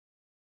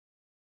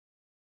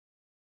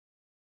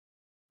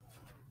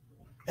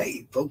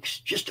Hey, folks,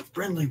 just a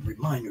friendly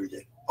reminder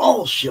that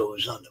all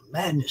shows on the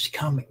Madness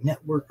Comic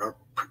Network are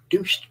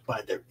produced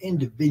by their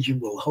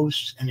individual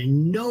hosts and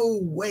in no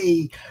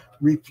way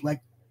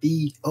reflect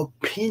the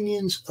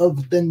opinions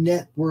of the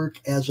network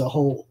as a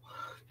whole.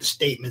 The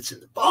statements in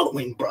the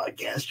following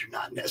broadcast are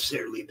not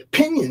necessarily the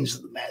opinions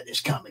of the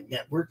Madness Comic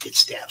Network, its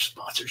staff,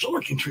 sponsors,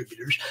 or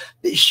contributors.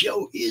 This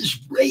show is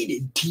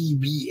rated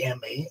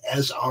TVMA,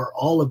 as are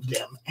all of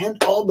them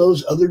and all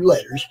those other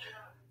letters.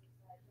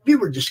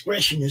 Viewer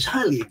discretion is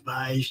highly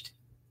advised,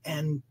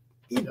 and,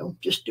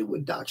 just do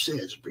what Doc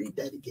says. Read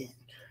that again.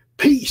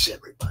 Peace,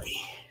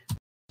 everybody.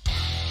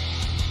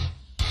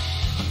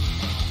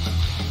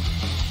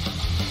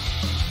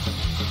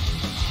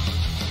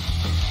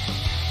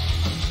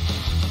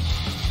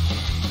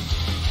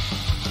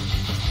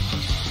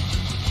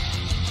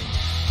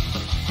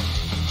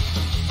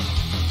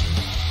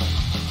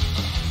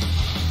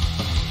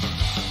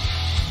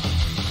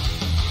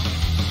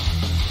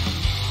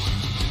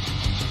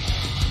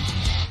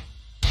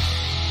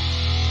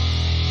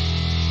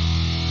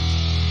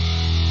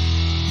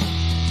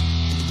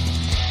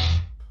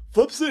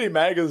 Flip City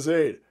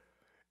Magazine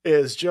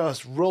is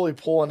just really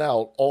pulling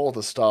out all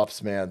the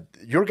stops, man.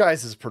 Your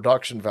guys'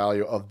 production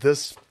value of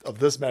this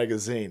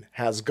magazine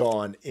has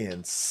gone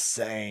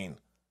insane.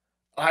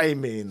 I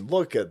mean,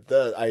 look at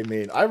that. I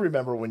mean, I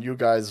remember when you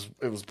guys,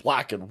 it was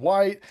black and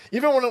white.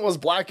 Even when it was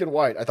black and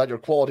white, I thought your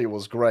quality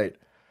was great.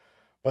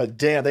 But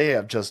damn,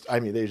 they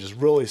just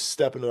really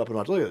stepping it up a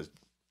notch. Look at this.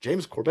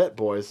 James Corbett,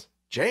 boys.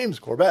 James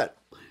Corbett.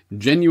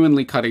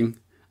 Genuinely cutting.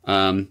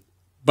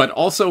 But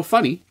also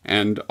funny,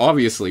 and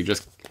obviously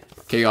just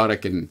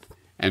chaotic and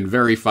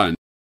very fun.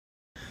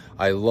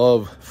 I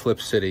love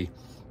Flip City.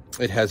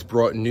 It has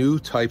brought new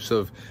types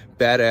of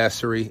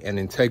badassery and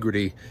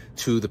integrity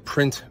to the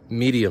print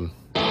medium.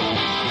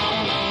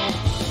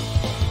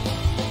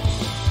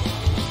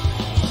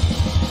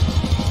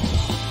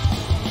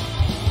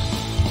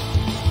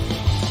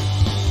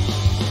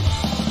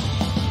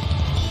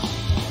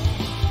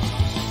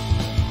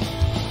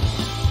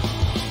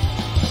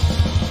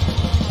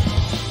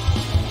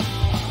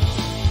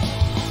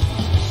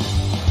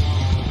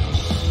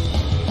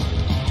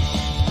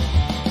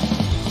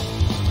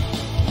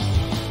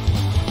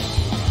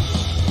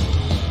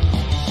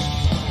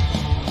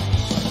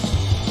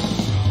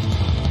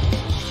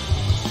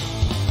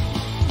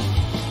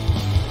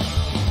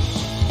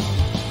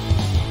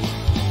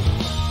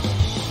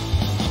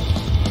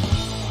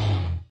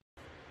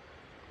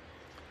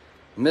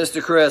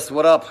 Mr. Chris,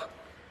 what up?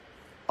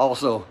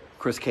 Also,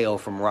 Christgau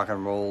from rock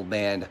and roll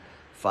band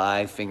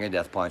Five Finger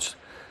Death Punch.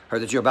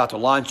 Heard that you're about to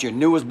launch your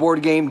newest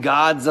board game,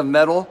 Gods of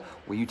Metal,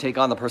 where you take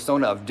on the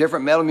persona of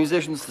different metal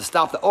musicians to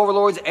stop the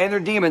overlords and their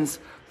demons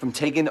from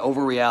taking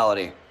over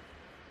reality.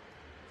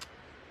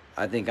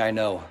 I think I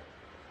know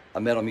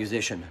a metal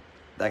musician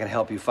that can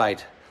help you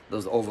fight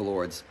those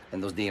overlords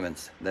and those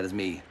demons. That is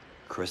me,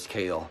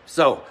 Christgau.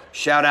 So,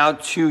 shout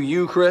out to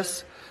you,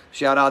 Chris.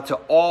 Shout out to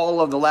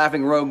all of the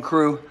Laughing Rogue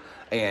crew.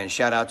 And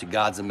shout out to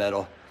Gods of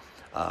Metal.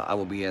 I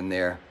will be in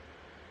there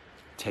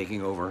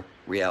taking over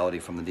reality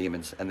from the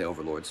demons and the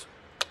overlords.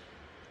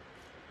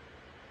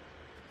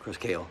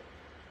 Christgau.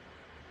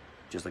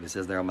 Just like it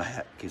says there on my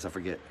hat, in case I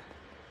forget.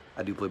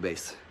 I do play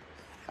bass.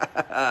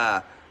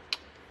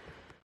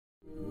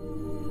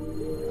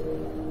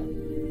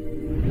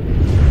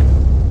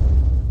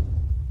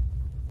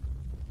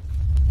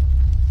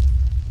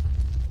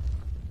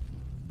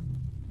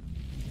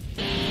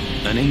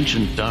 An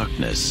ancient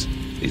darkness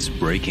is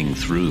breaking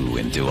through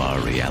into our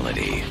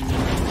reality.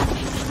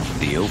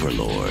 The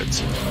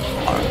overlords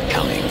are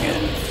coming.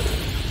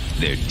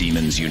 Their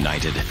demons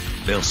united,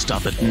 they'll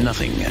stop at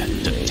nothing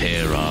to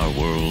tear our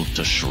world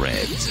to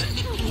shreds.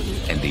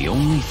 And the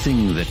only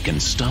thing that can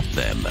stop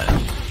them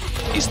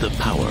is the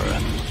power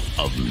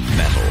of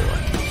metal.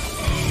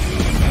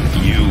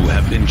 You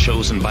have been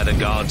chosen by the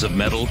gods of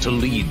metal to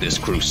lead this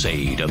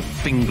crusade of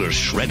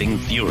finger-shredding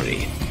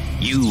fury.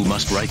 You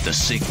must write the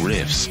sick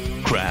riffs,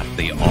 craft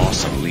the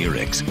awesome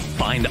lyrics,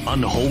 find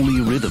unholy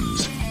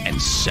rhythms,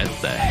 and set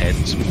the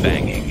heads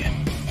banging.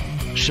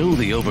 Show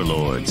the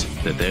overlords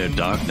that their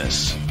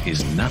darkness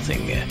is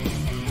nothing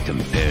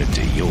compared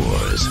to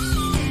yours.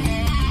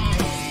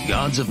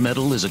 Gods of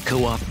Metal is a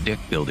co-op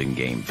deck-building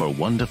game for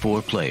 1 to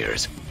 4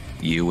 players.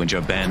 You and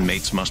your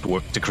bandmates must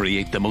work to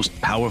create the most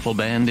powerful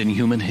band in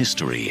human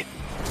history.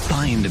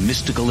 Find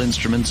mystical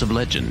instruments of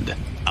legend,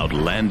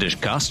 outlandish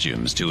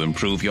costumes to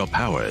improve your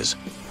powers,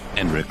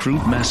 and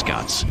recruit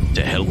mascots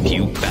to help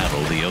you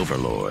battle the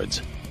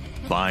overlords.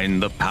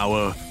 Find the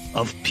power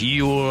of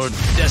pure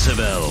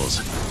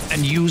decibels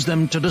and use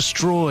them to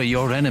destroy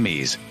your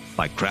enemies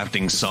by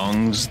crafting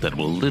songs that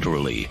will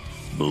literally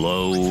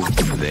blow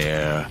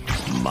their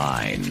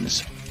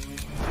minds.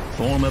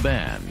 Form a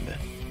band.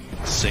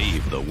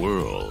 Save the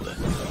world.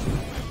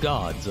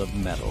 Gods of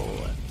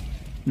Metal.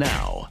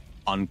 Now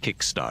on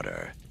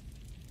Kickstarter.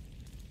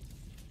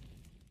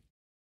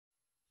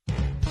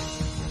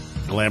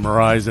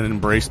 Glamorized and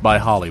embraced by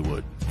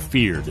Hollywood,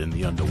 feared in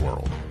the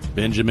underworld,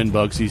 Benjamin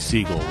Bugsy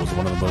Siegel was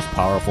one of the most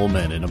powerful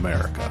men in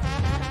America.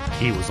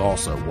 he was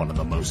also one of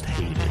the most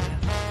hated.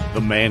 The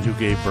man who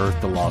gave birth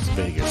to Las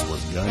Vegas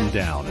was gunned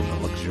down in the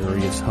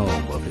luxurious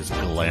home of his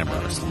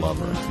glamorous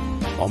lover.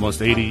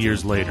 Almost 80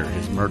 years later,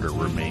 his murder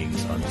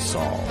remains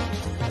unsolved.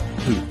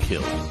 Who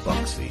killed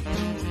Bugsy?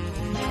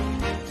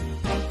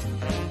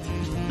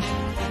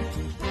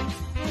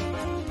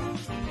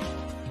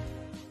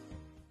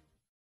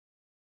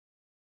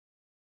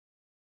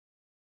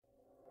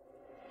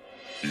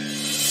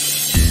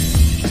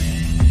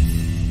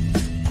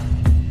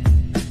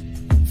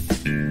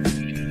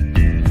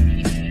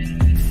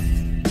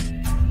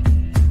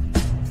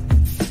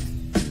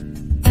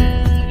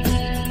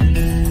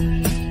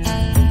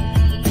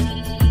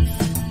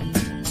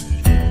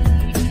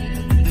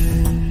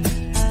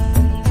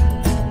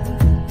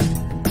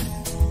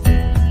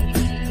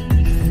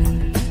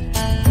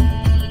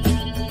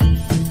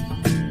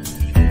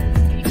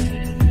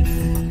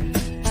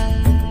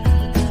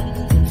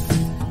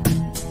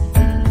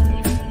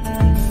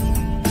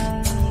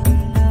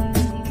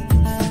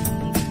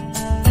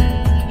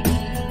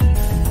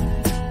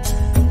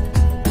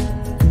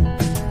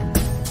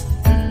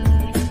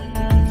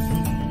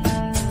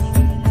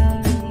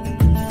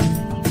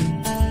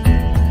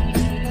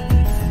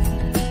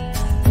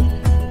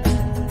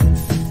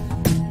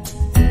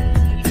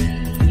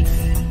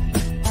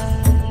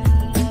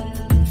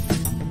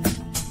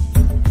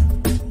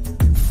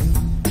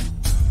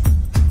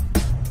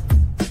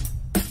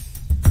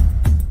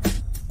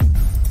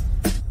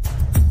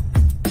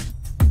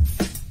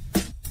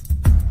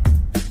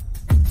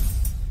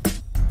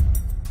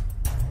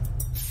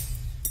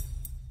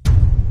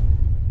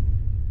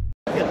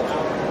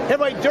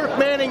 Dirk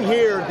Manning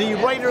here, the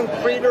writer and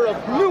creator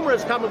of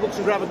numerous comic books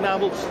and graphic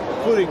novels,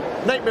 including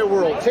Nightmare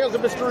World, Tales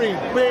of Mystery,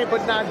 Brave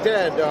But Not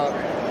Dead,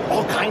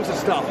 all kinds of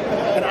stuff.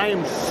 And I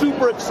am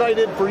super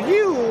excited for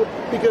you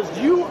because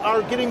you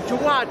are getting to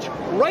watch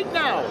right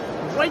now,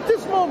 right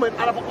this moment,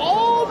 out of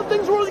all the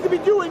things we're really going to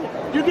be doing,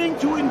 you're getting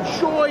to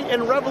enjoy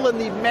and revel in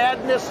the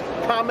Madness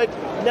Comic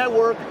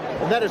Network.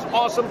 And that is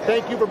awesome.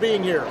 Thank you for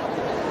being here.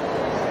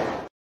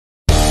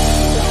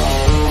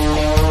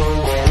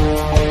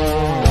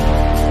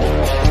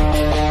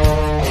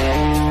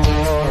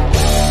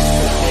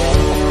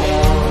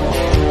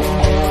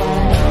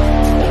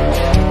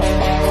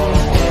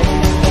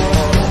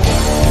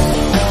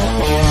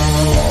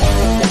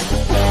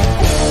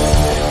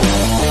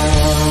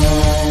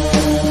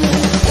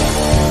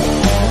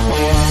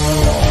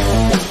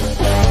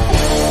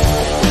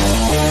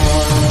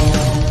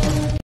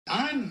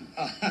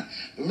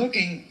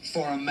 Looking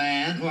for a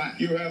man who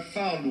You have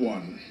found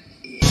one.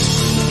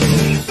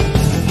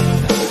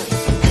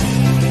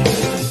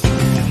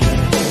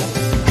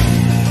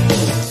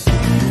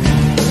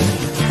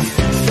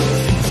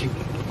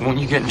 Won't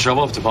you get in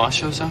trouble if the boss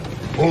shows up?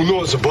 Oh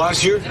no, it's the boss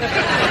here?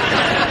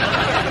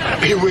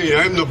 Hey, wait,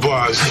 I'm the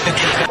boss.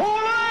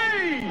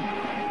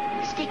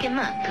 Stick him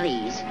up,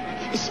 please.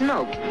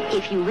 Smoke,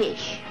 if you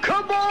wish.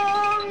 Come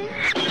on!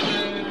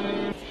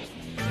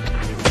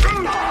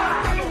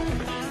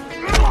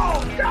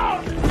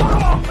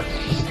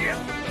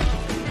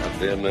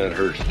 Damn, that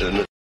hurts,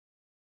 doesn't it?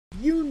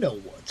 You know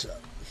what's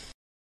up.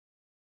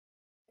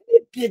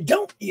 If you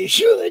don't, you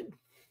should.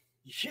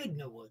 You should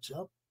know what's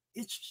up.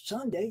 It's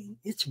Sunday.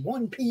 It's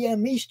 1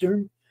 p.m.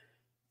 Eastern.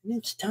 And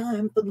it's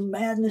time for the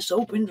Madness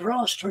Open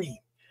DrawStream.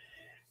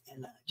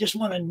 And I just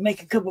want to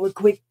make a couple of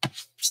quick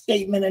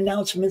statement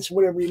announcements,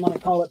 whatever you want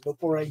to call it,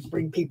 before I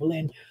bring people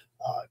in.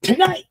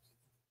 Tonight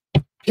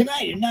at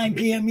 9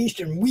 p.m.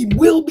 Eastern, we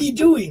will be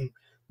doing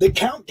the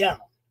countdown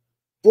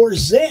for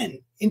Zen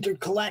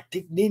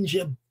Intergalactic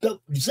Ninja,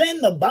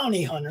 Zen the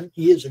Bounty Hunter.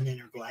 He is an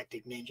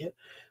intergalactic ninja.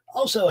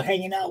 Also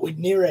hanging out with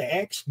Nira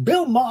X.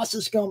 Bill Moss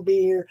is going to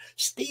be here.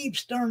 Steve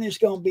Stern is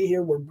going to be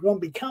here. We're going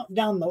to be counting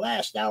down the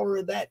last hour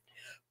of that.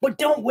 But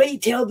don't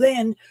wait till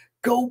then.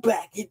 Go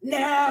back it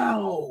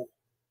now.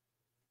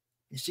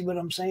 You see what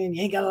I'm saying?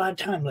 You ain't got a lot of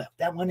time left.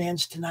 That one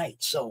ends tonight.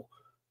 So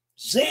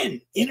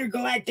Zen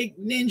Intergalactic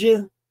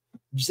Ninja,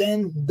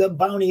 Zen the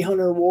Bounty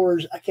Hunter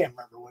Wars. I can't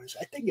remember what it is.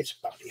 I think it's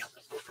Bounty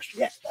Hunter Wars.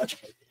 Yeah,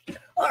 that's what it is.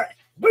 All right.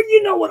 But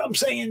you know what I'm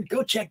saying.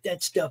 Go check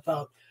that stuff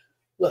out.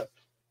 Look,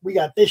 we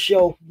got this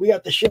show. We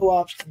got the show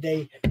offs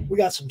today. We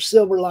got some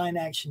Silverline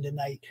action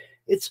tonight.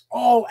 It's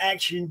all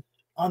action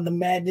on the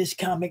Madness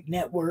Comic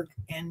Network.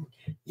 And,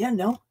 you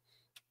know,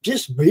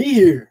 just be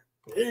here.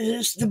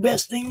 It's the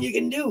best thing you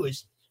can do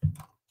is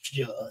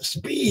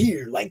just be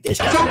here like this.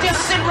 So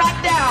just sit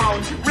right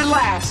down,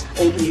 relax,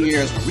 open your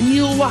ears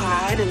real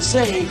wide and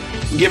say,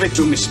 give it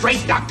to me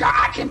straight, doctor,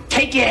 I can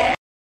take it.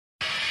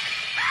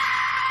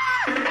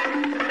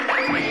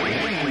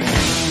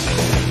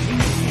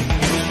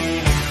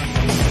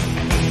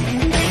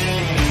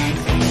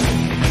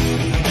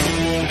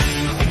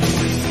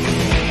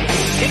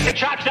 Get the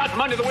chocks out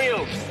from under the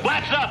wheels.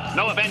 Flaps up.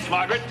 No offense,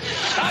 Margaret.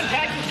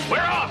 Contact. We're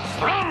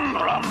off. Rum,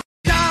 rum.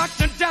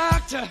 Doctor,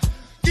 doctor,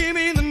 give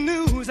me the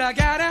news. I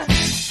got a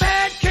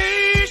bad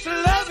case of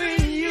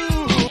loving you.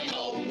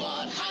 Oh,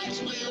 what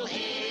heights will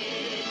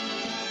hit.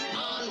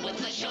 On with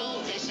the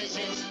show. This is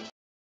it.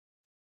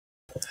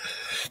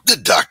 The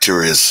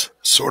doctor is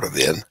sort of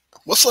in.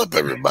 What's up,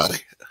 everybody?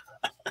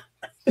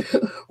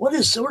 What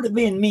does sort of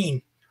in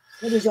mean?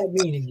 What does that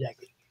mean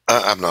exactly?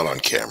 I'm not on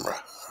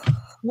camera.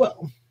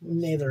 Well,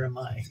 neither am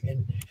I.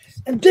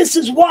 And this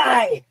is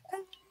why.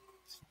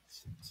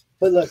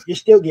 But look, you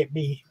still get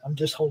me. I'm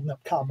just holding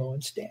up Cabo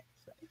and Stan.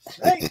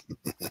 Right?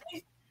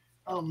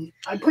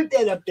 I put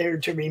that up there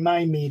to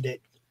remind me that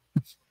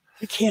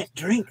you can't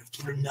drink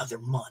for another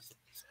month.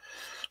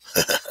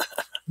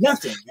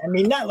 Nothing. I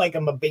mean, not like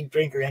I'm a big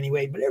drinker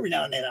anyway, but every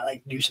now and then I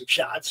like to do some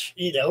shots,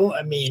 you know.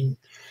 I mean,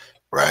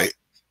 right.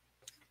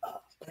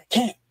 But I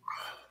can't.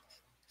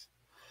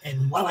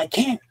 And while I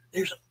can't,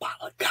 there's a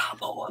bottle of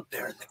Cabo up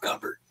there in the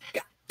cupboard.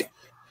 God damn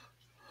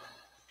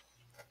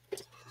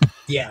it.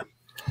 Yeah,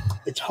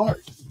 it's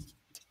hard.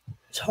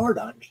 It's hard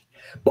on me.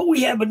 But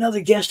we have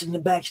another guest in the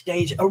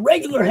backstage. A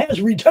regular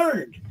has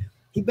returned.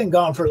 He's been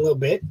gone for a little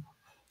bit,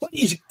 but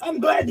I'm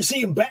glad to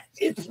see him back.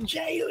 It's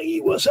Jay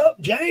Lee. What's up,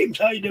 James?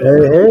 How you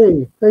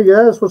doing? Hey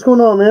guys, what's going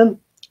on, man?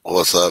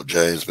 What's up,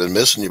 James? Been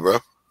missing you, bro.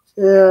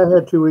 Yeah, I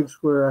had 2 weeks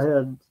where I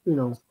had,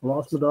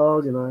 lost my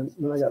dog, and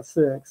then I got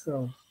sick.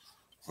 So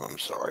I'm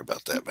sorry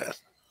about that, man.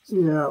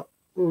 Yeah,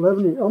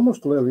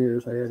 almost 11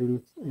 years I had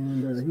him,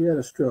 and he had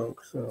a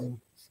stroke. So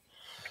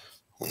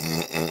when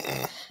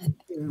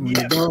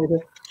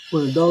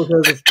a dog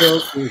has a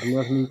stroke, there's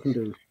nothing you can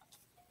do.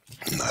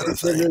 Not a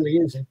thing. There really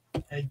isn't.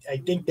 I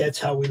think that's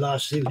how we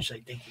lost Zeus. I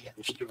think he had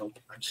a stroke.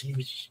 He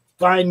was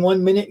fine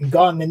 1 minute and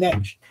gone the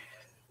next.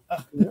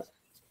 Yeah.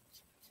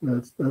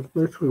 That's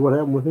basically what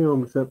happened with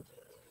him, except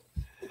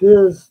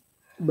his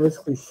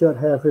basically shut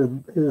half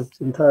his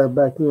entire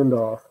back end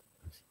off.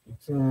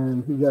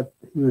 And he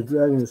was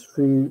dragging his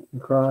feet and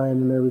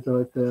crying and everything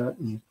like that.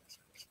 And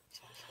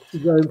he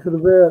got him to the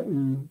vet,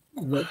 and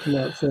the vet came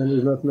out saying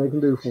there's nothing they can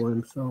do for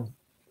him. So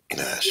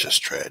it's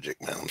just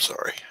tragic, man. I'm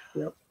sorry.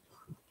 Yep.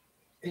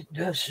 It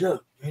does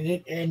suck.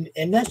 And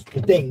that's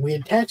the thing. We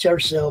attach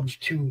ourselves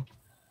to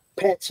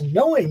pets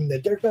knowing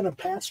that they're going to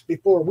pass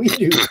before we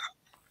do.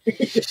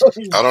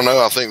 I don't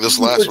know. I think this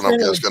last one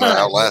is going to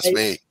outlast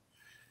me.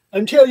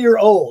 Until you're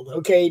old,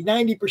 okay?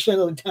 90%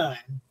 of the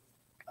time.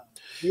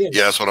 Yeah,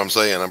 that's what I'm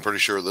saying. I'm pretty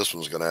sure this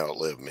one's going to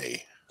outlive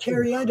me.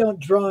 Terry, I don't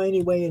draw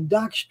anyway, and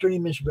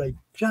DocStream is right.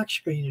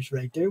 DocStream is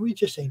right there. We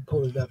just ain't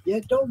pulled it up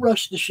yet. Don't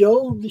rush the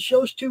show. The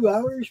show's 2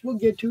 hours. We'll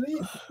get to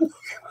it.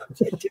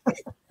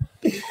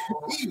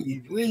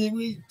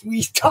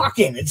 We're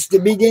talking. It's the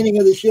beginning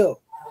of the show.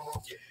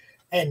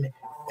 And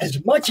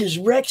as much as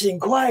Rex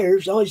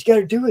inquires, all he's got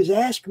to do is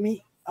ask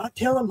me. I'll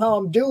tell him how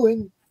I'm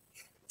doing.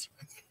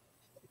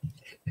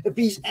 If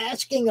he's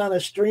asking on a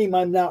stream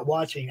I'm not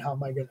watching, how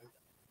am I going to?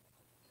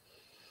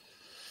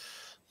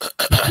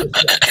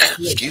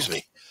 Excuse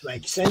me.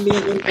 Like, send me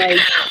an invite,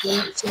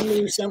 send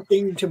me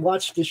something to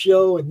watch the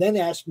show, and then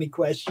ask me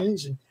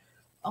questions. And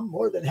I'm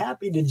more than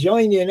happy to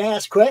join you and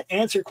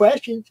answer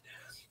questions.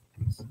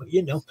 But,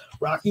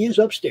 Rocky is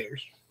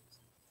upstairs.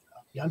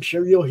 I'm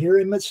sure you'll hear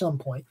him at some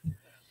point.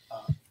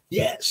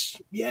 Yes.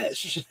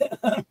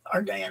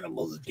 Our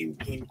animals do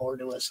mean more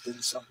to us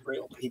than some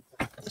real people.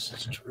 This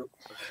is true.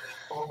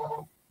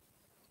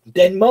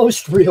 Than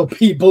most real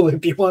people,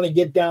 if you want to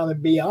get down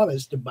and be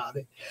honest about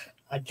it.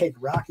 I'd take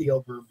Rocky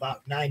over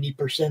about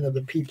 90% of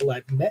the people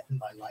I've met in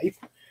my life.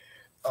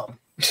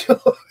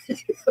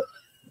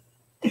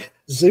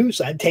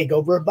 Zeus, I'd take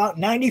over about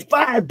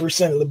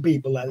 95% of the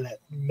people I met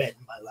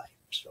in my life.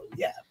 So,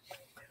 yeah,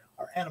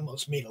 our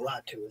animals mean a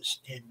lot to us.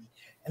 And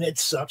it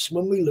sucks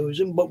when we lose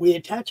them, but we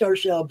attach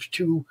ourselves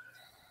to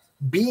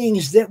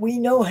beings that we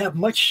know have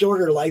much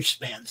shorter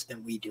lifespans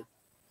than we do.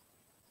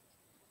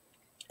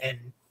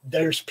 And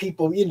there's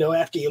people,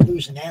 after you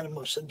lose an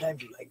animal,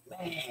 sometimes you're like,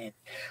 man,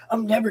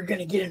 I'm never going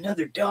to get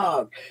another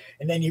dog.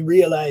 And then you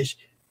realize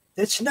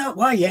that's not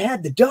why you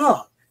had the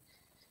dog.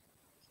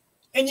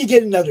 And you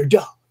get another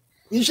dog.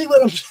 You see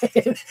what I'm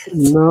saying?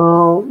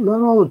 No,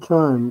 not all the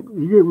time.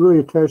 You get really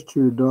attached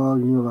to your dog,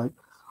 and you're like,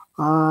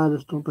 I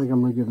just don't think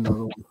I'm going to get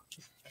another one.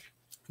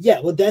 Yeah,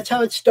 well, that's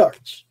how it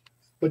starts.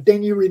 But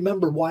then you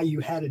remember why you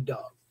had a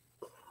dog.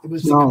 It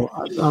was I'm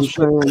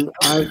saying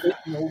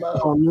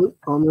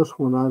on this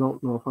one, I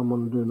don't know if I'm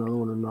going to do another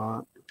one or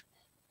not.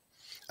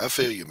 I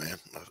feel you, man.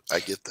 I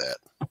get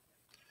that.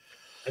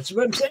 That's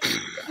what I'm saying.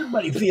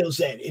 Everybody feels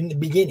that in the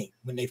beginning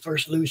when they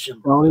first lose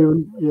somebody.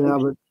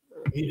 But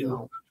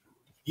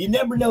you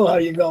never know how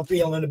you're going to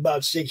feel in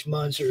about 6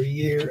 months or a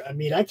year. I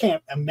mean, I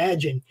can't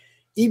imagine,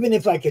 even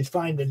if I could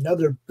find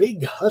another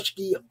big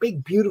husky, a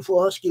big,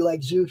 beautiful husky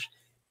like Zeus,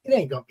 it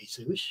ain't going to be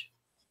Zeus.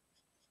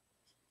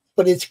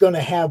 But it's going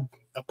to have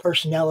a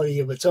personality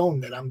of its own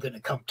that I'm going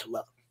to come to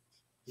love.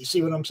 You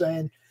see what I'm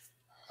saying?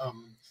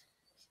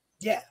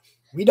 Yeah,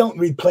 we don't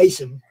replace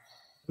him.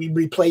 We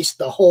replace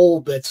the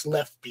hole that's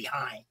left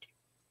behind.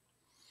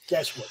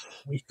 That's what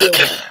we feel.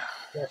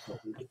 That's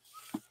what we do.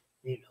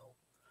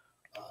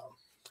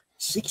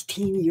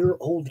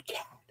 16-year-old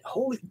cat.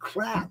 Holy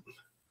crap.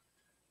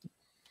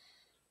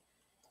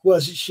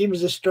 She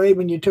was a stray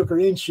when you took her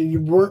in, so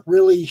you weren't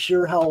really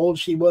sure how old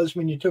she was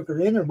when you took her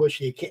in, or was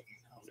she a kitten?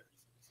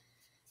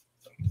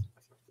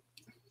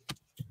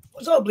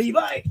 What's up,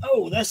 Levi?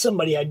 Oh, that's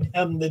somebody.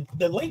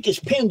 The link is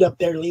pinned up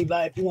there,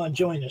 Levi, if you want to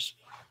join us.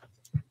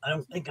 I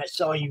don't think I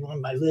saw you on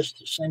my list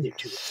to send it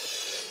to.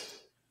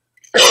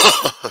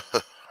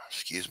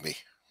 Excuse me.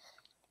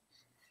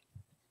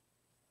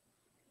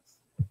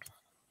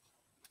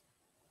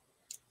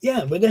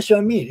 Yeah, but that's what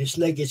I mean. It's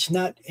like it's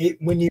not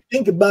when you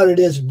think about it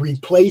as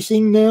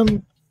replacing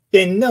them,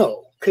 then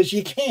no, because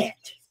you can't.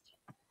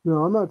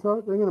 No, I'm not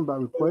thinking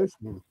about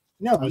replacing them.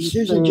 No,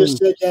 Susan just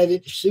said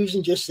that.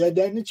 Susan just said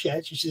that in the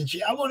chat. She said,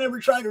 "I won't ever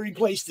try to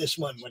replace this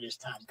one when his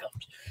time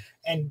comes,"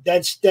 and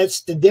that's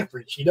the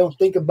difference. You don't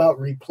think about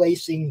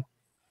replacing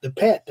the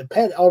pet. The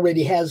pet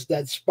already has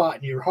that spot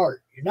in your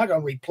heart. You're not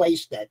going to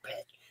replace that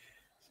pet,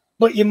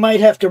 but you might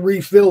have to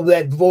refill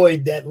that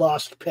void that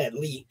lost pet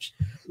leaves.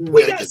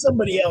 We got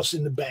somebody else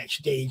in the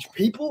backstage,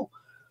 people.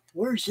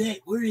 Where's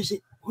that? Where is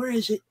it? Where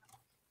is it?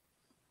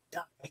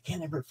 I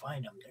can't ever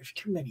find them. There's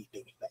too many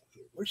things back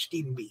here. Where's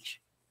Stephen Beach?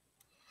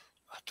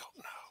 I don't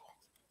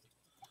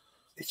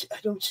know.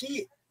 I don't see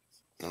it.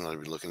 I'm not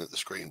even looking at the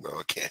screen, bro.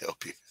 I can't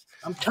help you.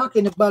 I'm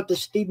talking about the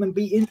Stephen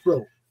B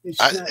intro.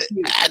 It's not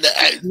here.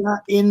 It's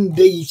not in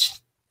these.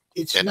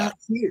 It's not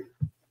here.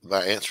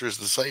 My answer is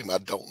the same. I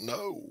don't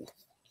know.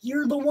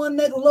 You're the one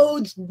that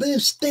loads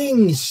these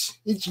things.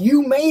 It's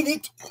you made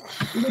it.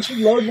 Didn't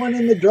you load one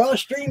in the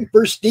DrawStream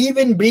for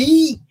Stephen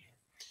B?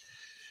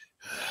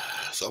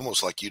 It's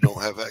almost like you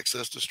don't have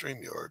access to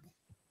StreamYard.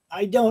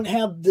 I don't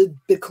have the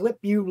clip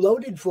you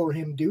loaded for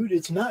him, dude.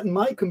 It's not in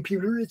my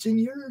computer. It's in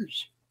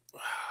yours.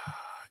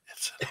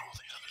 It's in all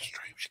the other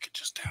streams. You could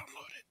just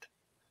download it.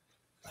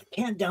 I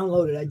can't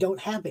download it. I don't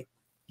have it.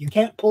 You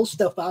can't pull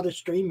stuff out of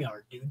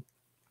StreamYard, dude.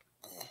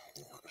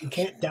 You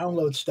can't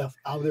download stuff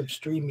out of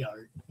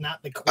StreamYard.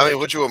 Not the clip. I mean,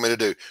 what you want me to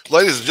do?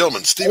 Ladies and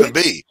gentlemen, Stephen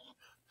B.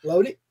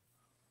 Load it.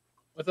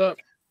 What's up?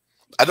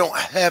 I don't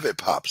have it,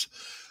 Pops.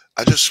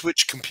 I just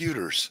switched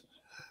computers.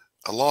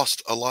 I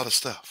lost a lot of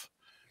stuff.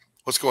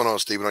 What's going on,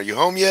 Stephen? Are you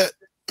home yet?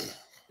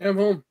 Yeah, I'm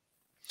home.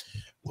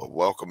 Well,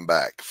 welcome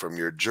back from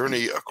your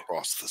journey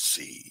across the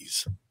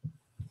seas.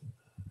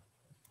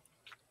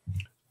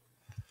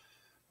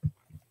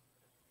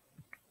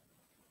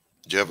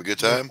 Did you have a good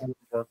time?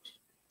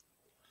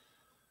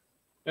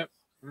 Yep,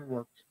 it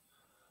worked.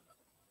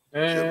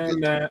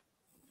 And that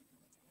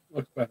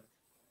looks better.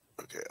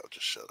 Okay, I'll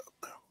just shut up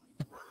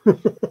now.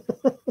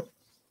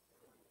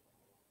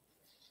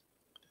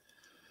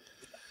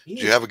 Did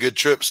you have a good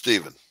trip,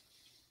 Stephen?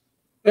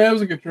 Yeah, it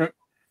was a good trip.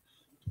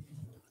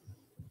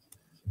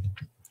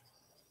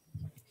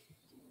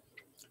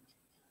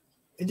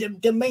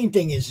 The main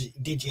thing is,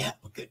 did you have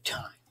a good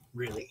time?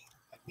 Really?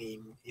 I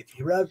mean, if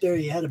you're out there,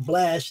 you had a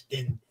blast,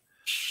 then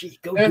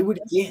shit, go do it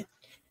again.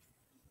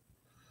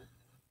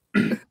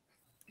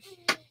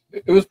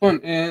 It was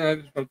fun, and I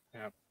just dropped the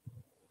tab.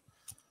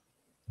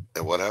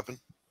 And what happened?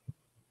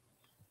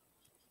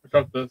 I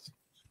dropped this.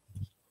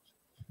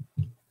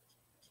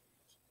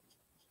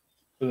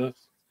 For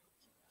this.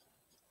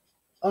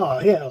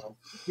 Oh, yeah.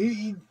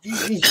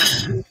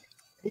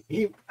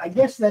 I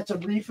guess that's a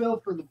refill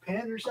for the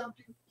pen or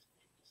something.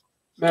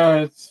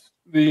 No, it's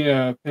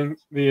the pen,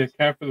 the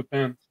cap for the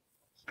pen.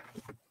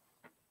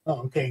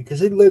 Oh, okay,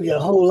 because it looked a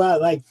whole lot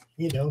like,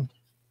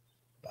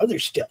 other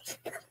stuff.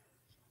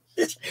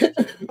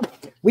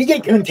 We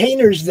get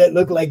containers that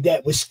look like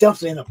that with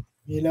stuff in them,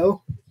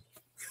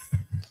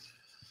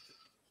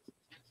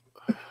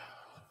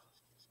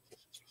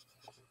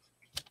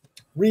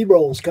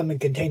 Re-rolls come in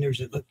containers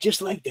that look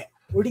just like that.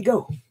 Where'd he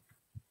go?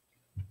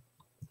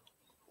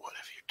 What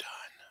have you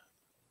done?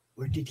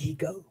 Where did he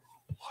go?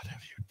 What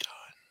have you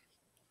done?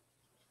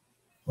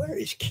 Where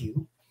is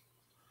Q?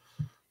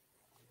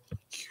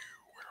 Q,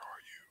 where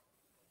are you?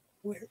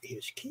 Where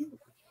is Q?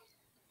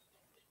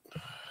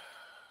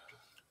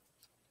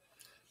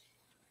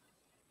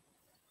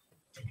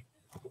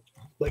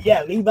 But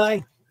yeah,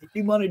 Levi, if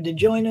you wanted to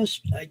join us,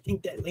 I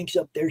think that link's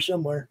up there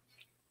somewhere.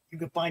 You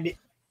can find it.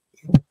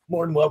 You're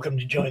more than welcome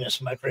to join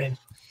us, my friend.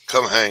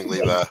 Come hang,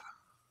 Levi.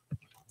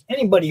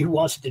 Anybody who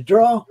wants to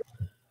draw,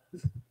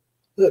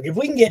 look, if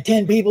we can get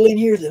 10 people in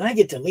here, then I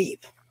get to leave.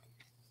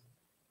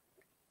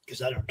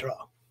 Because I don't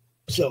draw.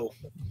 So,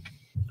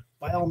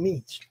 by all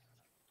means,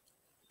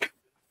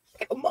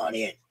 come on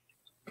in.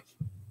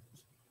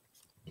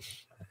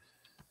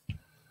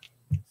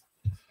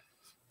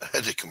 I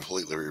had to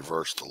completely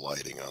reverse the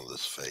lighting on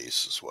this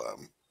face. That's why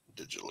I'm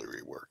digitally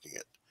reworking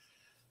it.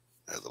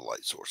 I had the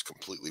light source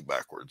completely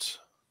backwards.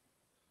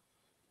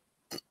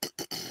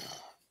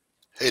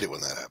 Hate it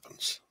when that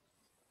happens.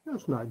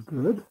 That's not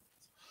good.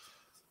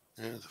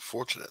 Yeah, the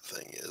fortunate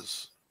thing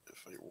is,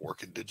 if you're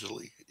working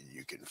digitally,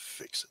 you can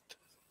fix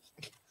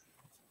it.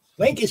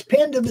 Link is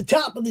pinned to the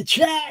top of the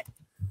chat.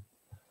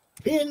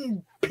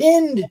 Pinned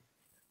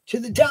to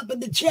the top of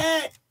the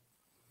chat.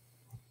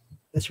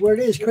 That's where it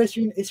is,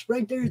 Christian. It's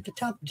right there at the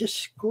top. Just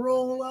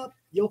scroll up.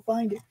 You'll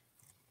find it.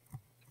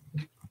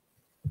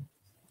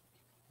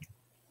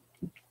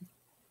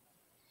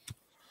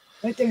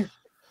 Right there.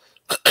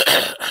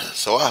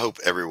 So I hope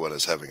everyone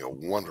is having a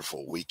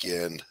wonderful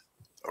weekend,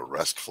 a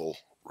restful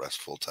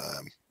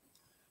time.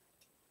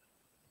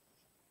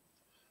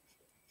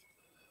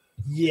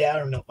 Yeah, I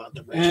don't know about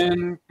the rest.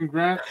 And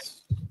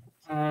congrats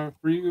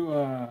for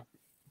you,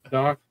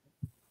 Doc,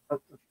 for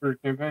your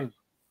campaign.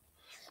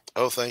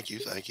 Oh, thank you.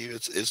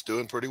 It's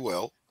doing pretty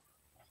well.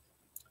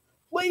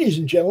 Ladies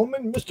and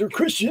gentlemen, Mr.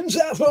 Christian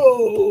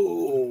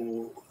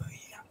Zaffo.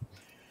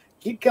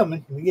 Keep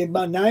coming. We get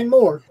about 9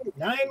 more.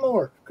 9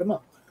 more. Come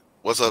on.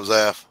 What's up,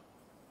 Zaff?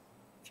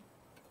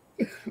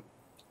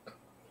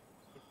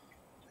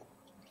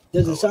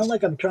 Does it sound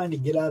like I'm trying to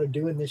get out of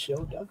doing this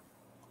show, Doug?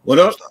 What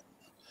up?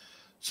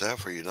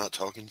 Zaff, are you not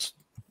talking?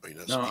 Are you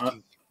not No,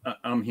 speaking?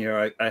 I'm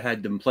here. I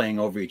had them playing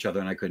over each other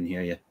and I couldn't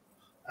hear you.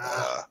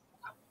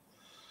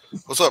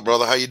 What's up,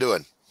 brother? How you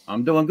doing?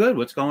 I'm doing good.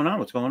 What's going on?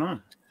 What's going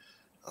on?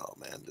 Oh,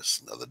 man,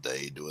 just another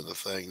day doing the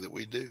thing that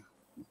we do.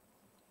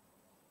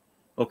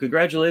 Well,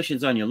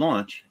 congratulations on your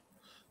launch.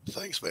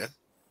 Thanks, man.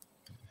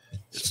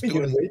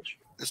 Speaking of which,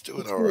 it's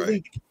doing all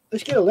right.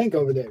 Let's get a link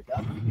over there,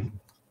 Doc.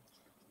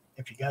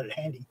 If you got it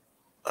handy.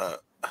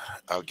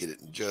 I'll get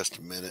it in just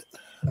a minute.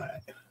 All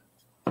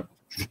right.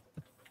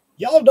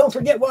 Y'all don't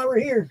forget while we're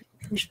here.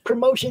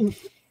 Promotion.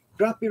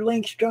 Drop your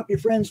links. Drop your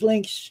friends'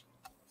 links.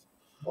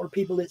 More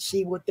people that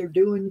see what they're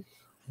doing.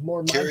 More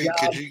of my Carrie,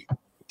 job.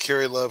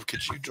 Carrie Love,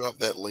 could you drop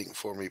that link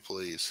for me,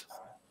 please?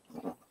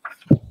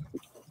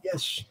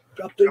 Yes.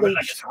 Drop the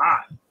links. It's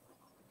hot.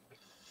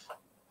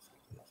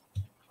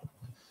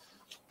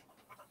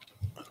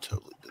 I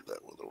totally did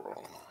that with the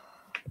wrong.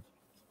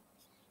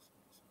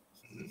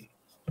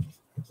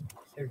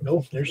 There you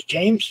go. There's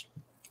James.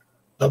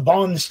 The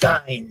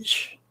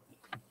Bonsteins.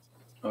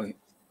 Oh, I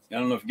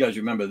don't know if you guys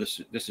remember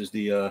this. This is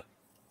the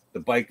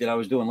bike that I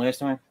was doing last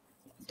time.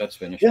 That's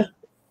finished. Yeah.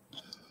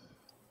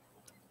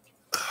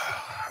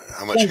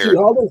 How much hair?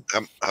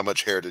 How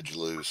much hair did you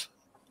lose?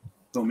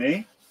 For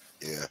me?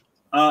 Yeah.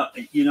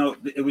 You know,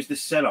 it was the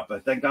setup.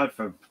 Thank God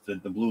for the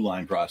blue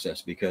line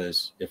process,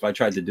 because if I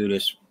tried to do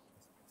this,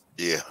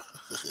 yeah,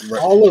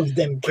 all of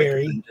them,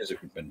 Carrie. This would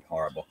have been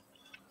horrible.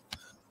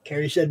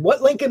 Carrie said,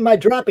 "What link am I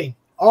dropping?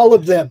 All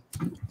of them."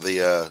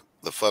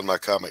 The Fund My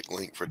Comic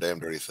link for Damn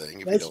Dirty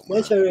Thing. That's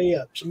already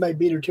up. Somebody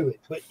beat her to it,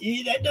 but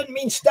that doesn't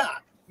mean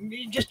stop.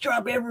 You just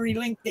drop every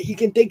link that you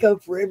can think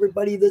of for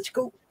everybody that's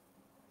cool.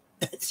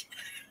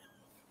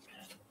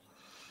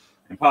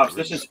 And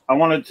Pops, I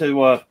wanted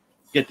to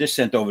get this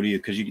sent over to you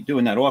because you're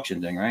doing that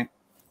auction thing, right?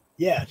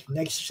 Yeah,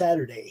 next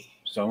Saturday.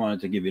 So I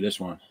wanted to give you this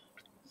one.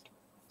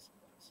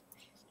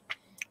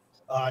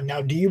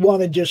 Now, do you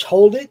want to just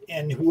hold it,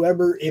 and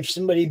if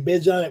somebody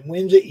bids on it,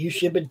 wins it, you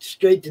ship it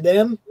straight to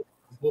them?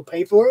 We'll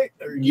pay for it?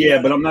 Or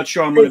yeah, but I'm not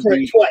sure I'm going to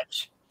be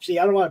twice. See,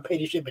 I don't want to pay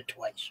to ship it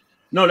twice.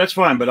 No, that's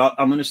fine, but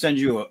I'm going to send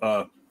you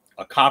a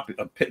copy,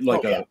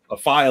 a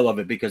file of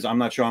it, because I'm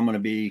not sure I'm going to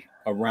be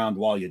around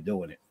while you're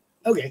doing it.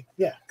 Okay,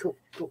 yeah, cool.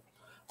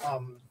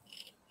 I'm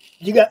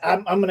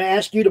going to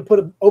ask you to put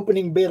an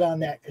opening bid on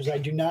that, because I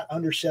do not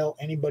undersell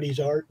anybody's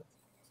art.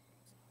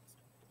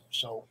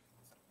 So,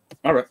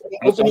 all right,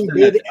 I'll send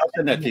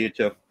that to you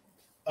too.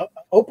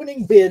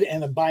 Opening bid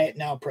and a buy it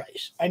now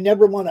price. I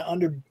never want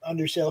to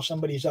undersell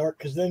somebody's art,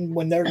 because then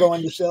when they're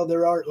going to sell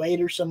their art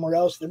later somewhere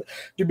else, they'll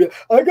be,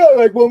 I got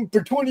like one for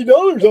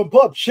 $20 on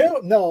Pop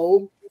Channel.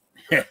 No,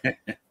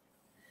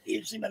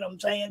 you see what I'm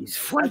saying? It's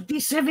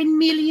 $47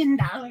 million.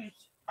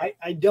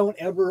 I don't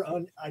ever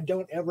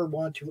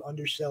want to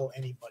undersell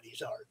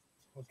anybody's art.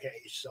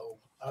 Okay, so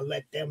I'll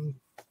let them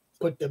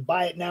put the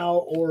buy it now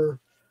or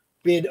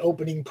bid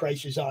opening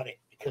prices on it,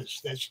 because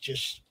that's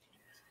just,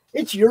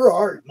 it's your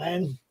art,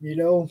 man. You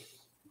know.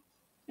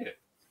 Yeah.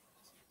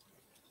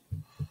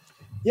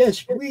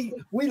 Yes, we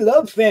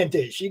love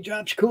Fanta. She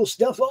drops cool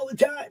stuff all the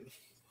time.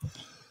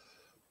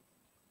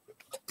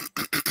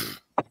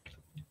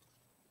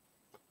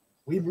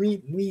 We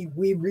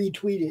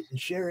retweet it and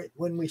share it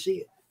when we see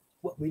it.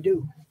 What we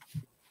do.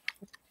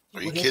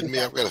 Are you kidding me?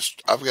 I've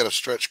got a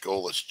stretch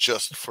goal that's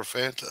just for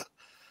Fanta.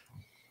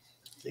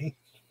 See,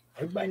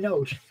 everybody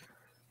knows.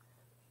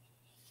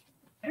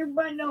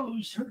 Everybody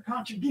knows her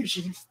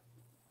contribution.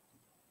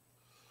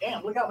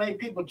 Damn, look how many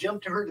people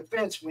jumped to her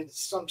defense when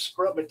some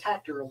scrub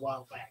attacked her a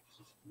while back.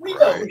 We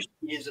know who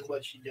she is and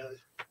what she does.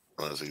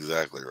 That's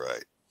exactly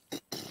right.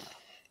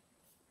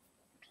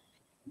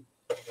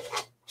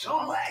 It's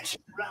all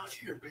action around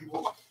here,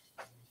 people. All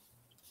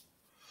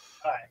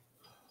right.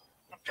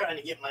 I'm trying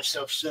to get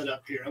myself set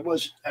up here.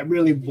 I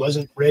really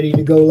wasn't ready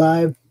to go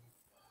live.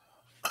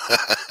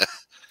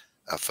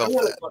 I felt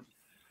that.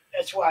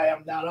 That's why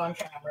I'm not on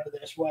camera.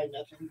 That's why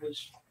nothing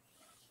was.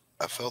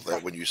 I felt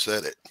that when you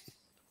said it.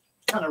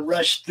 Kind of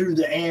rushed through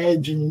the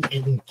ads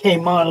and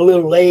came on a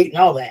little late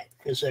and all that,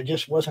 because I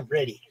just wasn't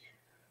ready.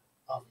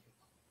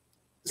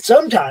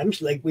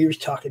 Sometimes, like we were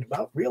talking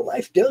about, real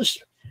life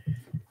does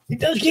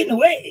get in the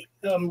way.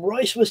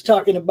 Royce was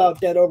talking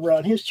about that over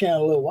on his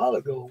channel a little while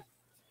ago.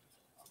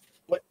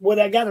 But what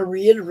I got to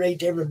reiterate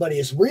to everybody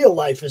is real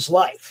life is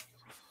life.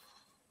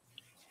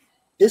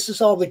 This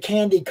is all the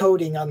candy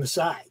coating on the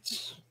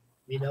sides.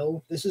 You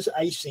know, this is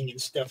icing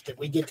and stuff that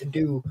we get to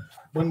do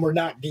when we're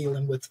not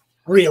dealing with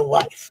real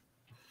life.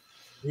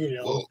 You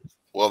know.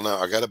 Well, now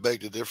I got to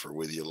beg to differ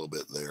with you a little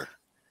bit there.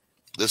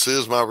 This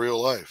is my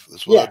real life.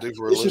 That's what I do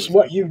for a living. This is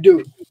what you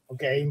do,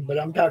 okay? But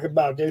I'm talking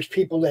about there's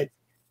people that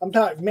I'm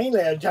talking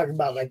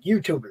about like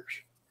YouTubers,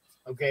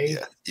 okay?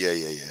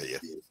 Yeah.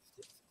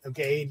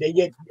 Okay, they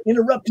get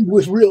interrupted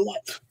with real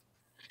life,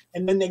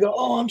 and then they go,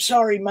 "Oh, I'm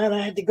sorry, man.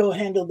 I had to go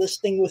handle this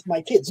thing with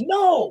my kids."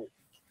 No,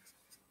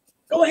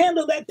 go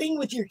handle that thing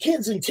with your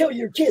kids and tell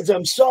your kids,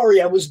 "I'm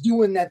sorry, I was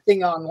doing that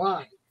thing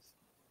online."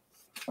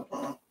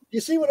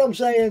 You see what I'm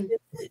saying?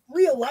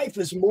 Real life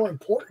is more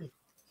important.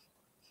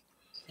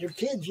 Your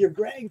kids, your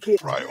grandkids,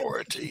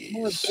 priorities.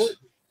 More important.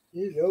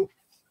 You know.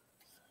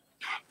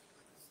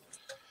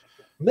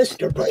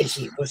 Mr.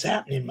 Bracey, what's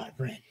happening, my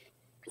friend?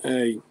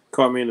 Hey,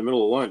 caught me in the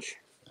middle of lunch.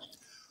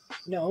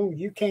 No,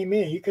 you came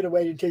in. You could have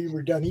waited till you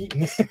were done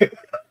eating.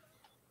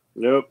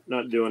 Nope,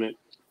 not doing it.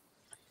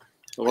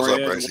 What's up,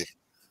 Bracey?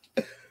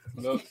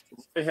 Nope.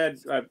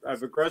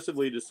 I've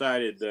aggressively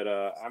decided that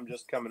I'm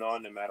just coming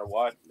on no matter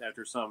what.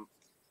 After some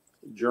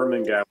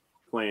German guy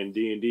playing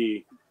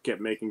D&D kept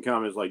making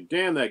comments like,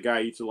 "Damn, that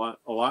guy eats a lot."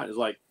 It's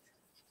like,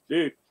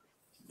 dude,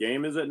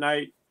 game is at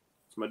night.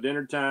 It's my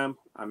dinner time.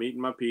 I'm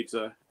eating my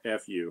pizza.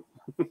 F you.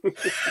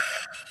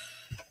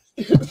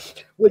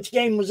 Which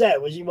game was that?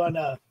 Was you on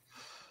That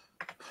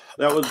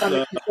was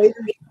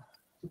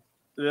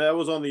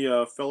on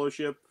the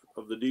Fellowship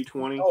of the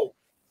D20. Oh.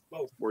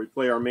 Where we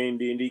play our main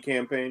D&D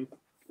campaign.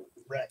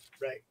 Right.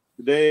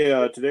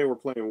 Today we're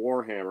playing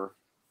Warhammer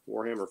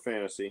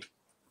Fantasy.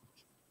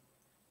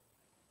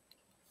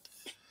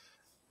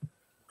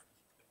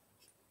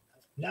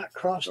 Not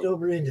crossed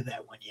over into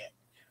that one yet.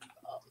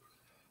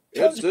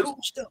 It's cool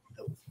stuff.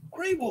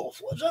 Grey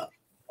Wolf, what's up?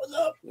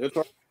 It's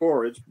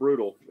hardcore. It's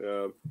brutal.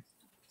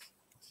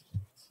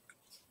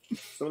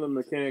 Some of the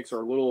mechanics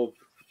are a little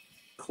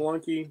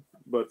clunky,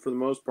 but for the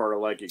most part, I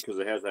like it because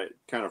it has that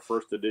kind of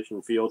first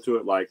edition feel to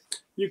it. Like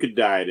you could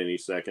die at any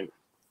second.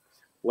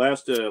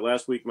 Last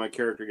week, my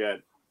character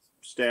got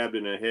stabbed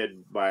in the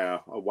head by a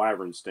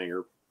wyvern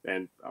stinger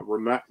and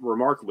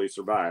remarkably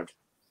survived.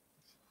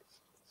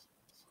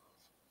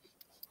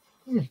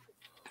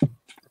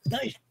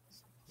 Nice.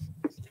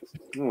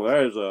 Oh,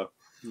 that is a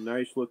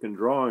nice looking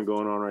drawing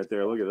going on right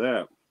there. Look at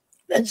that.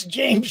 That's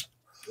James.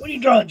 What are you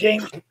drawing,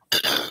 James?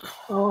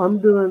 Oh, I'm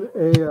doing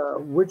a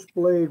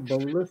Witchblade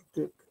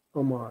ballistic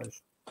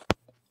homage.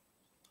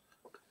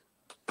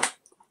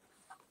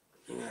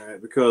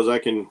 Because I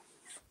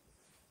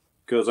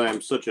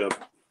am such a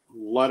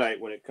Luddite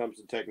when it comes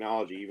to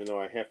technology, even though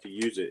I have to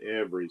use it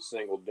every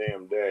single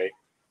damn day.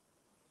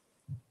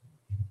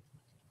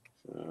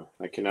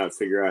 I cannot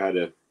figure out how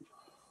to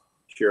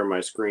share my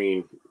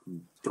screen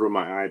through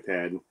my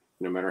iPad,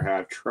 no matter how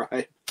I've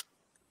tried.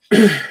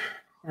 All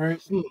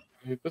right.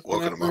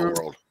 Welcome to my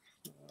world.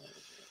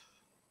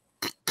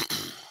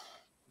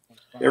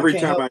 Every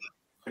time I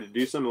try to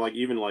do something like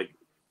even like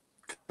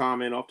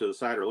comment off to the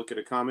side or look at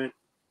a comment,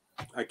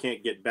 I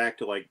can't get back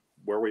to like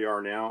where we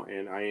are now,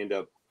 and I end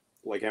up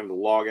like having to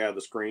log out of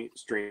the stream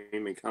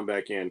and come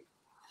back in.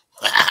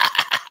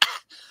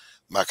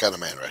 My kind of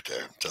man right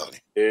there, I'm telling you.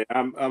 Yeah,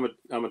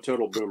 I'm a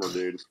total boomer,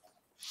 dude.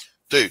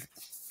 Dude,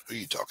 who are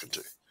you talking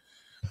to?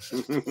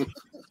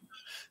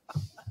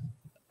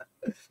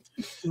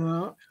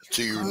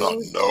 Do you not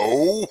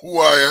know who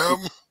I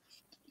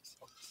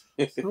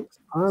am?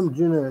 I'm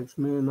Gen X,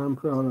 man. I'm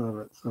proud of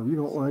it. So if you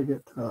don't like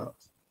it, tough.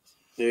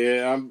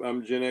 Yeah,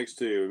 I'm Gen X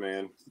too,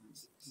 man.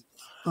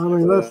 I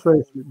mean, let's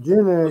face it,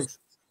 Gen X,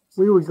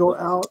 we would go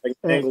out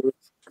at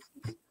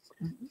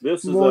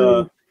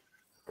morning,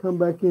 come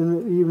back in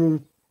the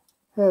evening,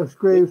 have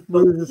scrapes,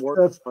 bruises,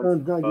 cuts,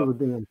 not give a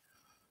damn.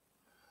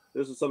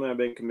 This is something I've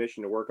been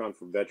commissioned to work on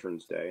for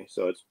Veterans Day,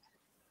 so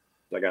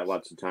I got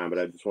lots of time, but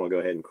I just want to go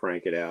ahead and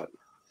crank it out.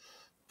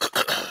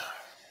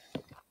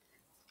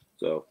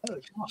 So,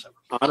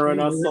 honoring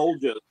our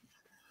soldiers.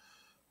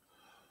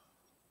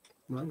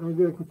 Not going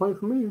to get a complaint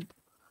from me.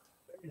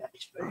 Very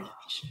nice, very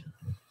nice.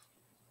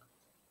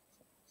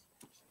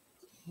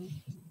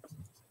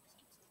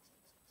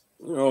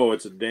 Oh,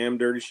 it's a damn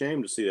dirty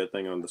shame to see that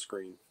thing on the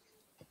screen.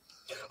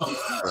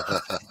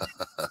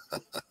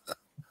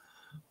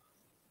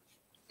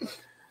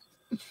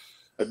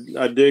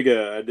 I dig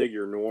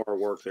your noir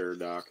work there,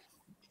 Doc.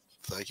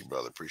 Thank you,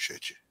 brother.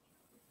 Appreciate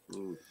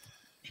you.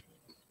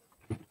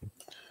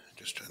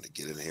 Just trying to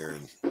get in here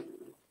and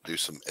do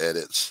some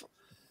edits.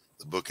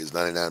 The book is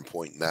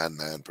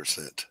 99.99%.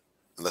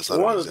 And that's not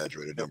an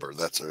exaggerated number.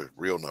 That's a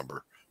real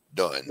number.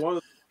 Done. One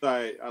of the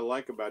things I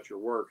like about your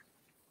work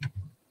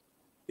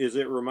is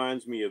it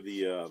reminds me of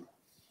the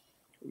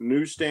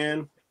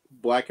newsstand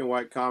black and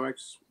white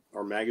comics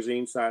or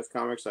magazine size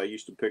comics I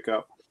used to pick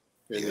up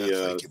in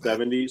the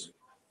 70s.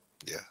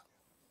 Yeah.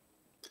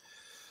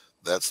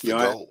 That's the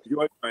goal.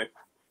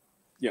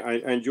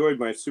 I enjoyed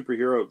my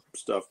superhero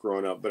stuff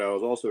growing up, but I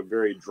was also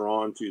very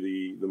drawn to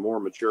the more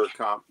mature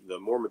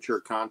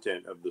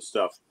content of the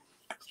stuff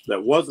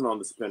that wasn't on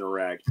the spinner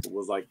rack, but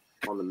was like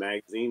on the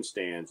magazine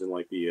stands and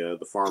like the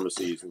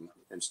pharmacies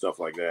and stuff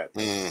like that.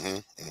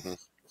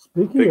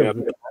 Speaking of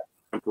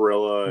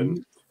Umbrella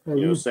and have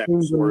you seen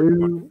the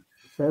new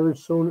Savage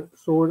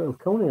Sword of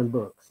Conan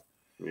books?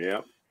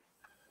 Yeah.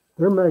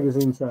 They're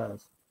magazine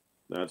size.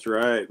 That's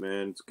right,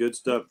 man. It's good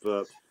stuff.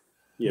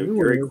 New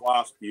Gary one.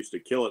 Kloss used to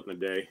kill it in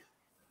the day.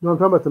 No, I'm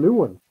talking about the new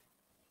one.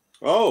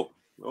 Oh,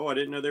 I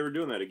didn't know they were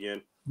doing that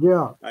again.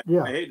 Yeah, I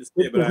hate to say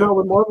it, but it's not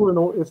with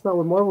Marvel. It's not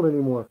with Marvel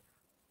anymore.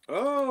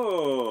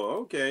 Oh,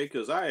 okay.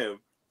 Because I'll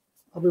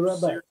be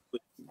right back.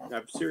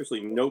 I've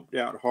seriously noped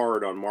out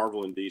hard on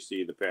Marvel and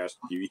DC the past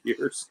few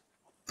years.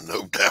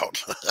 No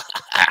doubt.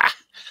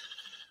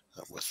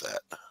 I'm with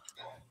that.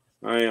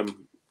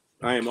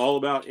 I am all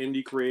about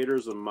indie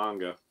creators and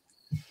manga.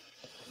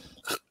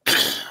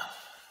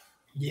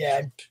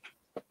 Yeah,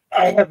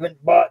 I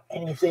haven't bought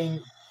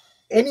anything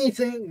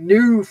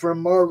new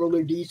from Marvel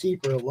or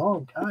DC for a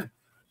long time.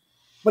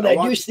 But I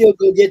do still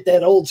go get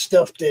that old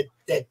stuff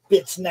that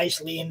fits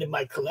nicely into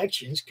my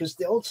collections because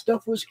the old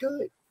stuff was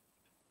good.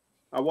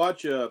 I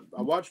watch other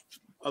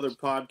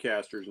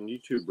podcasters and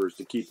YouTubers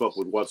to keep up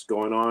with what's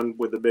going on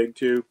with the big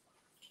two,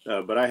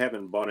 but I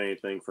haven't bought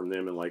anything from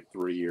them in like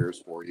 4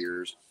 years.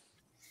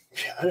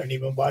 I don't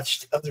even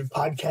watch other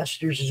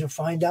podcasters to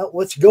find out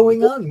what's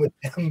going on with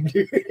them,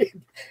 dude.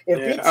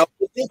 If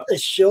it's a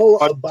show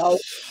about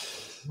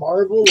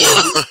Marvel, or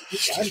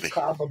DC, I'm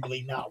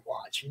probably not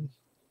watching.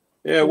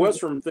 Yeah, Wes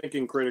from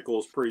Thinking Critical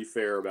is pretty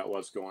fair about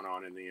what's going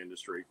on in the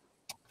industry.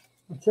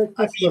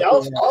 I mean,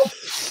 I'll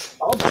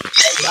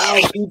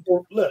allow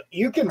people. Look,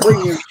 you can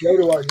bring your show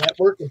to our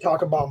network and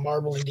talk about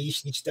Marvel and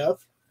DC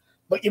stuff,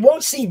 but you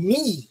won't see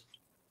me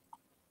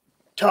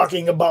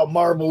talking about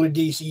Marvel and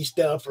DC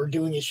stuff or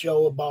doing a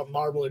show about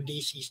Marvel and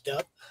DC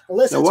stuff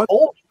unless it's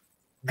old,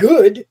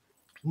 good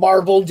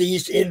Marvel,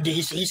 DC, and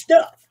DC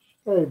stuff.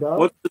 Hey,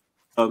 Doc.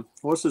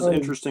 What's this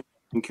interesting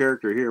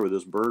character here with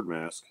this bird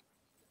mask?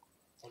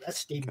 Well, that's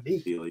Steve B.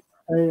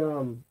 Hey,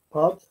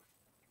 Pops,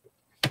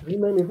 can you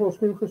make me full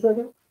screen for a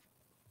second?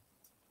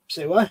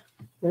 Say what?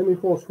 Make me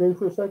full screen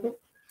for a second.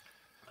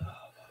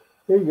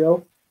 There you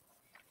go.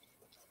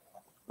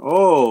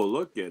 Oh,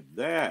 look at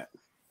that.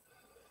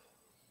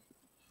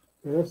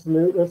 Yeah, that's the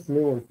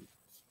new one.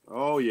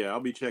 Oh yeah, I'll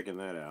be checking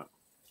that out.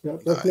 Yeah,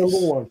 that's number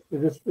one. It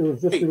was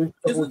just released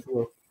a couple weeks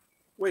ago.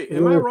 Wait,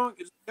 am I wrong?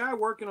 Is the guy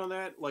working on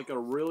that like a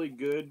really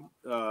good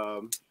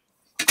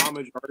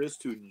homage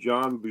artist to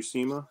John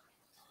Buscema?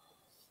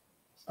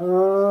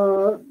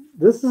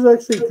 This is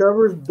actually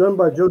covers done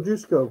by Joe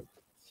Jusko.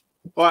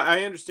 Well,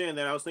 I understand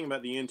that. I was thinking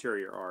about the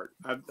interior art.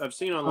 I've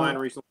seen online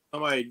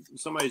recently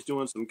somebody's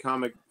doing some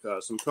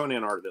some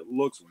Conan art that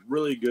looks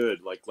really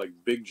good, like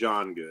Big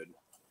John good.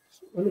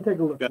 Let me take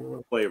a look. Got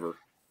flavor.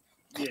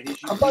 Yeah,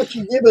 how about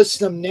you give us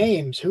some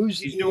names? Who's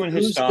doing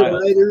his the style.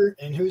 writer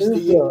and who's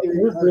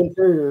the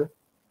interior?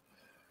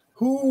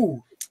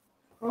 Who?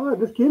 All right,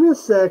 just give me a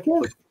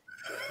second.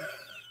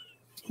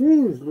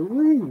 Jeez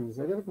Louise,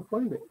 I gotta go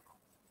find it.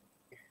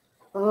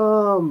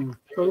 So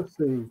let's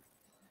see.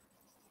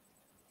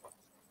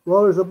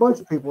 Well, there's a bunch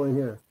of people in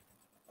here.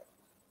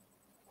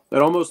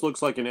 That almost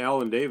looks like an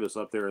Alan Davis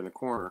up there in the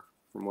corner,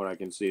 from what I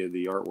can see of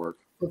the artwork.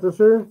 What's this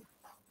here?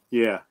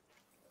 Yeah.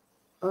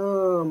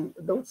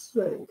 Don't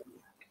say.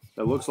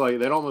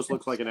 That almost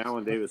looks like an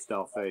Alan Davis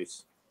style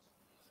face.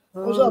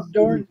 What's up,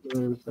 Doran?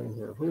 Who's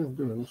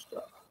doing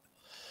stuff?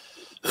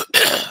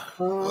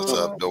 What's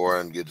up,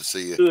 Doran? Good to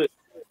see you.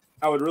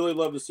 I would really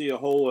love to see a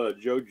whole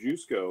Joe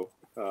Jusko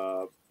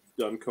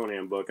done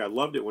Conan book. I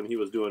loved it when he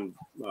was doing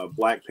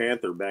Black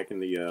Panther back in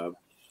the.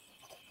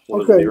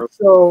 Okay,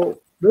 so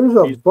there's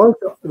a bunch.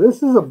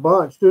 This is a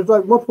bunch. There's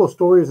like multiple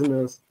stories in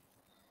this.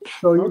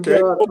 So you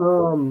got.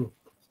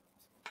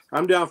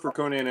 I'm down for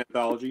Conan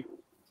anthology.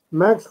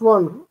 Max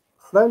von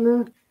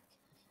Fletner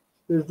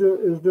is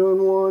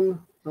doing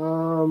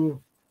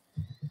one.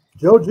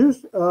 Joe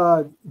Juice,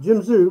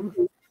 Jim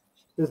Zub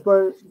is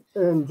by,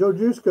 and Joe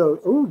Jusko.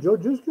 Oh, Joe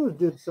Jusko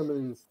did some of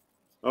these.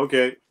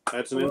 Okay,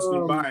 that's an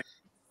instant buy.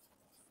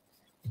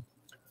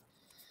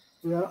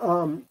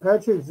 Yeah,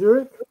 Patrick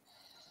Zurich.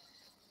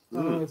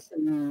 Let's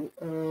see.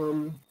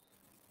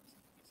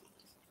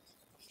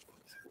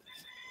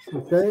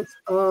 Okay,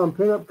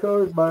 pinup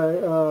covers by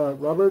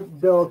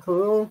Robert Del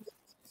Toro.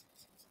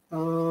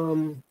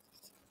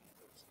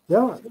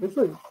 Yeah, looks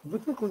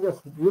like we got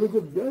some really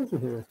good guys in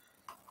here.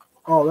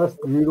 Oh, that's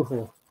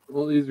beautiful.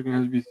 All these are going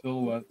to have to be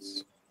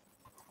silhouettes.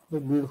 They're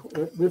beautiful.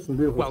 This is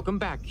beautiful. Welcome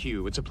back,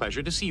 Q. It's a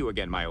pleasure to see you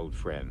again, my old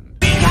friend.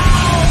 Stand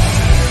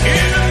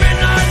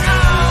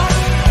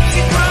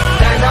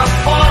up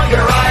for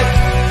your right.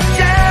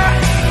 Yeah,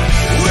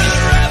 we're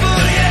a rebel,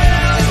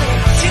 yeah.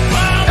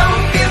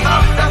 Don't give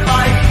up the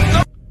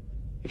fight.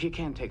 If you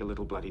can't take a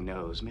little bloody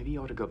nose, maybe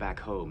you ought to go back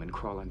home and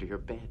crawl under your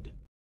bed.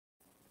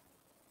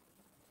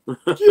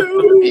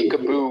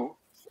 Peekaboo.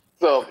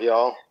 What's up,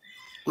 y'all?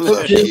 What's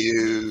up,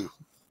 you?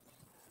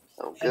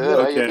 I'm good.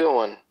 How you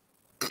doing?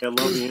 I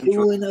love the intro.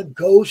 Doing a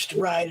Ghost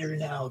Rider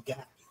now, guys.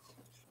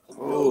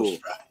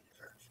 Ghost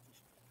Rider.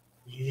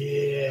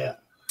 Yeah.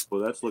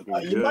 Well, that's looking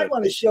good. You might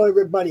want to show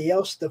everybody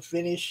else the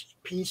finished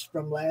piece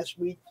from last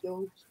week,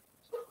 though.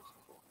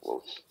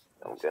 Well,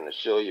 I'm going to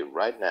show you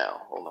right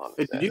now. Hold on.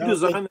 Hey, did you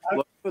design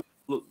that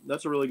logo?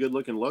 That's a really good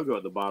looking logo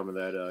at the bottom of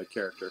that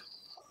character.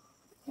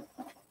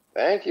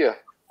 Thank you.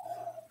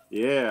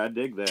 Yeah, I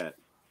dig that.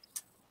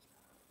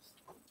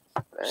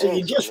 So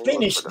you just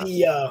finished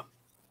the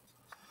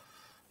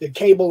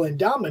Cable and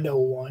Domino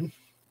one.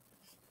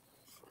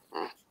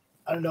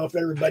 I don't know if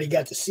everybody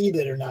got to see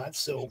that or not.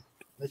 So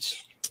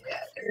let's. Yeah,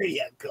 there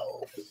you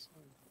go.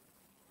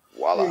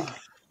 Voila.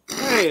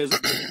 Hey,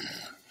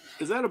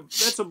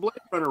 that's a Blade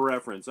Runner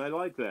reference? I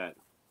like that.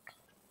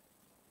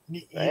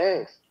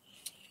 Thanks.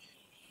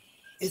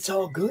 It's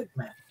all good,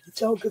 man.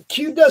 It's all good.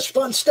 Q does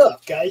fun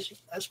stuff, guys.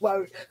 That's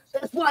why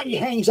he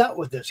hangs out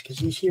with us, because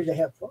he's here to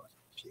have fun.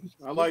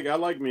 I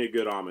like me a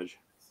good homage.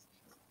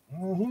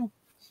 Mm-hmm.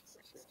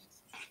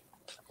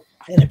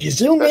 And if you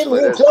zoom in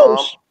real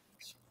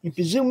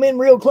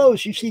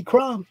close, you see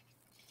Crom.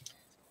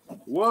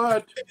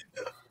 What?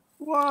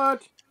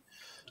 What?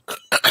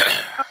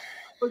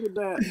 Look at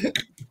that.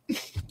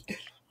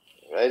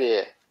 Right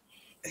here.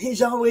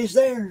 He's always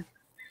there.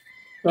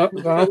 So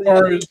how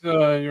far is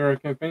your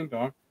campaign,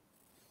 Doc?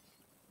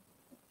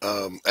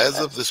 As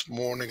of this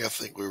morning, I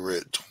think we were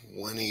at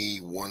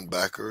 21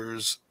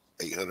 backers,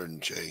 800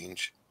 and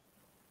change.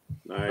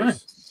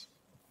 Nice.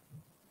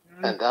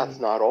 And that's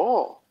not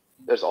all.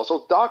 There's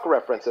also Doc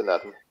reference in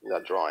that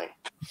drawing.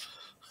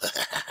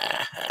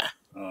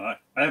 I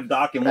have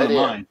Doc in one of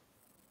mine.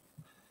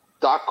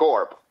 Doc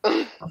Koepp.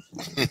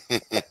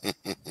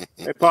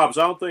 Hey, Pops,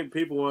 I don't think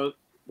people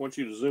want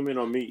you to zoom in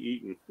on me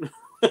eating.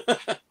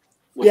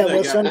 Yeah,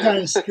 well,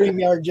 sometimes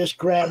StreamYard just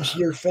grabs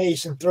your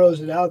face and throws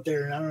it out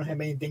there, and I don't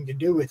have anything to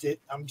do with it.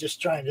 I'm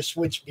just trying to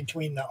switch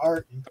between the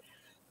art. And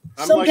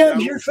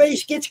sometimes your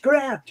face gets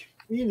grabbed.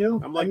 You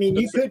know,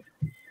 you could.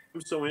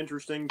 I'm so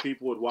interesting.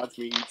 People would watch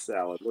me eat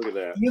salad. Look at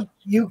that.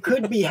 You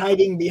could be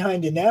hiding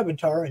behind an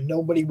avatar, and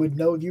nobody would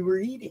know you were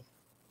eating.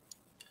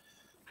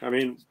 I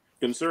mean,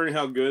 considering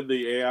how good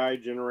the AI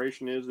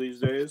generation is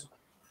these days,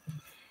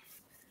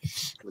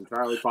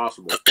 entirely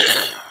possible.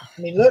 I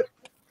mean, look.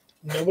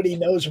 Nobody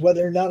knows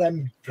whether or not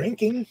I'm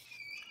drinking.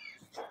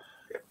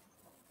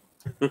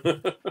 But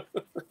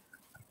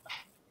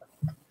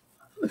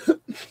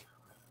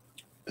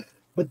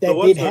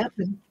that did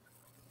happen.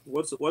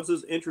 What's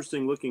this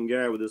interesting looking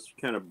guy with this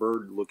kind of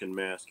bird looking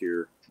mask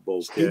here,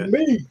 Bullcat?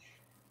 Me.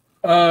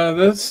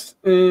 This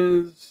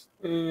is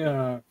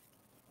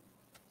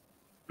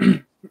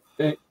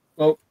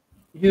well,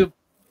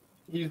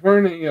 he's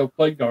wearing a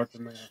plague doctor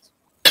mask.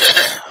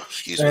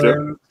 Excuse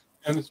me.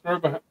 And the story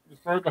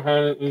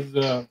behind it is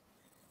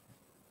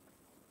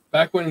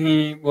back when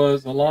he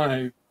was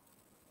alive,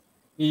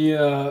 he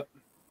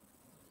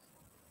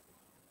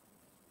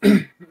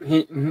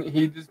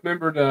he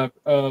dismembered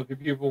the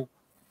people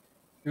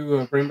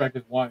to bring back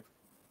his wife.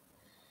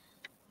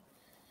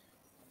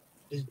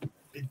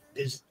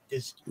 Does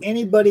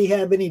anybody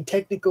have any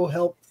technical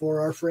help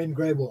for our friend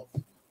Grey Wolf?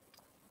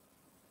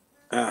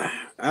 I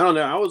don't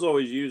know. I was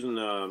always using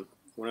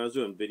when I was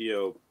doing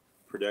video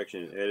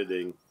production and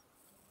editing.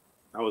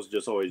 I was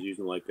just always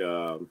using like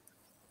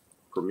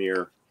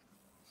Premiere.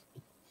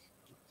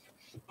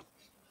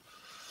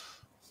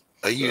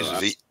 I use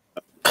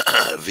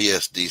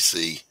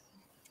VSDC.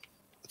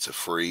 It's a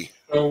free.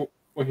 So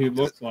what he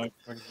looks like,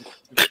 and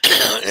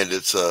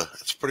it's a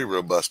pretty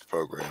robust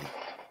program.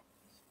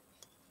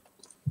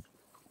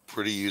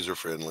 Pretty user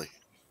friendly.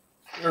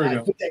 There we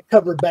go. Put that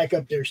cover back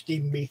up there,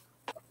 Stephen B.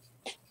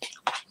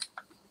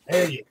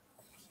 There you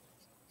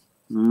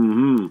go.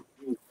 Mm-hmm.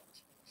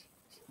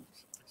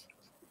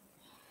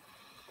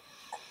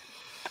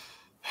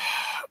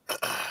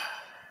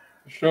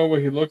 Show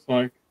what he looks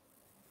like.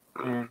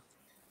 I've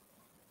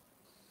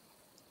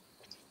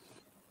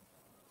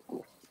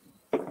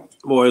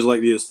always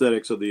liked the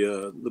aesthetics of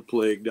the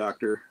Plague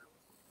Doctor.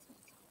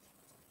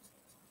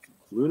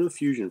 Luna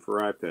Fusion for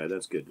iPad.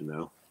 That's good to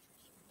know.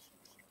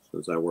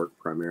 Since I work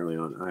primarily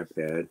on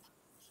iPad.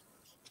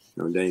 I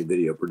haven't done any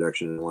video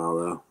production in a while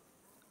though.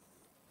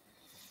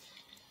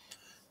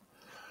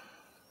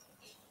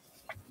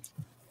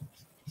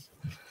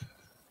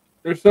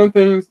 There's some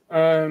things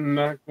I'm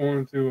not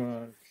going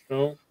to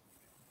show.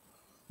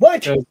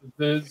 What? Because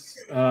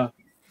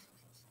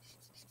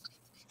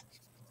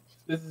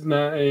this is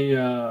not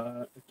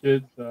a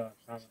kid's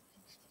comic.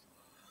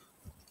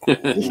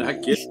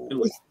 Not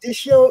kidding. This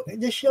show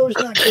is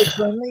not kid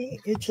friendly.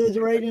 It says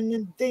right in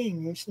the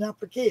thing. It's not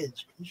for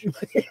kids.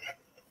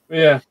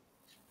 Yeah.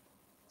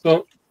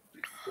 So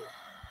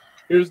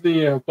here's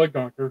the Plague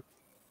Doctor.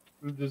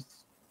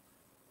 Just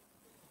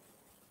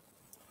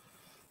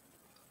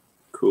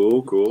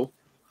Cool.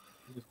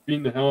 Just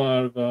beating the hell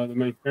out of the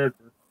main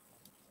character.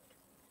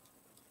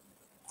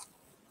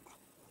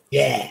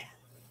 Yeah.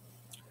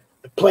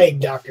 The Plague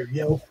Doctor,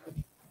 yo.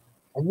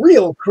 A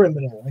real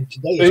criminal in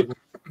today's world.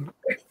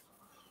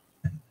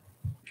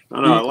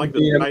 I know, I like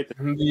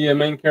the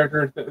main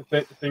character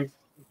thinks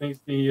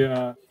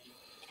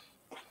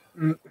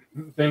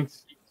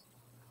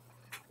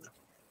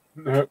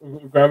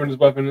grabbing his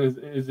weapon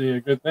is a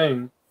good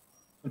thing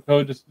until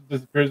it just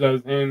disappears out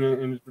of his hand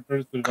and just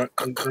returns to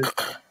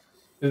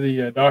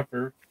the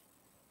doctor.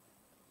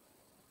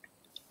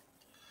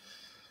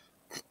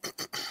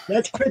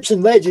 That's Crips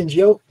and Legends,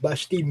 yo, by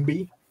Stephen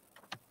B.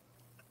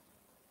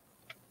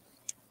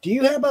 Do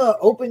you have an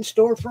open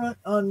storefront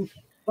on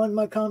Fund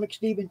my comic,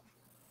 Stephen?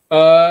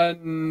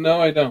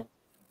 No, I don't.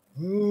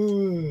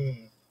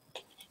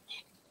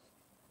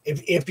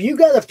 If you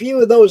got a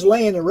few of those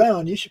laying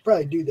around, you should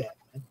probably do that.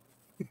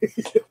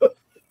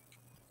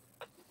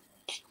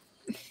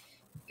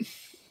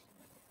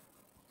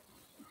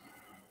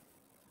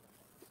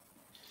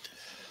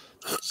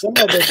 Some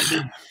of us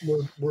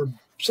were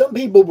some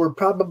people were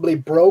probably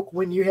broke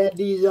when you had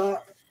these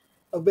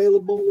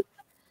available,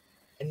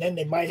 and then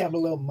they might have a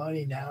little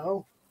money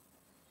now,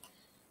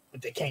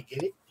 but they can't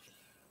get it.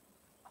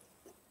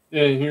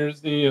 Yeah, here's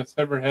the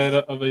severed head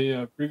of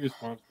a previous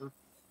monster.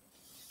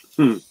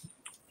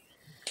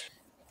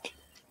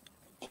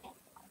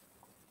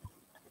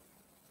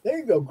 There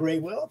you go,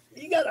 Graywell.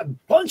 You got a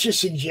bunch of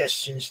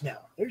suggestions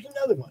now. There's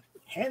another one.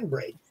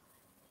 Handbrake.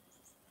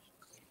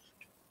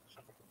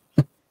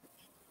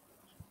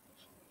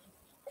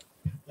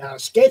 Now,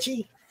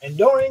 Sketchy and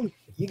Dorian,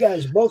 you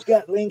guys both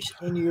got links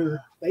in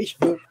your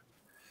Facebook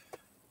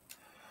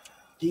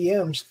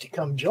DMs to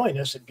come join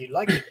us if you'd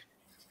like to.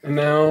 And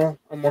now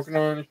I'm working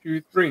on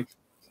issue 3.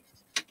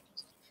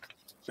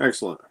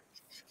 Excellent.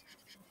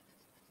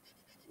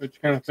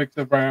 Which kind of picks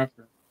up right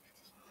after.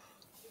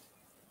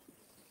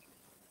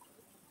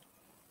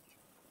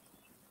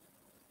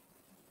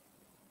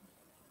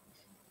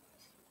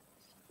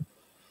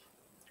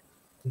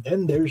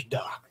 Then there's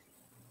Doc.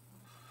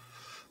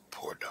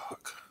 Poor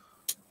Doc.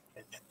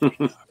 I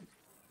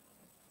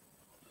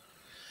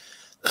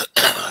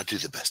do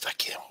the best I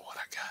can with what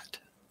I got.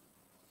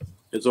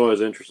 It's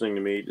always interesting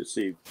to me to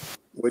see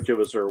which of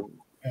us are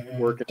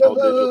working all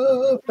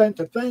digital.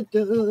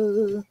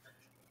 Fanta.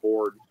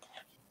 Board.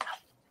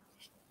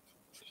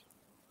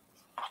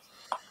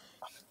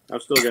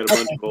 I've still got a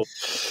bunch of old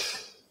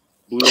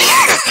blue.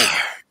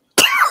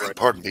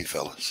 Pardon me,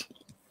 fellas.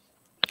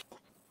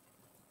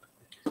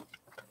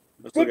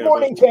 Good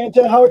morning,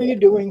 Fanta. How are you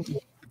doing?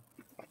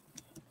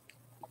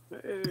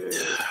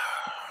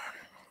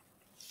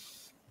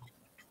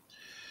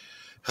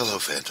 Hello,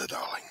 Fanta,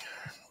 darling.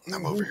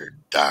 I'm over here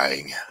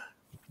dying.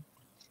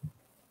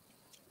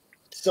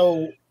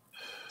 So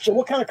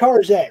what kind of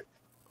car is that,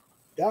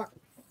 Doc?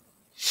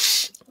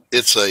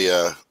 It's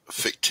a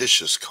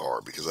fictitious car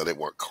because I didn't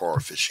want car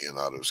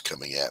aficionados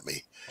coming at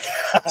me.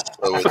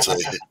 So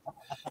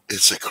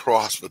it's a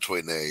cross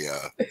between a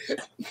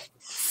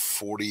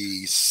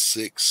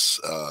 46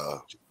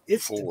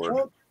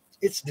 Ford.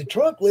 It's the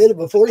trunk lid of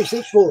a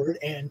 46 Ford,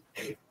 and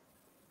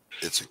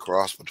it's a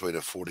cross between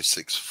a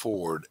 46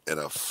 Ford and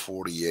a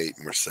 48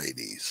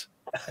 Mercedes.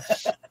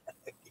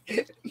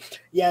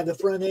 Yeah, the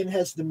front end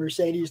has the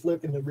Mercedes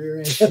look and the rear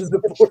end has the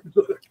Ford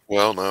look.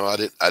 Well, no, I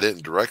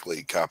didn't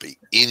directly copy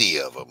any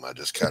of them. I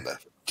just kind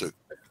of took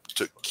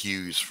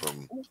cues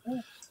from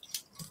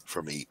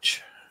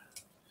each.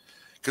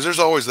 Because there's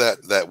always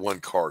that one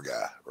car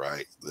guy,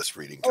 right? That's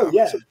reading comics.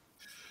 Yeah.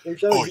 You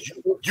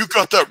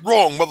got that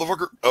wrong,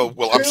 motherfucker. Oh,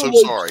 well, I'm so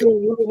sorry.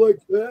 Like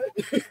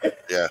that.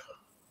 Yeah.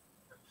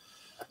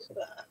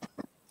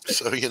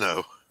 So,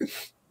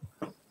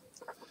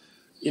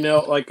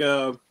 like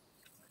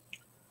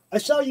I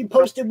saw you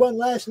posted one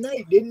last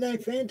night, didn't I,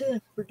 Fanta,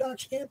 for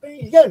Doc's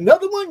campaign? You got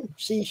another one?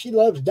 See, she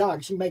loves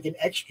Doc. She's making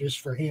extras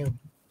for him.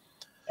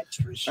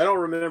 Extras. I don't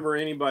remember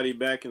anybody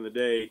back in the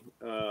day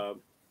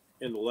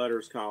in the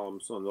letters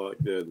columns on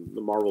the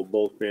Marvel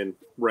Bulk bin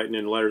writing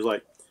in letters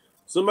like,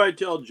 somebody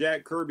tell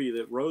Jack Kirby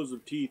that rows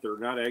of teeth are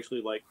not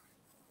actually like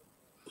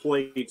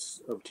plates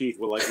of teeth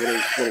with like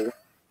little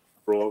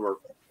or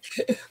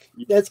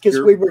that's because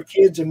we were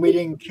kids and we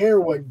didn't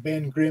care what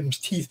Ben Grimm's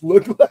teeth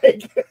looked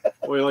like.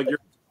 Well, like your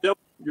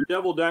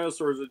devil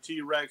dinosaur is a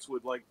T-Rex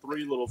with like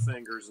 3 little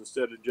fingers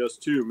instead of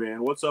just 2,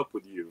 man. What's up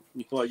with you?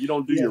 Like you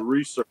don't do your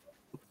research.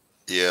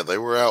 Yeah, they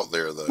were out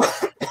there though.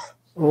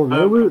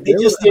 They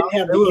just didn't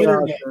have the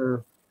internet.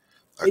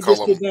 They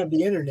just didn't have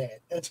the internet.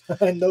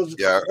 And those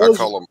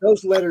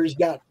letters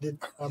got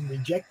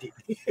rejected.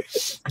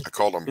 I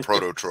call them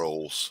proto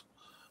trolls.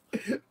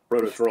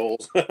 Proto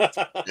trolls.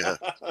 Yeah,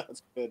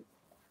 that's good.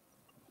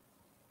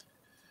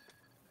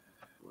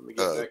 Let me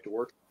get back to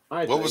work.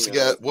 What was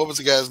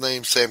the guy's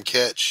name? Sam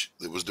Ketch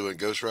that was doing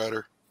Ghost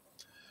Rider.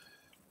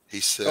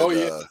 He said.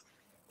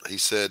 He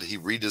said he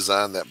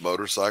redesigned that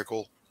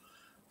motorcycle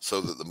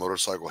so that the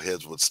motorcycle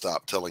heads would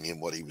stop telling him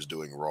what he was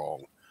doing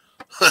wrong.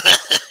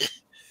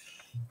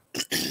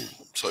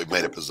 So he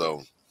made up his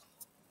own.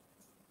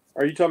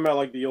 Are you talking about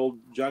like the old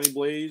Johnny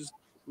Blaze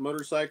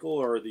motorcycle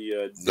or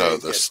the no,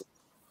 the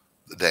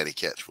Danny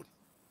Ketch one.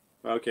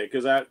 Okay,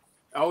 because I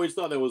always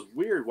thought that was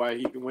weird why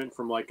he went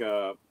from like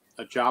a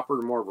chopper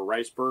to more of a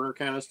rice burner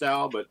kind of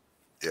style, but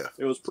yeah,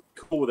 it was pretty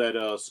cool with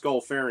that skull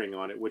fairing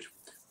on it, which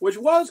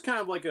was kind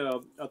of like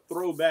a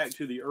throwback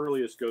to the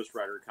earliest Ghost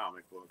Rider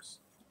comic books.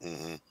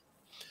 Mm-hmm.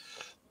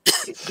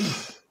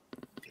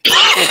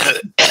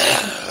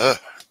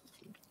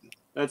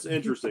 That's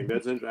interesting.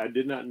 I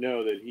did not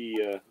know that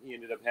he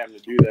ended up having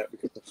to do that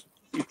because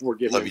people were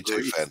giving him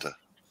grief.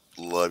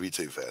 Love you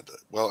too, Fanta.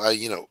 Well,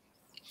 you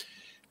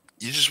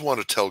just want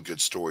to tell good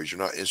stories.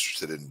 You're not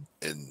interested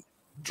in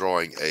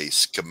drawing a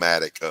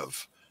schematic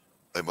of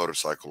a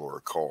motorcycle or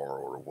a car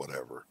or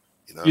whatever.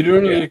 You know, you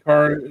don't need a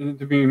car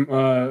to be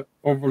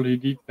overly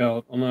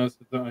detailed unless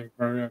it's like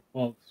very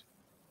close.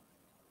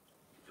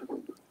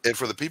 and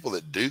for the people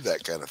that do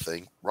that kind of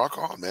thing, rock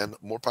on, man.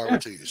 More power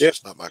to you. It's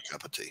just not my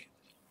cup of tea.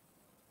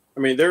 I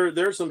mean,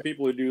 there's some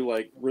people who do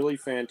like really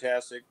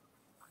fantastic,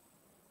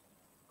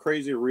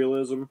 crazy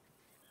realism,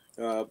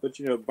 but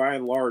you know, by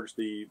and large,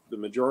 the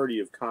majority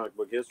of comic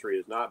book history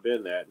has not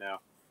been that.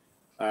 Now,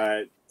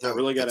 I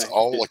really got it's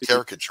all a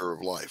caricature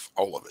of life,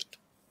 all of it.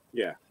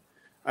 Yeah,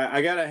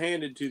 I got to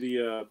hand it to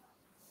the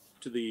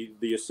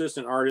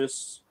assistant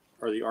artists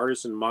or the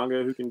artists in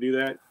manga who can do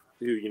that.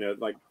 Who, you know,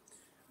 like,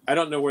 I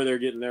don't know where they're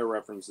getting their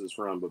references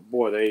from, but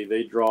boy,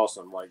 they draw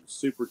some like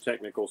super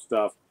technical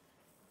stuff.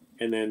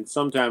 And then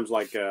sometimes,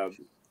 like, I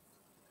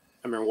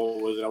remember,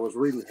 what was it? I was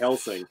reading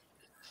Hellsing,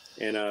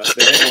 and they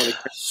had one of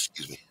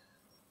the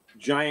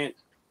giant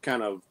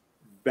kind of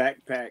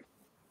backpack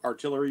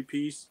artillery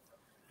piece,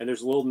 and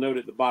there's a little note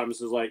at the bottom that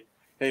says, like,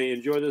 "Hey,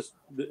 enjoy this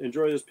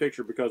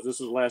picture because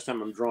this is the last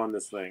time I'm drawing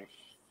this thing."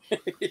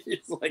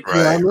 It's like,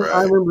 I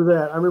remember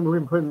that. I remember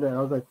him putting that.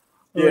 I was like,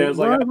 it's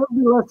like, that'll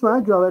be the last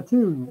time I draw that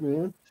too,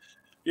 man.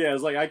 Yeah,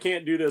 it's like I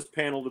can't do this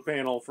panel to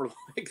panel for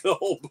like the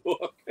whole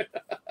book.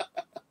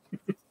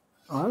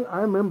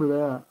 I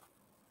remember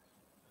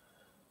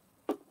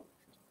that.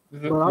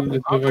 This is like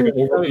an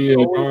overly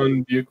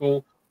drawn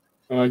vehicle.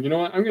 You know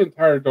what? I'm getting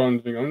tired of drawing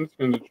this thing. I'm just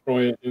going to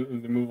destroy it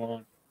and move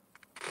on.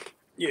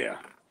 Yeah.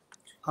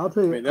 I'll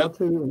tell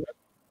you,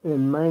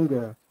 in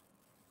manga,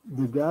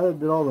 the guy that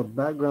did all the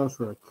backgrounds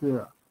for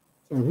Akira,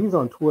 and he's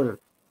on Twitter,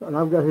 and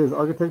I've got his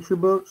architecture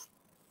books.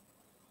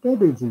 That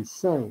dude's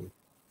insane.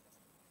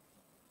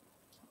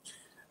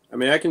 I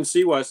mean, I can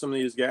see why some of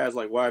these guys,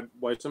 like why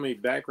so many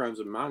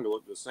backgrounds in manga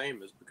look the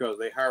same, is because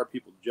they hire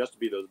people just to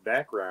be those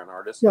background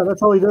artists. Yeah,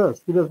 that's all he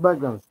does. He does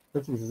backgrounds.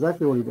 That's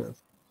exactly what he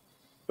does.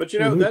 But you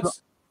know,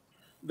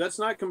 that's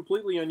not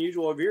completely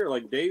unusual over here.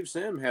 Like Dave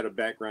Sim had a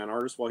background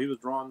artist while he was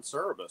drawing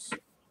Cerebus.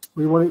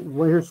 We want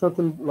to hear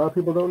something a lot of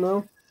people don't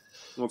know?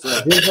 What's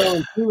that? Jim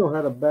Valentino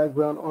had a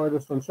background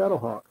artist on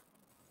Shadowhawk.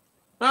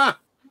 Ah,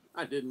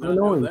 I did not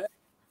know that.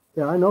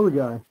 Yeah, I know the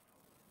guy.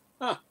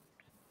 Huh.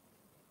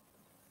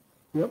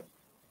 Yep.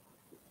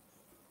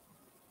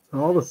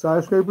 And all the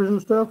skyscrapers and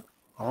stuff,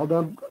 all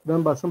done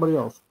by somebody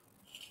else.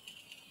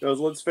 Because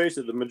let's face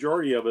it, the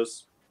majority of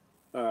us,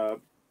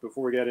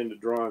 before we got into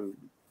drawing,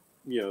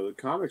 you know, the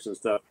comics and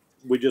stuff,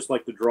 we just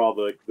like to draw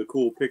the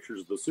cool pictures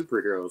of the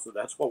superheroes. So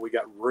that's what we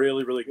got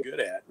really, really good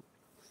at.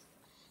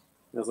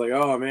 And I was like,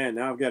 oh man,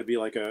 now I've got to be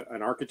like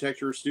an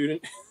architecture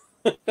student.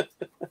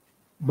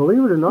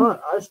 Believe it or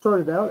not, I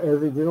started out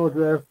as a general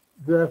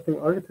drafting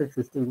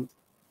architecture student.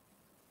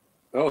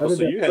 Oh,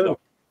 so you had that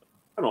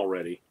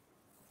already.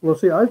 Well,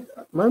 see,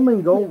 my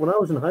main goal when I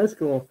was in high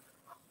school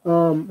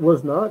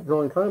was not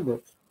drawing comic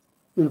books.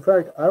 In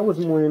fact, I was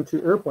more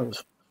into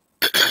airplanes.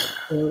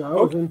 And I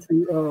was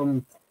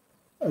into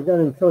a guy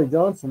named Kelly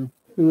Johnson,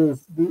 who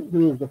is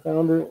the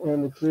founder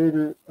and the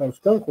creator of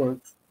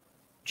Skunkworks.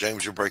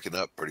 James, you're breaking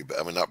up pretty bad.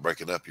 I mean, not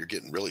breaking up. You're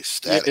getting really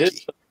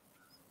staticky.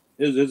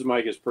 His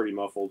mic is pretty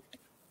muffled.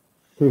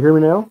 Can you hear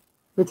me now?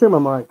 Let me turn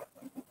my mic.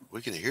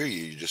 We can hear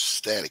you. You're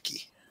just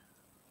staticky.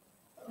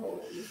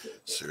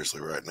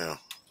 Seriously, right now.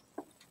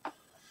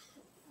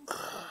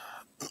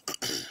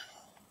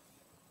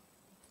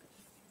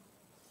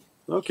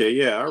 Okay,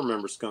 yeah, I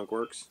remember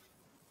Skunkworks.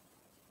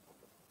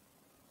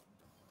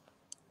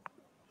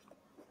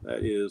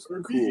 That is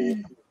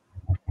cool.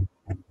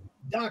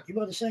 Doc, you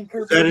want to send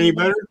Kirby? Is that any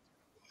better?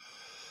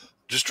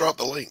 Just drop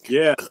the link.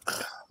 Yeah.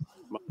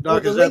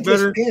 Doc, is that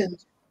better?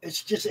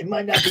 It's just, it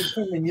might not be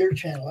pinned in your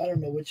channel. I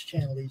don't know which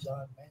channel he's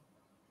on, man.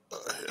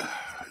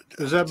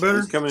 Is that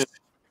better?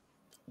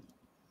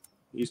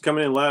 He's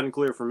coming in loud and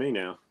clear for me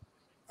now.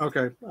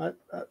 Okay.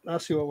 I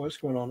see what's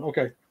going on.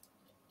 Okay.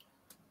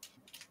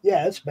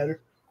 Yeah, it's better.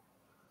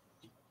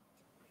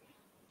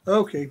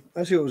 Okay.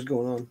 I see what was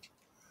going on.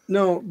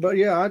 No, but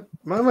yeah,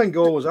 my main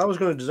goal was I was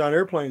going to design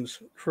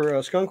airplanes for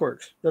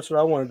Skunkworks. That's what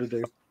I wanted to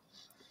do.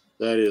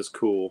 That is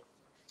cool.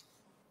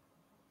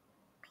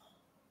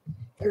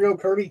 There you go,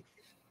 Kirby.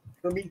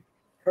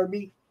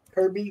 Kirby.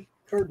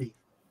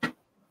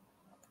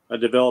 I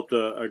developed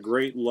a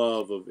great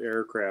love of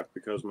aircraft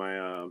because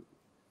my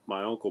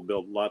uncle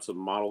built lots of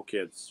model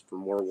kits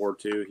from World War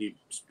II. He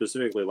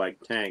specifically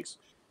liked tanks.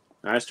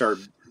 And I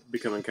started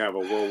becoming kind of a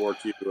World War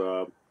II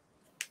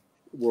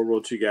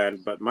guy.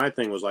 But my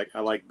thing was like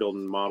I like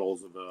building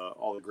models of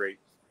all the great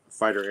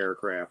fighter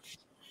aircraft.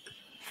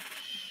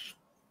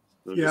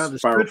 Yeah, the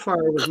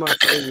Spitfire was my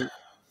favorite.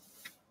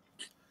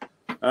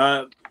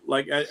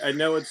 Like I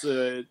know it's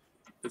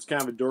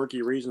kind of a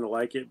dorky reason to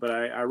like it, but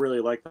I really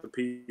like the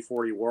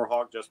P-40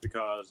 Warhawk just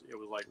because it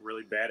was like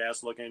really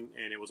badass looking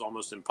and it was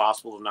almost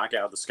impossible to knock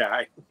out of the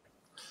sky.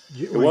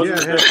 It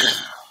wasn't,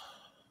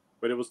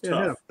 but it was tough. It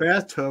had a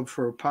bathtub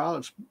for a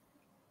pilot's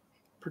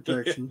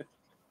protection.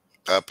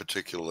 I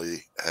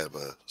particularly have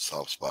a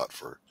soft spot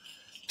for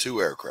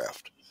two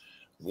aircraft.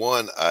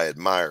 One I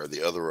admire,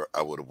 the other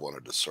I would have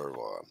wanted to serve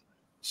on.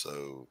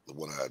 So the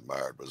one I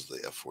admired was the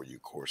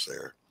F-4U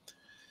Corsair.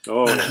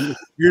 Oh,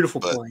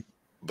 beautiful plane.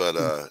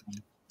 But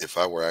if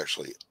I were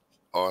actually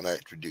on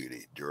active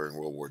duty during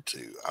World War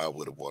II, I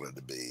would have wanted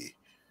to be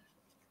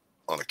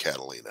on a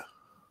Catalina,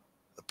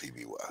 a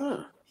PBY.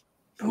 Huh.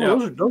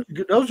 Oh,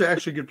 those are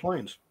actually good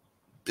planes.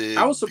 Big,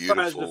 I was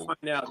surprised to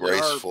find out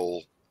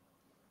graceful.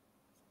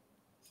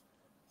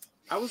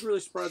 I was really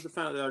surprised to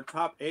find out that our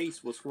top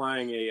ace was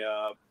flying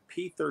a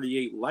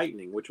P-38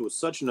 Lightning, which was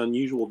such an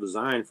unusual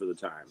design for the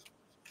time.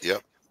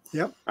 Yep.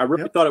 I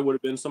really thought it would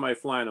have been somebody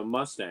flying a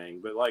Mustang,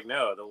 but like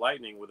no, the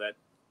Lightning with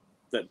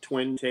that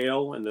twin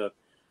tail and the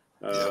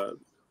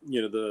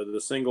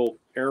the single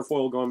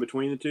airfoil going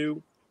between the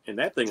two, and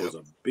that thing was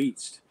a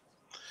beast.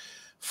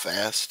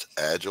 Fast,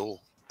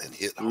 agile, and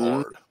hit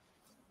hard.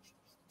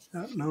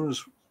 That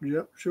knows.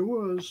 Yep, sure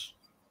was.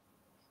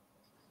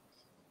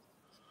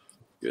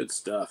 Good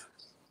stuff.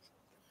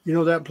 You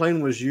know, that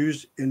plane was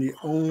used in the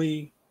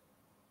only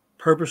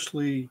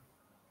purposely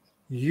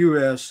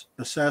U.S.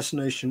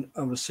 assassination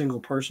of a single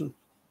person.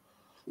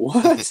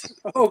 What?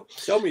 Oh,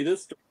 tell me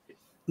this story.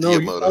 No,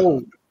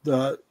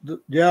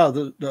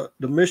 the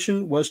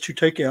mission was to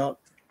take out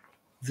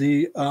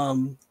the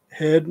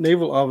head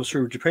naval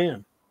officer of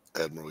Japan,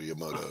 Admiral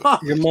Yamato.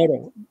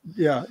 Yamato,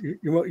 yeah.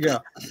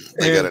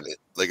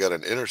 They got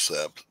an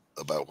intercept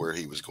about where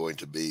he was going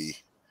to be,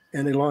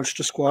 and they launched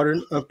a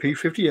squadron of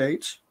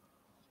P-58s,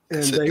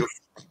 and said,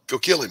 go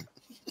kill him.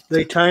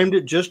 They timed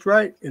it just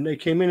right, and they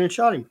came in and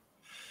shot him.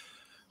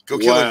 Go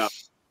kill him.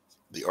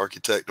 The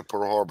architect of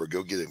Pearl Harbor.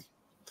 Go get him.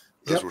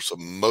 Those were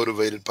some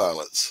motivated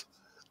pilots.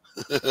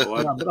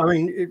 Yeah, but I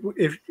mean,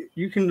 if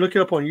you can look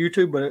it up on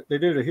YouTube, but they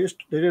did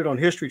it on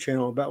History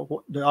Channel about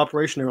the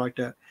operation there like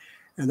that,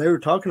 and they were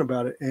talking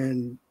about it.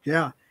 And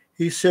yeah,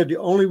 he said the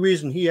only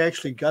reason he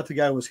actually got the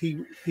guy was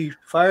he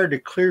fired to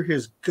clear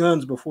his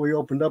guns before he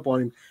opened up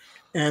on him,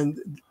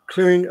 and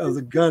clearing of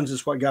the guns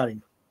is what got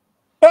him.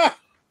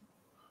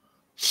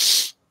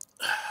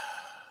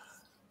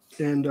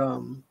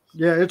 And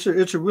yeah, it's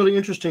a really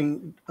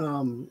interesting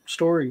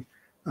story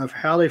of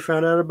how they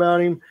found out about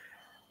him.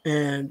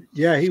 And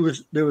yeah,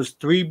 there was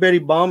 3 Betty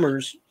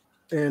bombers,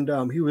 and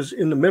he was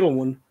in the middle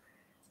one.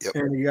 Yep.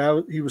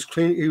 And he was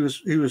cleaning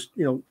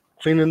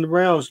the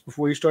rounds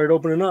before he started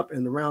opening up,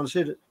 and the rounds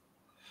hit it.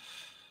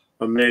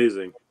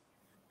 Amazing.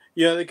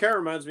 Yeah, it kind of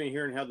reminds me of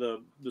hearing how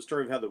the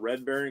story of how the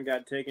Red Baron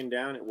got taken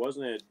down. It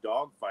wasn't a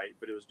dogfight,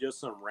 but it was just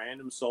some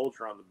random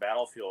soldier on the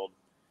battlefield.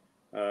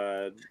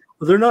 Well,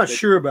 they're not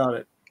sure about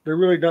it. They're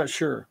really not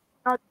sure.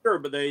 Not sure,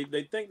 but they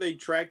think they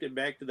tracked it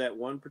back to that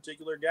one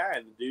particular guy,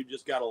 and the dude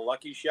just got a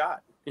lucky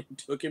shot and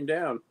took him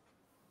down.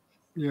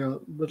 Yeah,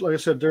 but like I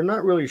said, they're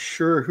not really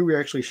sure who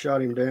actually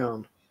shot him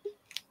down.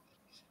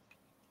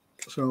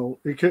 So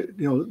it could,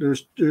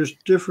 there's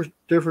different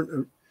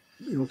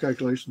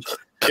calculations.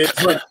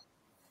 It's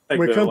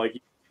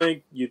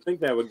you think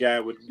that guy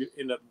would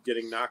end up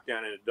getting knocked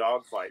down in a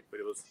dogfight, but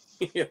it was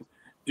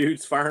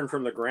dudes firing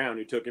from the ground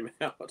who took him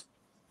out.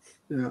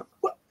 Yeah.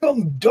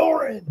 Welcome,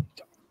 Doran.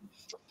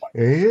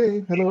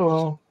 Hey,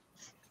 hello.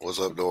 What's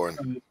up,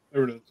 Doran?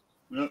 There it is.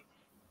 Yep.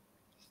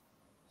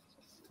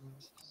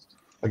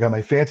 I got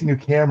my fancy new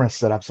camera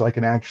set up so I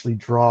can actually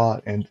draw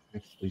and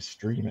actually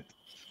stream it.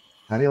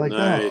 How do you like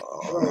that?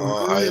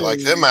 Oh, how you like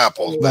them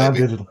apples,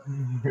 baby? Non-digital.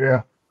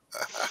 Yeah.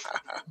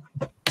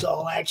 It's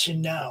all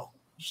action now.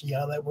 See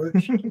how that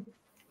works?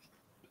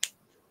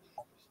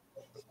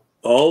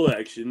 All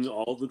action,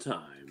 all the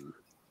time.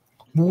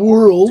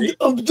 World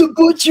of the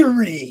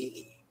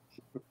Butchery.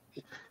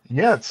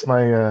 Yeah, it's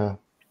my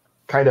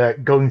kind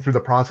of going through the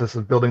process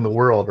of building the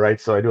world, right?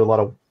 So I do a lot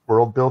of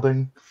world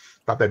building.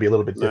 Thought that'd be a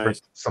little bit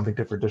different, something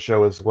different to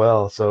show as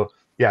well. So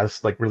yeah,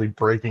 it's like really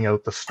breaking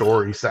out the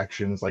story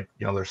sections. Like,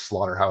 there's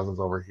slaughterhouses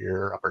over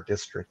here, upper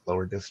district,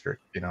 lower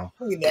district,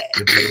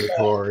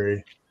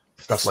 observatory,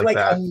 stuff like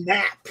that. It's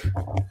like a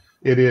map.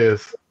 It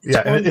is.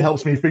 Yeah, and it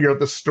helps me figure out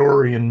the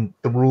story and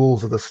the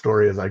rules of the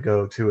story as I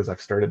go too, as I've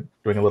started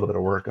doing a little bit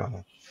of work on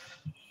it,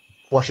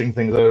 flushing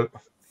things out.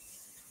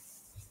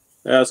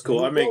 That's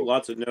cool. I make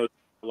lots of notes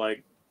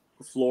like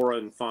flora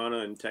and fauna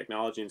and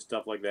technology and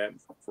stuff like that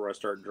before I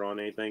start drawing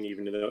anything,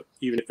 even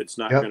if it's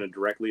not going to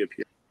directly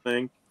appear in the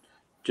thing,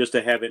 just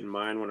to have it in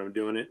mind when I'm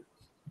doing it.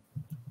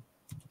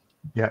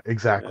 Yeah,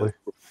 exactly.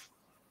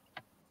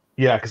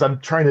 Yeah, because I'm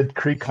trying to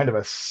create kind of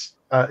it's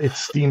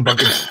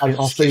steampunk.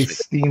 I'll say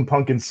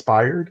steampunk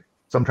inspired.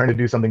 So I'm trying to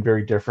do something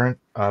very different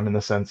in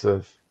the sense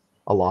of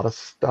a lot of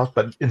stuff,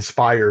 but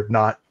inspired,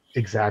 not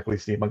exactly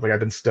steampunk. Like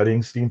I've been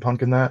studying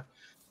steampunk in that.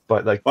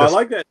 But like, I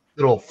like that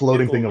little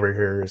floating thing over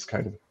here is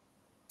kind of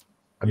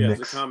a mix.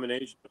 It's a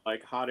combination of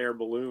like hot air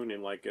balloon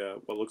and like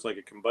what looks like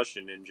a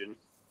combustion engine.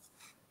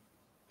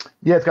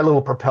 Yeah, it's got a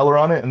little propeller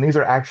on it, and these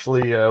are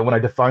actually when I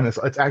define this,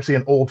 it's actually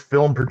an old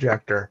film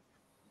projector.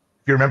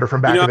 If you remember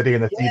from back in the day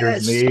in the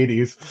theaters in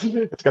the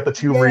 80s, it's got the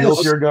 2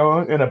 reels here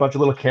going and a bunch of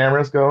little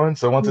cameras going.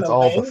 So once it's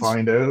all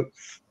defined out,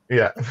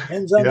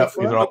 lens on the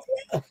front.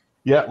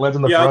 Lens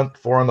on the front,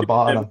 4 on the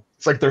bottom.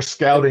 It's like they're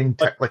scouting.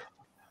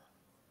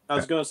 I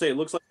was going to say, it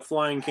looks like a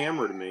flying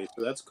camera to me,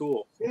 so that's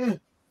cool.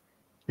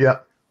 Yeah,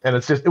 and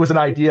it was an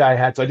idea I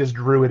had, so I just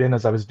drew it in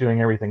as I was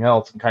doing everything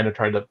else and kind of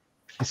tried to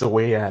piece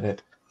away at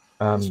it.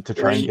 to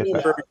try and get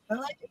that. I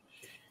like it.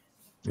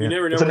 Yeah. You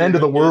never know. It's an end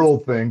of the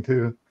world thing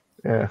too.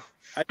 Yeah.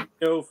 I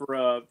know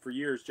for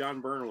years,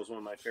 John Byrne was one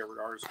of my favorite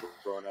artists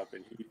growing up,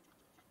 and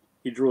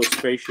he drew a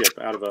spaceship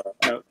out of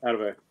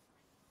a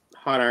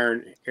hot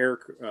iron air,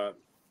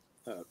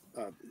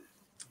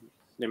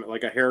 name it,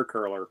 like a hair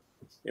curler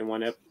in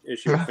one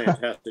issue of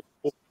Fantastic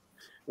Four.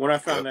 When I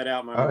found that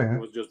out, my mind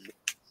was just.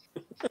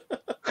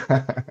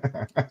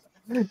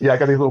 Yeah, I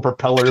got these little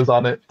propellers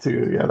on it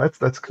too. Yeah,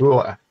 that's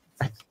cool.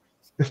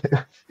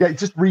 Yeah, it's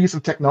just reuse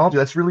of technology.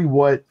 That's really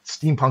what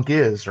steampunk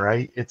is,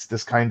 right? It's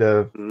this kind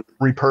of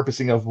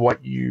repurposing of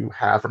what you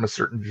have from a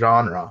certain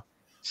genre.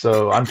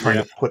 So I'm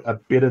trying to put a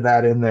bit of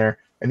that in there.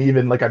 And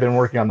even like I've been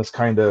working on this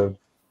kind of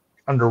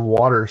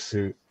underwater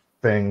suit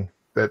thing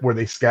where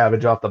they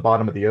scavenge off the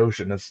bottom of the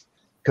ocean, is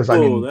because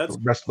the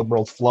rest of the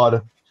world's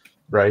flood,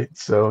 right?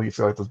 So you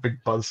see like this big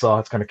buzzsaw,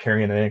 it's kind of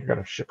carrying an anchor, got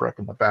a shipwreck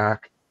in the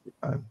back.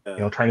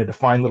 Trying to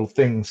define little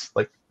things.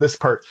 Like this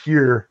part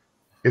here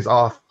is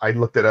off. I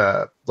looked at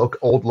a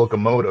old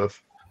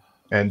locomotive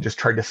and just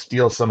tried to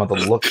steal some of the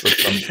looks of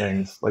some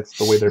things, like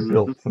the way they're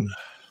built and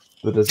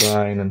the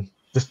design, and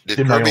just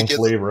did my own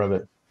flavor of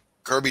it.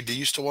 Kirby, do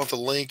you still want the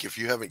link? If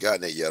you haven't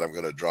gotten it yet, I'm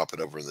going to drop it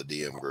over in the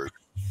DM group.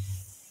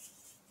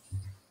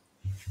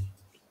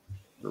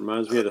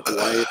 Reminds me of the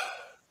Hawaii.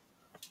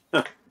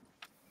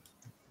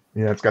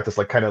 Yeah, it's got this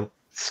like kind of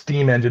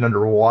steam engine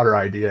underwater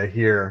idea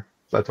here.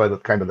 So that's why the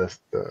kind of the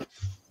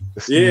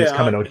steam is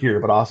coming out here,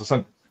 but also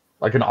some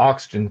like an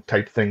oxygen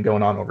type thing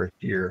going on over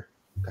here,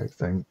 type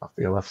thing off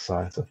the left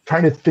side. So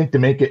trying to think to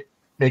make it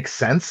make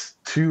sense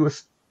to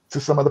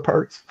some of the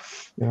parts,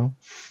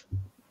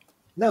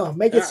 No,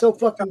 make it so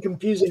fucking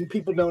confusing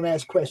people don't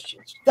ask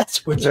questions.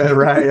 That's what you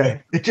right. Yeah.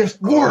 It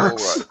just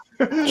works.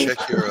 Right.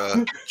 Check your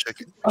I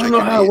don't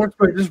know how it works,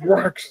 but it just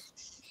works.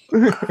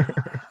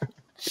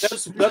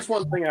 That's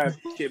one thing I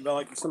appreciate about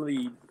like some of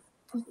the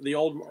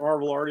old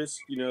Marvel artists.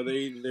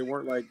 They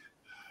weren't like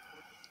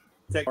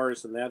tech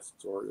artists and that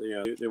sort.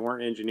 They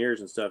weren't engineers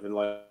and stuff. And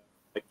like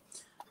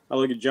I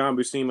look at John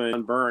Buscema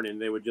and Byrne,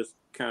 and they would just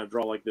kind of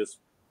draw like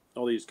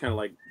all these kind of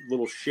like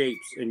little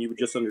shapes, and you would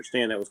just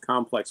understand that was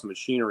complex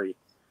machinery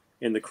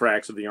in the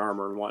cracks of the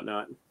armor and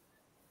whatnot.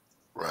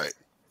 Right.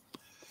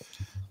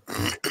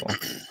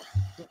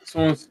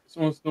 Someone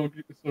still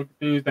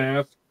continues to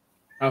ask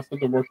how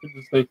something works. It's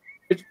just like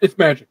it's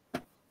magic.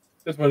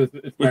 That's what it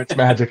is. It's magic. It's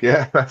magic.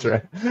 Yeah, that's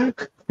right.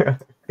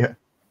 Yeah.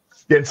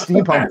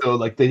 Steampunk though,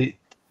 like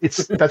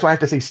that's why I have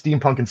to say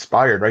steampunk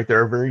inspired, right?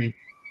 They're very,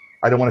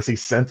 I don't want to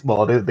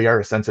say they are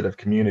a sensitive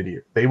community.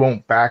 They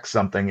won't back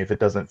something if it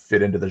doesn't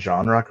fit into the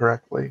genre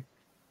correctly.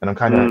 And I'm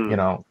kind of,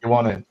 you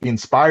want to be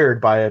inspired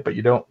by it, but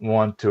you don't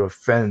want to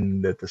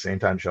offend at the same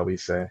time, shall we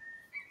say.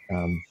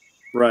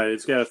 Right.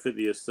 It's got to fit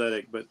the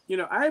aesthetic. But,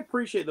 I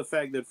appreciate the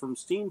fact that from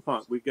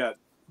steampunk, we've got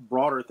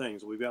broader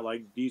things. We've got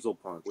like diesel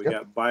punk. We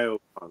got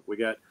biopunk. We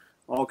got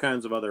all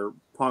kinds of other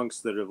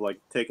punks that have like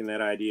taken that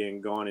idea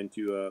and gone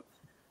into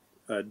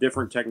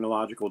different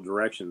technological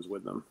directions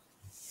with them.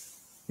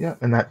 Yeah,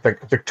 and that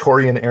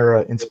Victorian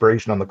era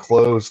inspiration on the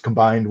clothes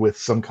combined with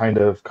some kind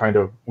of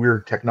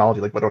weird technology,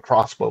 like what a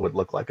crossbow would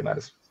look like, and that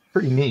is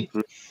pretty neat.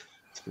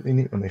 It's pretty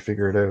neat when they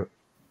figure it out.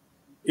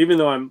 Even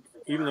though I'm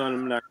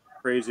not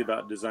crazy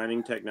about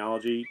designing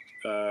technology,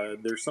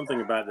 there's something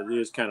about it that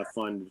is kind of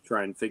fun to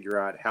try and figure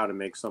out how to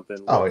make something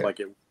look like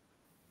it.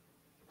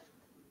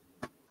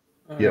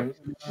 Yep.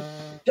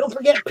 Don't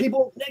forget,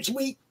 people, next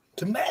week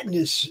to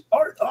Madness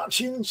art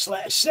auction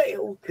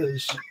 /sale,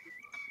 because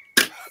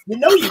you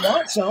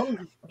want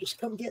some. Just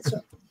come get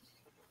some.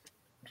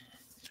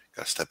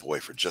 Got to step away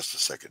for just a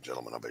second,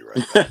 gentlemen. I'll be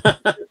right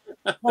back.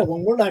 Well,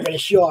 we're not going to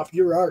show off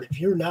your art if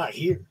you're not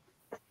here.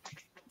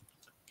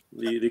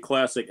 The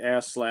classic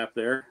ass slap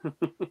there.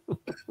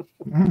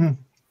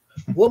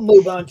 We'll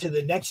move on to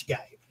the next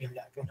guy if you're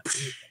not going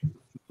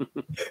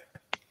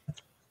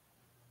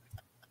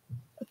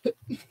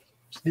to.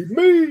 Steve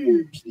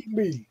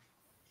me.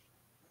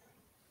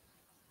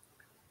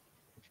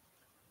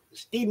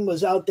 Steven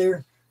was out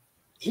there.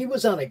 He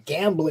was on a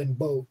gambling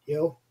boat,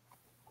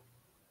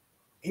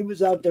 He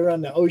was out there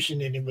on the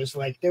ocean, and it was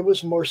like there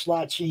was more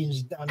slot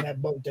machines on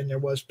that boat than there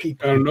was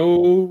people. I know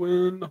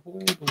when to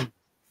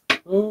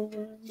hold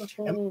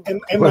them.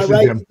 Am I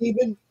right,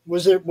 Stephen?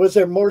 Was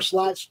there more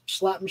slot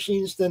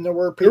machines than there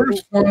were people?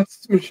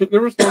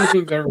 There were slot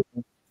machines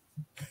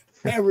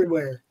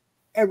everywhere.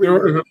 There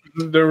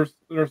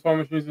were slot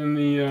machines in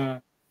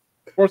the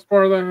sports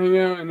bar that I hang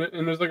out,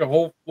 and there's like a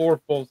whole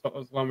floor full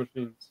of slot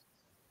machines.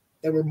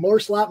 There were more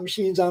slot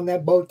machines on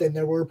that boat than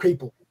there were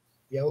people.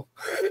 Did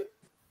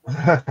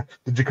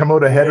you come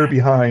out ahead or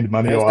behind,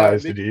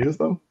 money-wise? Did you use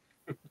them?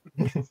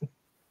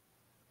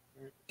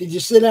 Did you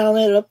sit down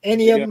at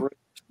any of them?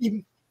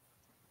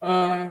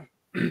 I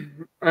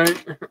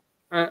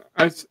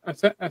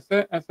sat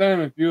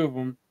in a few of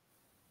them,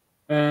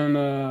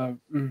 and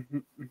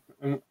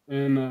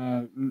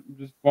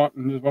just watched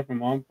my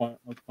mom play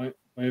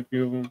a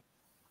few of them.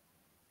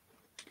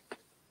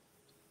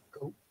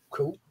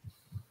 Cool.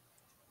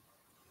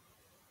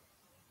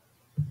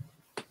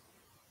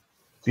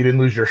 you didn't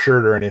lose your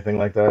shirt or anything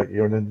like that.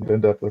 You didn't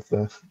end up with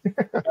some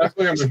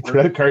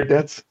credit card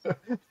debts.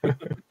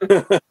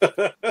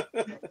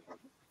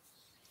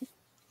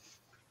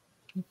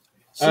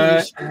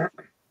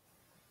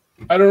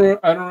 I don't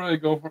really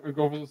go for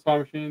the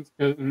slot machines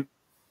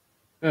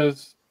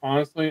because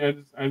honestly, I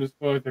just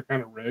feel like they're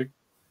kind of rigged.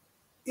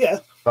 Yeah.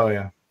 Oh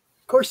yeah.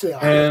 Of course they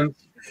are. And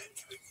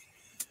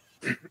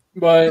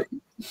but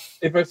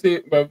if I see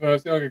like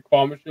a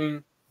claw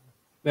machine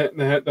that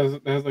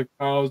has like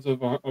piles of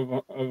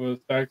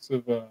stacks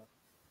of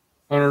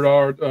 $100,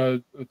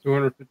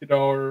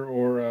 $250,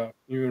 or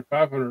even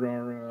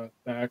 $500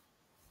 stack,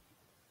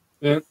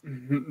 then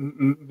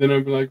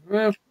I'd be like,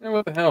 what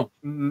the hell?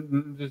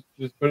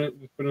 Just put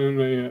in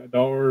a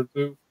dollar or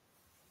two,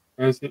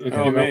 and see if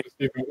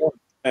it works.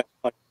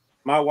 Like,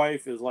 my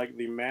wife is like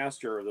the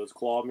master of those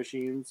claw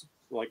machines.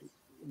 Like,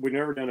 we've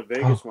never done a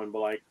Vegas one, but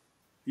like,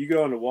 you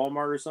go into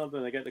Walmart or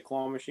something, they get the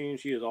claw machine.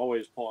 She is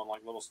always pulling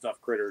like little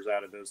stuffed critters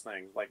out of those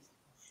things. Like,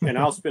 and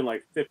I'll spend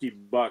like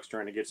 $50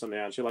 trying to get something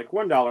out. She's like,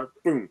 $1,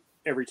 boom,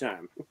 every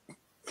time.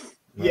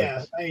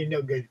 Yeah, I ain't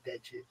no good at that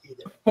shit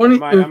either.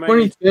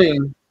 Funny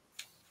thing.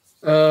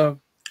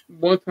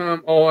 One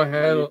time all I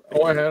had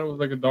was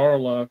like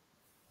 $1 left,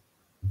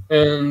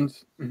 and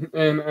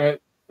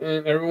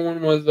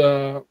everyone was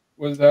out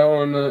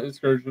on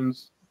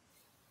excursions,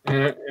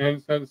 and I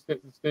just had to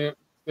stay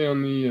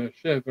on the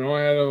ship, and all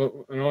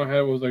I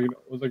had was like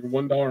 $1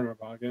 in my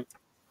pocket,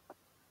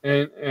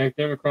 and I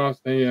came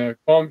across a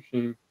claw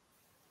machine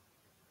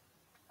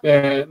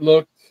that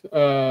looked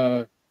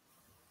I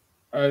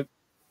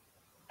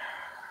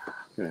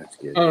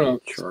don't know.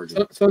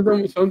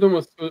 Something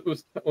was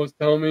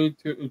telling me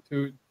to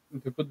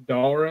put the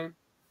dollar in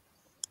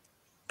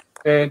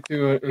and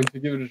to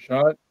give it a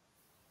shot.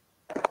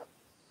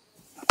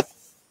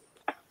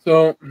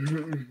 So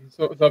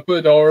I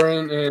put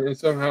 $1 in, and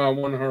somehow I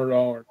won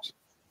 $100.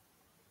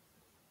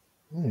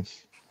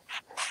 Nice.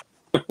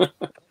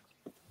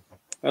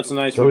 That's a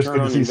nice. It's always good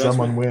to see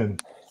someone win.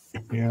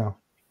 Yeah.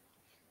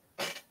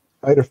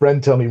 I had a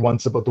friend tell me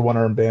once about the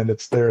one-armed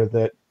bandits there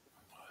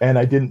and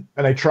I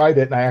tried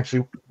it and I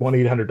actually won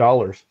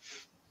 $800.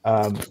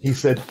 He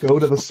said, go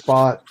to the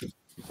spot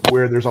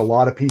where there's a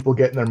lot of people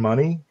getting their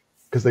money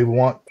because they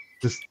want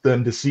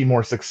them to see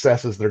more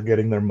success as they're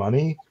getting their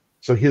money.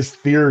 So his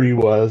theory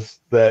was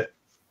that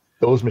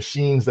those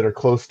machines that are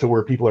close to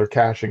where people are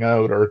cashing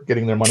out or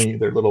getting their money,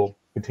 their little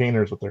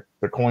containers with their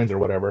coins or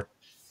whatever,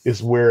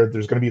 is where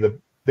there's going to be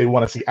they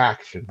want to see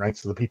action, right?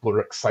 So the people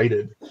are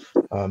excited.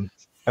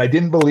 I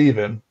didn't believe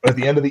him. But at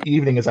the end of the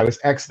evening, as I was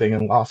exiting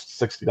and lost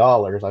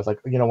 $60, I was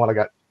like, you know what? I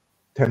got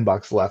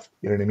 $10 left.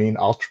 You know what I mean?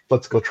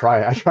 Let's go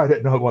try it. I tried it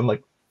and I won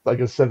like a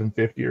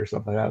 $750 or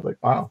something. I was like,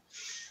 wow.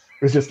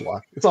 It was just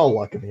luck. It's all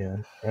luck in the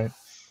end, right?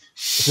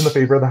 It's in the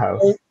favor of the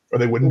house, or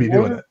they wouldn't be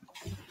doing it.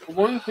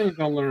 One of the things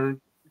I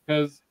learned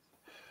because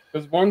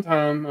one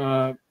time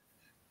I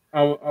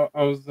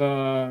was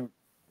the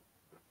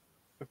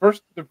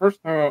first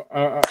time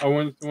I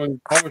went to one of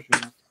the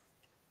publishers,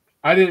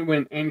 I didn't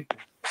win anything.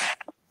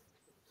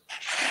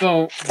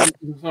 So I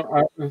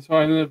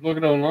ended up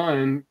looking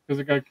online because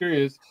I got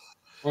curious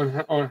on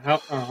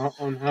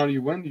how do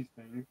you win these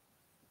things,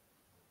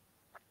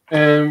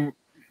 and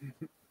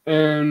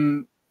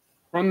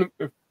from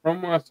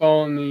what I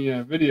saw in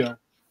the video,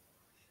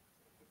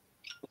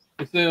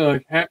 it's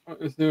like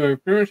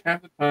pretty much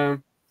half the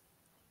time,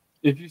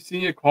 if you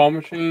see a claw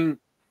machine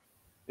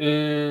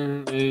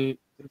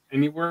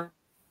anywhere,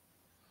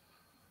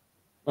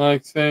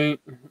 like say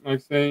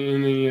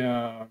in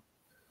the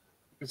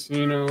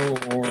casino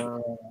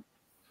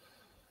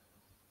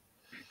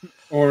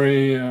or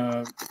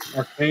a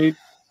arcade,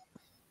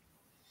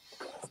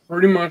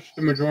 pretty much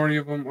the majority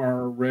of them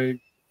are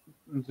rigged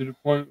to the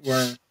point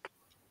where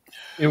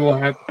it will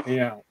have to pay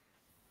out,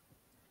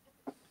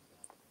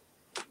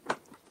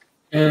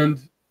 and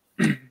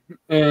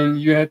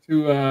you have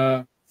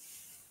to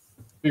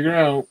figure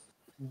out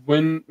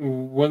when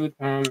the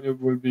time it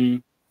would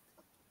be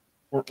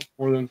for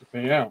them to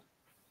pay out.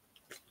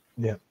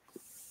 Yeah.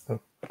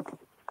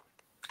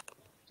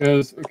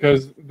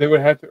 Because they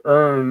would have to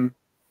earn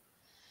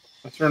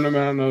a certain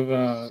amount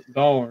of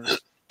dollars.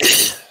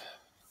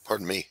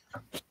 Pardon me.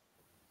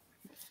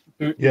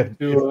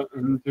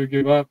 To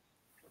give up.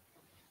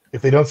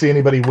 If they don't see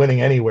anybody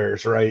winning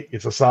anywheres, right,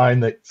 it's a sign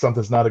that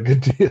something's not a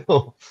good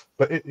deal.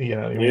 But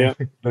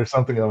there's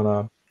something going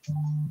on.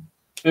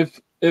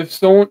 If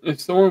someone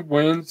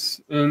wins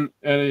at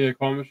a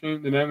claw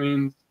machine, then that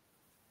means,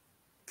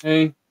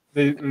 hey,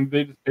 they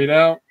just paid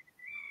out,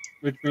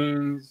 which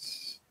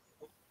means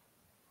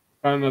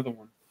find another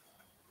one.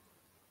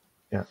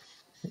 Yeah.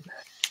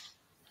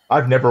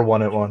 I've never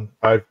won at one.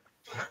 I've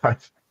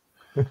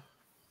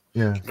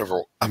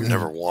never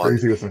won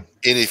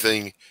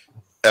anything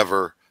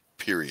ever.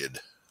 Period.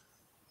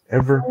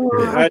 Ever.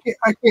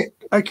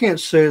 I can't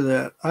say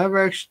that. I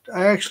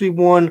actually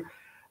won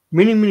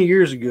many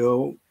years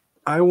ago.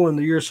 I won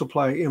the year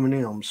supply of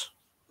M&Ms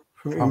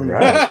from M&Ms.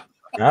 Right.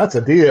 That's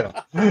a deal.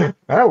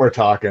 Now we're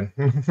talking.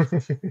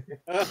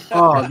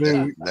 Oh,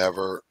 dude.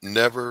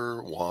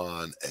 Never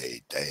won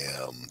a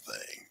damn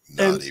thing.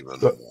 Not even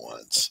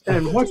once.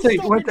 And what they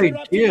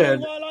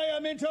did. While I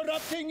am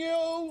interrupting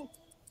you.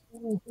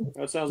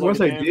 That sounds What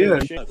like they a damn good did.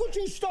 machine. Would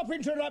you stop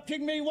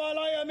interrupting me while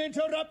I am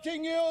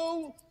interrupting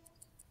you?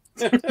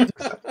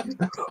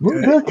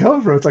 Where did that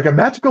come from? It's like a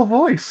magical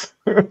voice.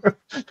 I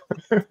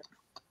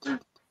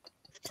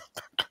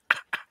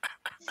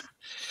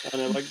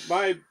know, like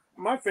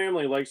my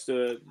family likes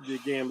to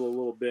gamble a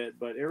little bit,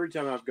 but every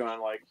time I've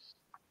gone, like,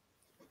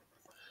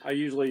 I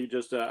usually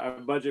just I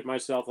budget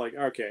myself like,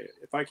 okay,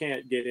 if I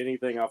can't get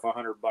anything off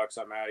 $100,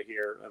 I'm out of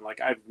here. And like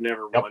I've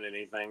never won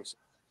anything. So,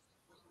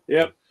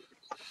 yep.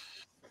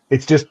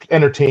 It's just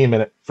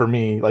entertainment for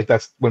me. Like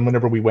that's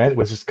whenever we went, it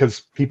was just because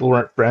people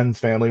weren't friends,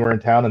 family were in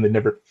town, and they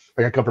never.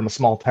 Like I come from a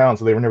small town,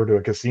 so they were never to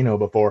a casino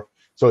before.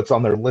 So it's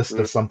on their list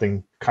of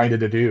something kind of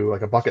to do,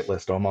 like a bucket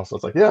list almost. So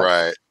it's like, yeah,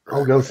 right.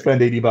 I'll go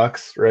spend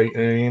 $80, right? You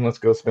know what I mean? Let's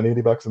go spend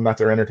 $80, and that's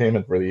our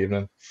entertainment for the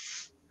evening.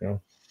 You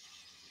know?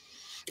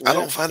 I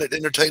don't find it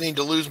entertaining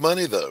to lose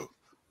money though.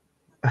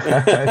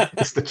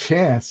 It's the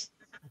chance.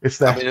 It's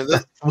that, I mean,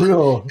 that's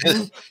real.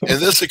 In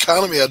this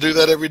economy, I do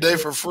that every day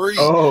for free.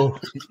 Oh,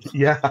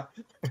 yeah.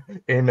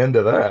 Amen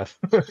to that.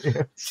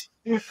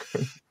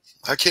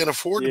 I can't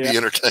afford to be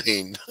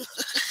entertained.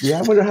 Yeah,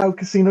 I wonder how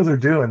casinos are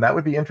doing. That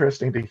would be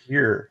interesting to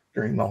hear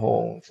during the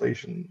whole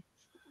inflation.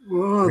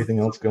 Well, Everything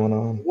else going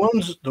on.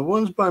 The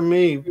ones by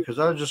me, because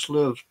I just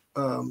lived.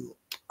 I'm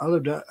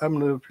lived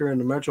here in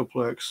the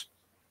Metroplex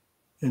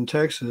in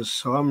Texas,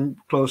 so I'm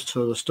close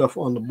to the stuff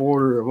on the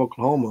border of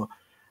Oklahoma.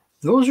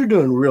 Those are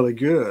doing really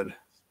good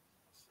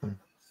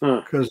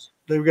because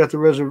they've got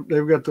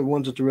the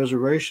ones at the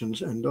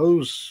reservations, and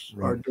those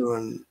are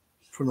doing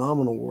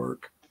phenomenal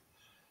work.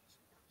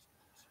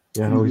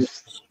 Yeah,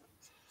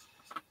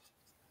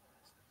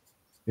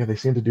 they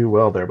seem to do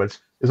well there, but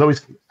there's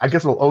always, I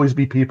guess, there'll always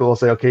be people who'll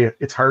say, okay,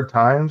 it's hard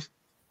times.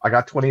 I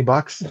got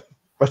 $20.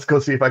 Let's go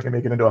see if I can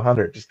make it into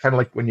 100. Just kind of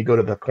like when you go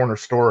to the corner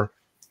store.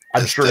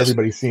 I'm sure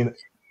everybody's seen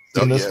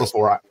this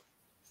before.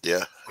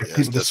 Yeah.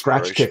 People just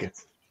scratch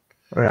tickets.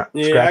 Oh, yeah,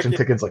 scratching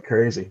tickets like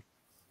crazy.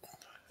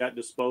 Got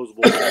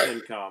disposable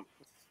income.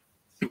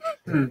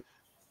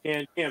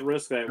 Can't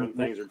risk that when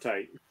things are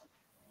tight.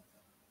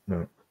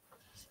 No.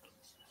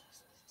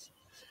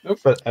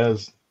 But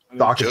as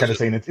Doc's kind of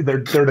saying, they're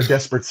in a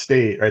desperate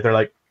state, right? They're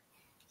like,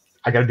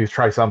 I got to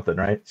try something,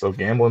 right? So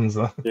gambling's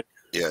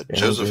yeah.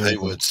 Joseph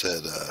Haywood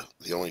said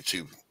the only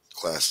two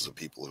classes of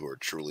people who are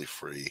truly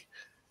free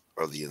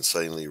are the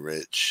insanely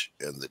rich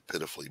and the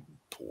pitifully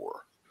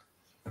poor.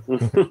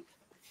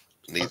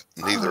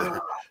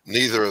 Neither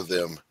of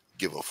them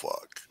give a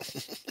fuck.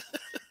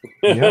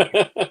 Yeah,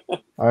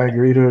 I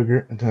agree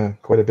to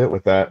quite a bit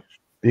with that.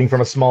 Being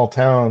from a small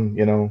town,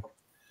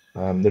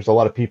 there's a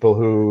lot of people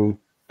who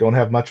don't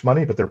have much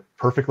money, but they're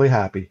perfectly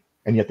happy,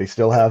 and yet they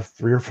still have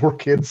 3 or 4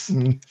 kids.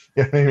 And,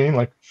 you know what I mean?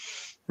 Like,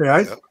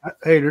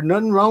 hey, there's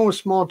nothing wrong with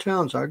small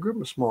towns. I grew up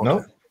in a small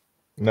town.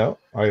 No,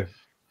 I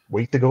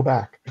wait to go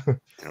back. All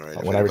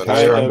right, when I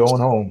retire, I'm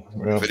going home.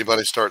 If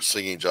anybody starts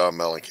singing John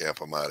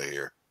Mellencamp, I'm out of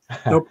here.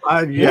 Nope.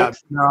 No,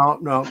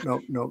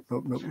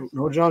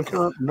 John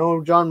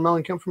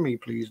Mellencamp for me,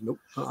 please. Nope.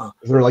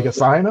 Is there like a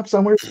sign up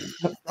somewhere?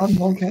 John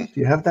Mellencamp? Do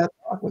you have that?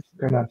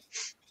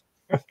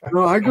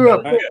 No, I grew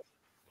up.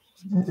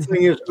 The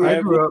thing is, I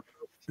grew up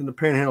in the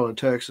Panhandle of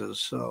Texas,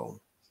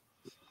 so.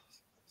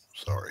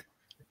 Sorry.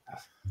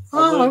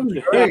 Oh, that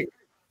was great.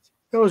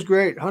 That was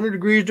great. 100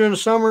 degrees during the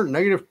summer,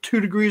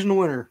 -2 degrees in the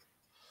winter.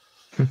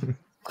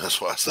 That's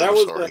why I said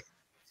I'm sorry.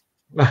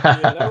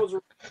 That was.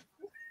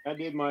 I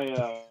did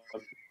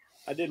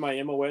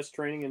my MOS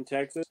training in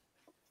Texas.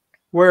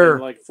 Where?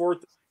 And like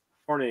 4th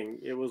morning,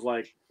 it was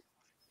like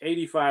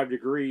 85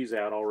 degrees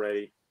out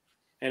already,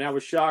 and I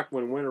was shocked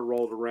when winter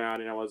rolled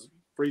around, and I was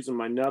freezing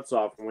my nuts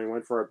off when we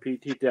went for our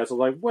PT test. I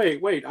was like,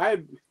 wait,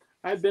 I've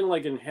been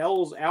like in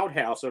hell's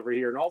outhouse over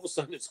here, and all of a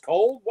sudden it's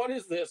cold. What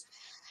is this?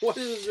 What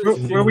is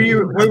this? Where were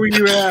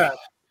you at?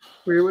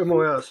 Where you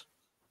MOS?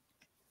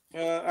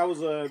 I was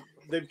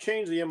they've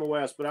changed the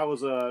MOS, but I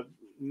was a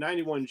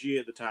 91G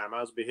at the time. I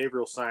was a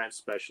behavioral science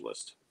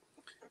specialist.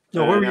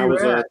 No, where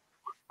were you at?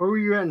 Where were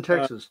you at in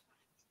Texas?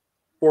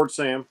 Fort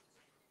Sam.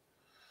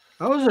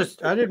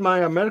 I did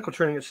my medical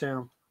training at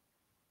Sam.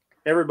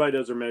 Everybody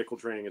does their medical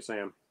training at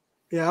Sam.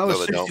 Yeah, I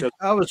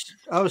was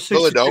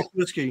 66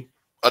 whiskey.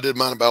 I did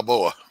mine at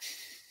Balboa.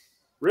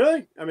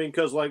 Really? I mean,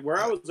 because like where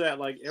I was at,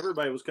 like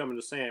everybody was coming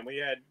to Sam. We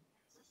had,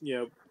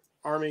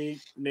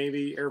 Army,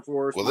 Navy, Air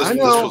Force. Well,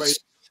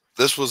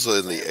 this was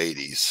in the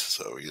 80s,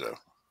 so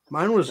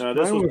Mine was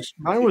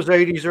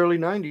 80s, early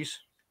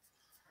 90s.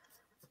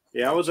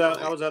 Yeah, I was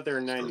out there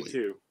in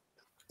 92.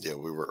 Yeah,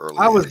 we were early.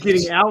 I was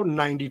getting out in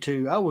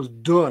 92. I was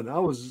done.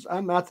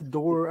 I'm out the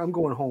door. I'm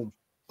going home.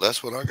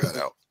 That's when I got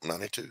out,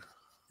 92.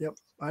 Yep,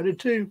 I did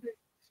too.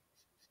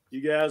 You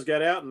guys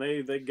got out and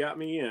they got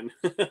me in.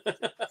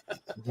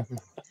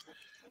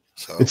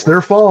 It's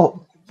their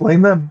fault.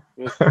 Blame them.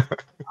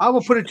 I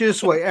will put it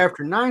this way: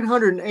 after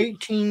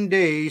 918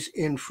 days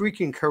in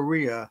freaking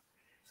Korea,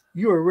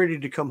 you are ready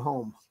to come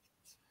home.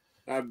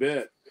 I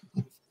bet.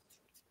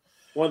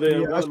 One of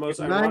the most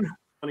ironic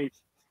funny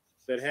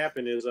that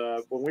happened is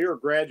when we were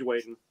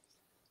graduating,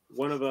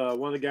 one of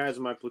the guys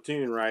in my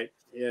platoon, right?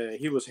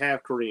 He was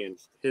half Korean.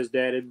 His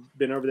dad had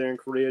been over there in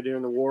Korea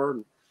during the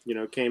war,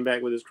 and came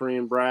back with his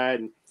Korean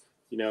bride, and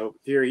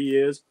here he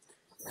is.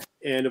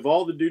 And of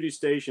all the duty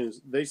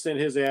stations, they sent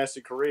his ass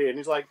to Korea, and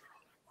he's like,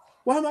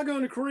 "Why am I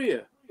going to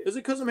Korea? Is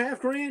it because I'm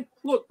half Korean?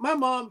 Look, my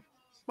mom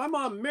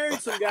married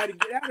some guy to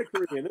get out of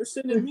Korea, and they're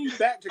sending me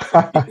back to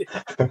Korea."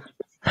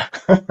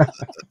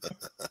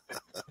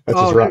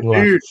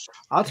 Dude,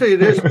 I'll tell you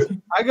this.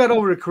 I got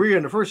over to Korea,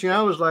 and the first thing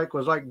I was like,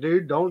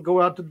 dude, don't go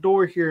out the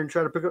door here and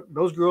try to pick up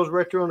those girls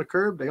right there on the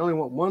curb. They only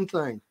want one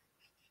thing.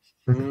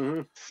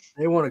 Mm-hmm.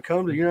 They want to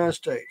come to the United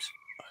States.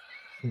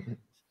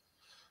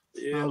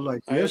 Yeah, I was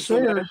like, yes,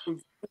 sir.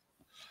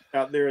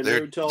 Out there,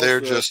 they're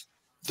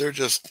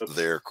just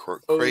there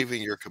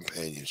craving your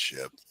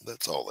companionship.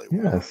 That's all they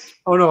want. Yes.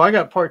 Oh no, I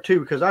got part two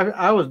because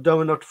I was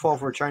dumb enough to fall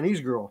for a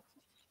Chinese girl.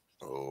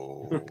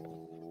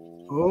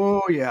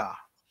 Oh yeah.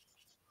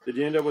 Did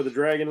you end up with a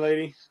dragon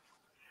lady?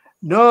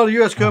 No, the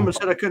U.S. government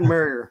said I couldn't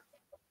marry her.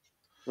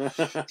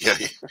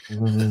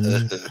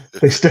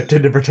 They stepped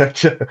in to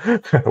protect you.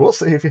 We'll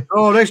save you.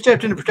 Oh, they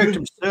stepped in to protect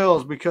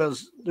themselves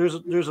because there's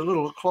a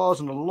little clause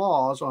in the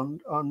laws on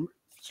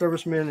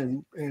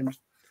servicemen and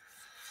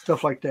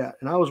stuff like that.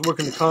 And I was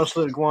working the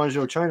consulate of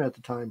Guangzhou, China at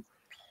the time,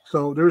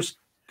 so there's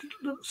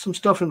some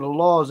stuff in the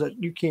laws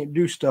that you can't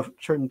do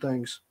certain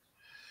things.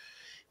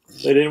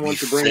 They didn't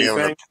want you to bring it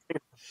back.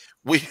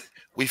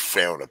 We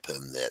frown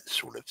upon that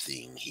sort of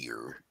thing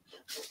here.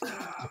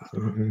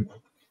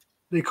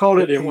 They called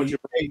it.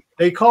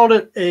 They called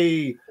it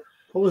a.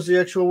 What was the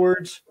actual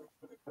words?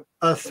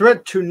 A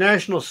threat to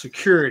national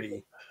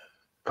security.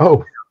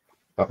 Oh,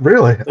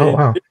 really? Oh,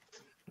 wow.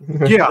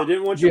 Yeah. They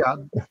didn't want you. Yeah.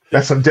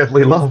 That's some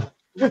deadly love.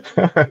 Yeah,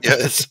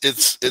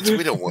 it's.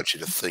 We don't want you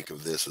to think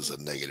of this as a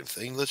negative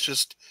thing. Let's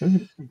just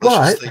think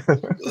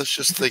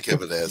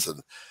of it as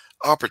an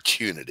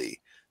opportunity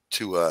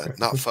to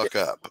not fuck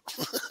up.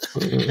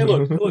 Hey,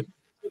 look,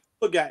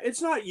 guy.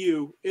 It's not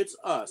you. It's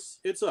us.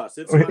 It's us.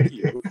 It's not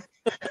you.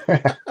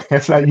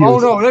 It's not you. Oh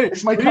no,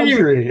 it's my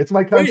country. It's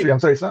my country. I'm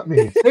sorry, it's not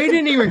me. They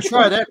didn't even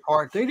try that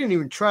part. They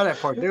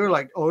were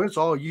like, "Oh, it's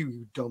all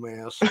you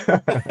dumbass."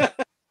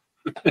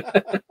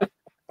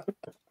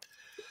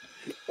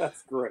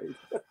 That's great.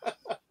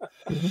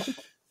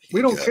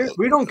 We don't care.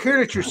 We don't care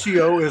that your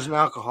CO is an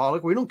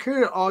alcoholic. We don't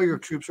care that all your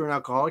troops are an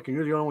alcoholic, and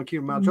you're the only one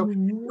keeping them out.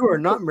 You are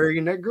not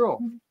marrying that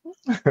girl.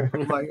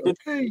 I'm like,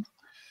 okay.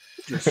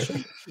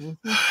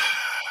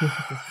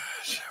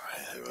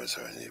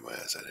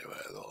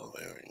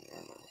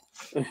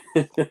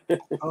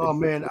 Oh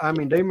man, I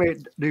mean,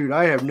 dude.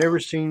 I have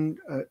never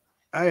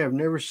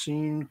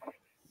seen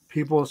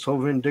people so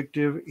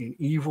vindictive and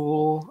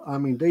evil. I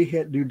mean, they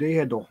had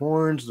the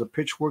horns, the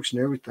pitchforks,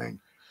 and everything.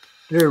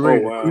 They're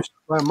ready to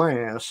crucify my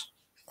ass.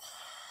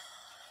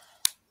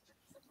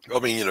 I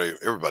mean,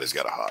 everybody's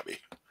got a hobby.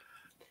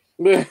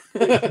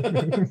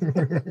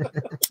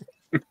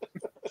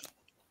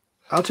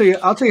 I'll tell you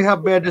how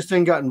bad this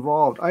thing got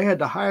involved. I had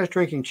the highest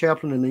ranking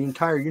chaplain in the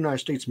entire United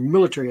States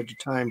military at the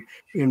time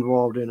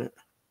involved in it.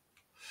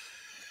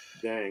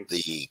 Dang.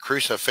 The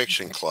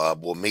Crucifixion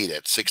Club will meet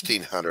at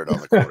 1600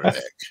 on the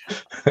quarterdeck.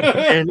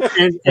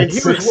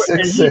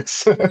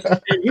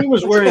 and he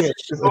was wearing a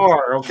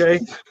star,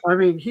 okay? I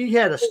mean, he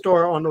had a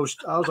star on those.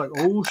 I was like,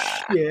 oh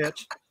shit.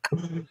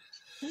 I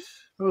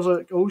was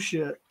like, oh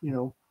shit,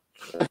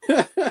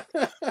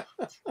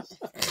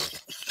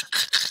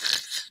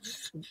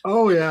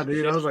 Oh yeah,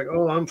 dude. I was like,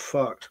 oh, I'm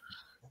fucked.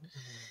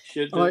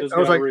 Shit just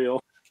got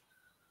real.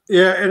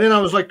 Yeah, and then I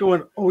was like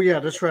going, oh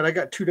yeah, that's right. I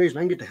got 2 days and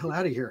I can get the hell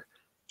out of here.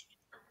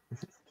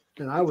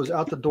 And I was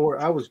out the door.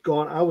 I was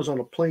gone. I was on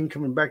a plane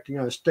coming back to the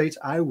United States.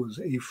 I was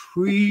a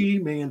free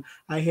man.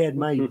 I had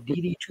my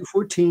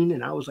DD-214,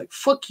 and I was like,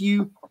 fuck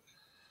you.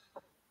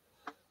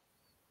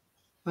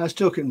 I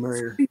still couldn't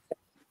marry her.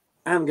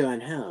 I'm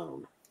going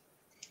home.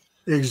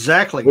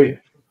 Exactly. Wait,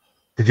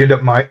 did you end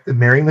up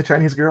marrying the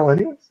Chinese girl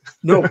anyway?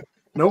 Nope.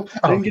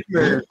 Didn't get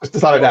married. Just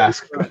thought I'd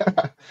ask.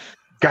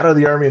 Got out of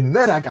the army, and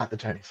then I got the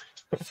Chinese.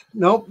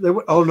 Nope.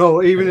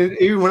 No.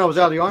 Even when I was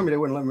out of the army, they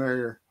wouldn't let me marry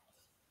her.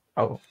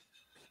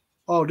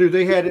 Oh, dude,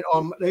 they had it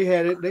on. They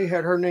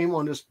had her name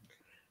on this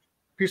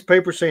piece of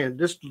paper saying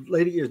this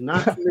lady is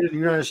not committed to the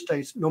United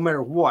States, no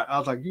matter what. I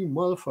was like, you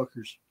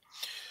motherfuckers.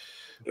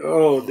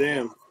 Oh,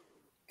 damn.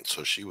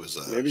 So she was.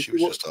 She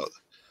was just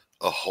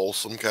a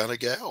wholesome kind of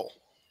gal.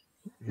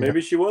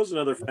 Maybe she was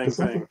another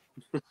Fang.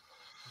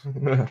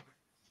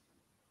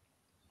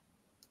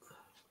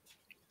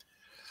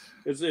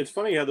 It's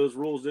funny how those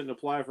rules didn't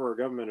apply for our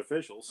government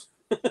officials.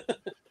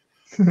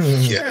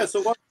 Yeah.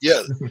 So what?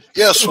 Yeah.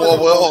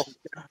 Swalwell.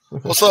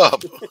 What's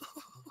up,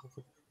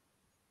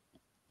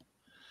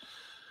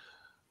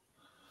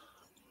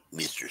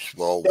 Mr.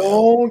 Swalwell?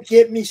 Don't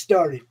get me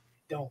started.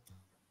 Don't.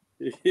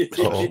 Mr.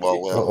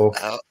 Swalwell,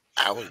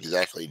 how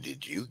exactly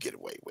did you get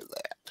away with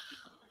that?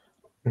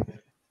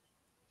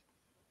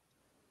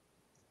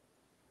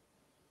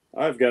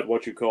 I've got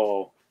what you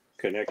call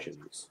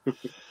connections.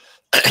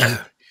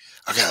 I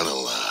got a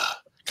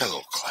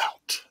little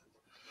clout.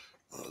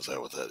 Oh, is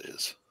that what that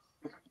is?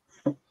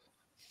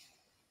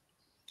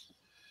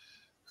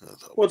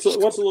 What's a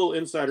little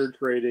insider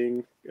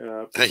trading?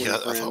 Hey, I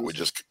thought I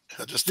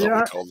just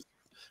thought we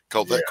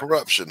called that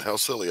corruption. How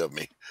silly of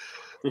me.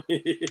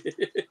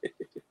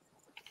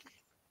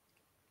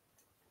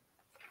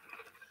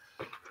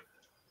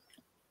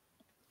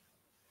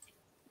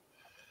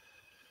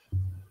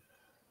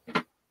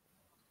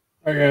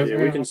 Okay, yeah,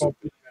 we can.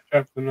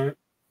 Chat tonight.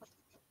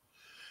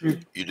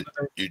 You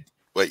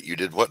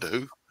did what to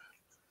who?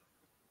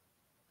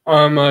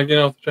 Get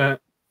off the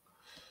chat.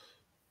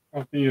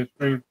 Off the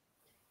stream.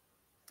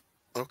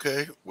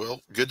 Okay, well,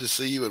 good to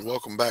see you and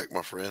welcome back,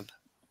 my friend.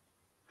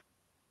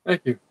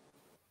 Thank you.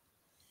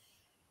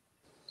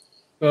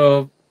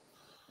 So,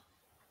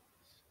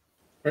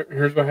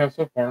 here's what I have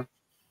so far.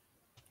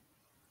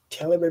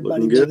 Tell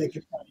everybody where they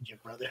can find you,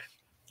 brother.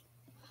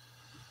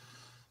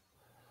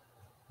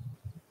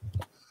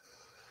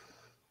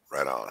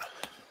 Right on.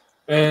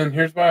 And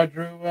here's what I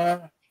drew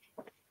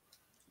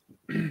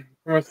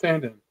for a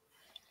stand-in.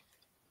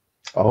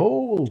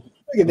 Oh,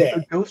 look at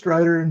that. Ghost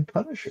Rider and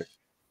Punisher.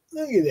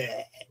 Look at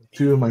that.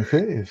 Two of my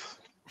faves.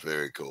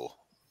 Very cool.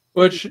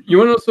 Which, you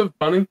want to know something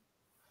funny?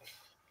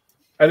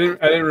 I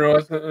didn't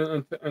realize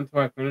until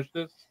I finished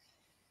this.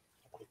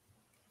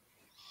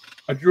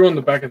 I drew on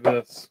the back of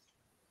this.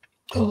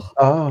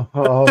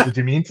 Oh, did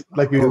you mean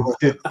like you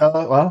did?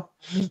 Well,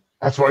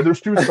 that's why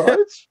there's two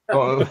sides.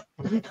 Dang.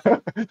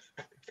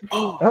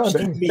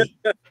 Me.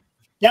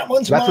 That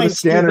one's that's mine. What the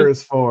scanner Steven.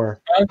 is for.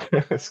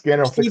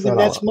 Scanner will fix Steven,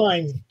 that that's all up.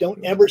 mine.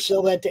 Don't ever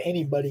sell that to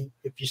anybody.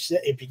 If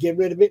you get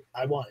rid of it,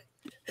 I want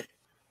it.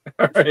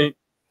 All right.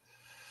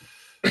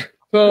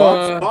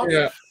 So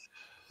yeah,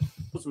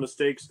 It's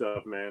mistake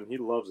stuff, man. He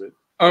loves it.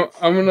 I'm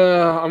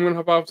gonna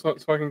hop off so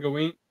I can go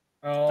eat.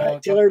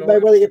 Right, tell everybody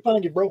where they can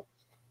find you, bro.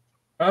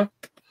 Huh?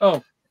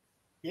 Oh,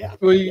 yeah.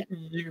 Well, you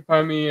can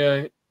find me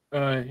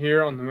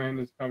here on the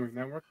Madness Comic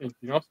Network, and you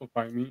can also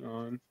find me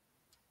on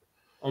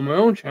my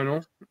own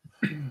channel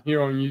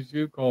here on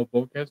YouTube called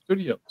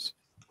boldcatstudios.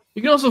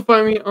 You can also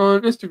find me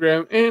on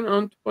Instagram and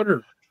on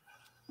Twitter,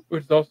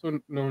 which is also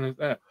known as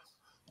X.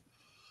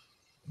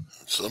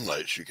 Some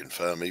nights you can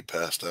find me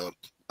passed out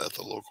at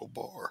the local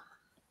bar.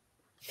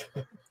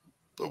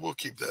 But we'll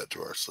keep that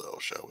to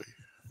ourselves, shall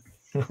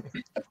we?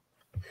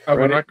 I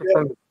will not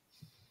confirm.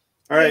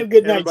 All right.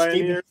 Good night, everybody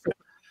Steven. in here?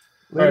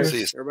 All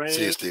right.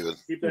 See you, Steven.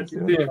 Keep that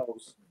to See ya.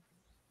 yourselves.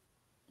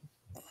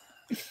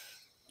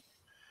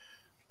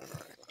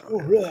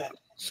 All right.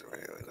 So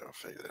I'll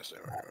figure this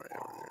out.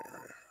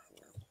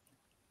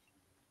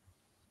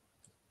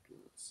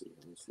 Let's see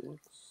how this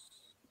looks.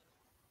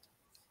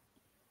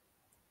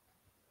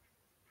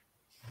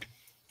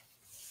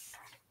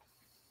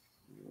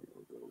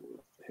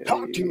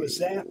 Talk to us,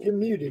 Zap. You're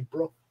muted,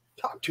 bro.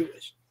 Talk to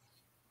us.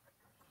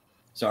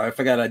 Sorry, I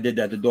forgot I did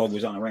that. The dog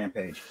was on a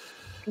rampage.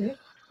 Yeah.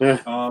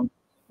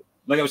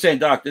 Like I was saying,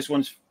 Doc, this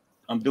one's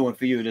I'm doing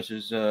for you. This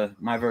is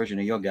my version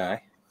of your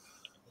guy.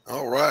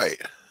 All right.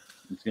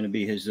 It's going to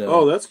be his.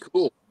 Oh, that's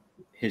cool.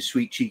 His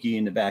sweet cheeky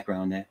in the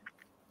background there.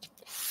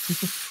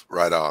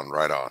 Right on,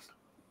 right on.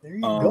 There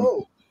you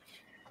go.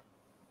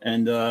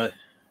 And I'm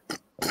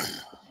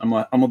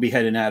gonna be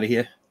heading out of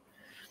here.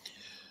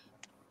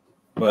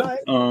 But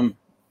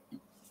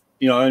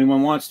you know,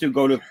 anyone wants to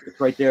go to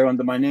right there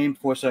under my name,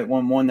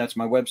 Foresight11. That's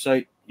my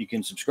website. You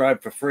can subscribe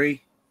for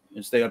free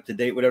and stay up to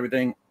date with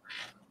everything.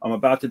 I'm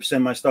about to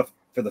send my stuff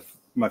for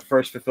my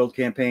first fulfilled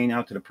campaign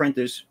out to the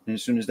printers, and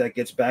as soon as that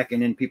gets back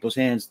and in people's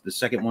hands, the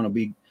second one will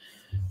be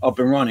up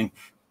and running.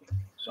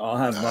 So I'll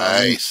have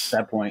nice. At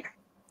that point.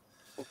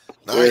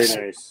 Nice.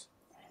 Very nice.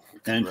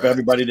 And for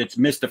everybody that's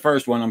missed the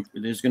first one,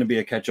 there's going to be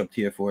a catch-up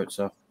tier for it.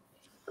 So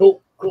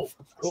cool. That's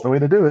the way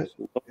to do it.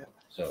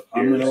 So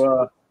I'm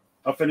gonna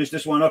I'll finish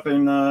this one up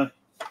and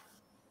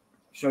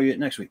show you it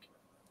next week.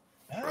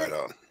 Right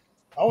on.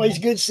 Always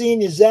good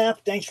seeing you,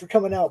 Zap. Thanks for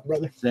coming out,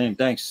 brother. Same.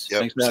 Thanks. Yep.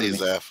 Thanks for See having you,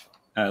 me. Zaf.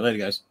 All right, later,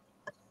 guys.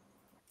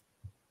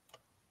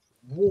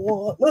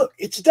 What? Look,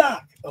 it's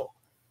Doc. Oh.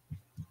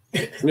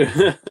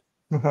 I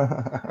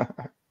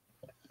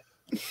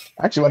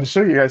actually wanted to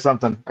show you guys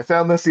something. I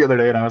found this the other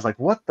day, and I was like,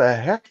 "What the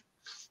heck?"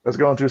 I was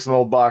going through some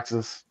old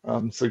boxes.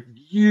 So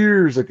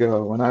years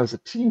ago, when I was a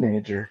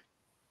teenager,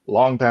 a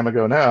long time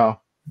ago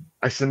now,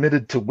 I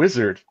submitted to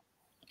Wizard,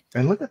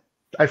 and look at.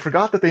 I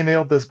forgot that they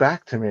mailed this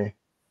back to me.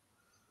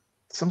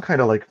 Some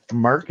kind of like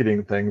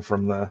marketing thing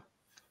from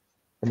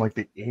like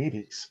the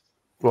 80s.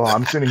 Well,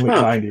 I'm assuming the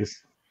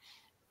 90s.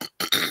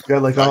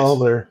 Got like all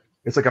their.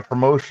 It's like a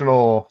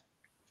promotional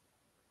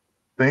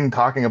thing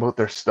talking about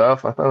their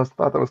stuff. I thought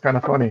that was kind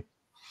of funny.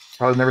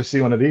 Probably never see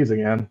one of these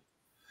again.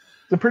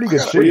 It's a pretty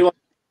good shape.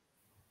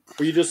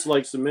 Were you just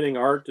like submitting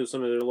art to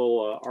some of their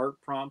little art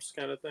prompts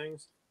kind of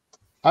things?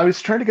 I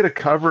was trying to get a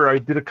cover. I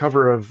did a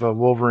cover of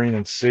Wolverine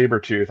and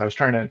Sabretooth. I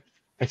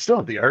still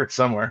have the art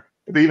somewhere.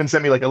 They even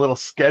sent me like a little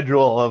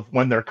schedule of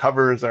when their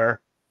covers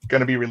are going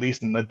to be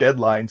released and the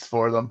deadlines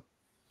for them.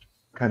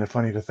 Kind of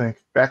funny to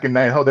think. Back in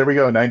there we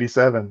go,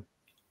 97.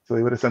 So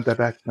they would have sent that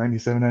back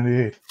 97,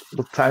 98.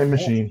 Little time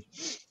machine.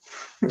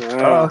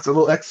 Oh, it's a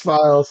little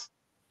X-Files.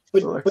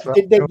 But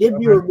did they give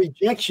you a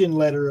rejection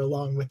letter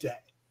along with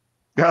that?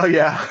 Oh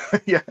yeah,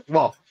 yeah.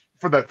 Well,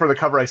 for the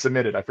cover I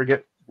submitted, I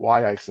forget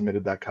why I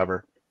submitted that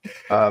cover.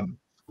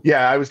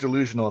 Yeah, I was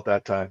delusional at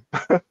that time.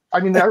 I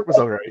mean, the art was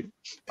all right,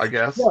 I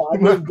guess. Yeah, I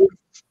mean,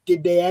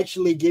 did they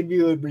actually give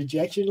you a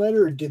rejection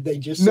letter, or did they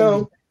just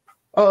no?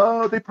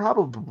 Oh, they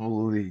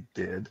probably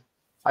did.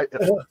 I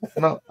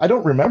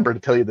don't remember, to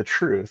tell you the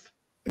truth.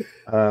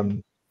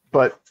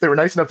 But they were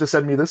nice enough to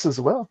send me this as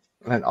well.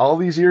 And all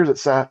these years it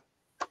sat,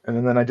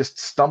 and then I just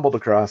stumbled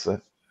across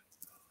it.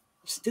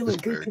 Still in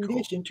good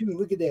condition too.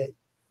 Look at that.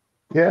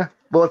 Yeah.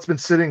 Well, it's been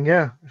sitting,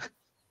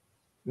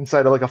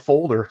 inside of like a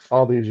folder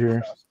all these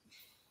years.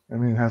 I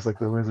mean, it has like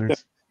the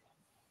wizards.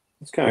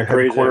 It's kind of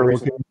crazy.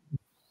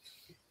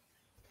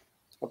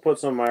 I put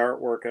some of my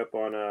artwork up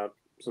on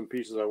some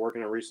pieces I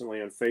working on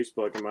recently on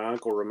Facebook, and my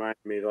uncle reminded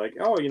me, like,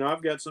 oh,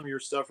 I've got some of your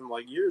stuff from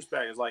like years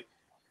back. It's like,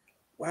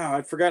 wow,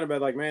 I'd forgotten about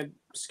it. Like, man,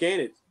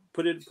 scan it,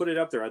 put it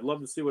up there. I'd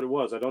love to see what it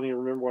was. I don't even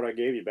remember what I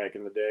gave you back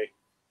in the day.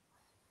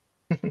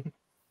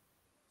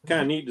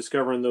 Kind of neat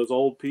discovering those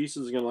old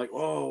pieces and going like,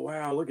 oh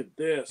wow, look at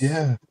this.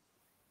 Yeah,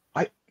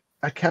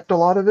 I kept a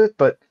lot of it,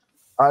 but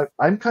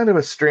I'm kind of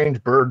a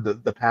strange bird.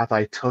 The path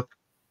I took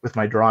with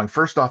my drawing.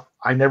 First off,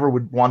 I never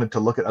wanted to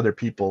look at other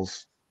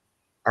people's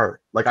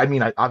art. Like, I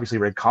mean, I obviously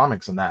read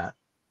comics and that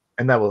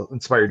will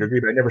inspire you to agree,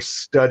 but I never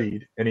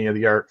studied any of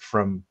the art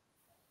from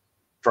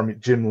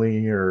Jim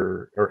Lee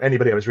or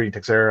anybody I was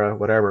reading, Texera,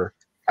 whatever.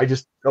 I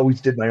just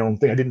always did my own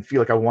thing. I didn't feel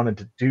like I wanted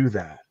to do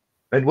that.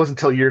 And it wasn't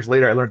until years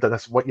later I learned that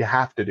that's what you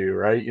have to do,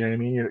 right? You know what I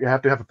mean? You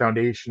have to have a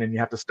foundation and you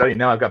have to study.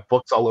 Now I've got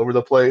books all over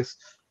the place,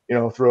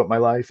 throughout my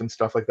life and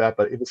stuff like that.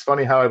 But it was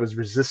funny how I was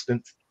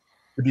resistant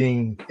to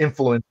being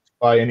influenced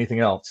by anything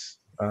else.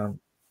 I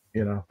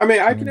mean,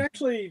 I can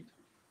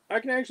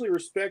actually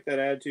respect that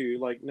attitude,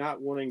 like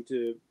not wanting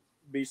to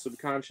be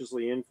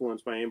subconsciously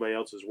influenced by anybody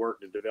else's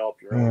work to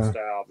develop your own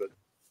style. But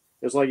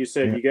it's like you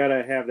said, you got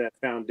to have that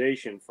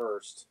foundation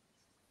first.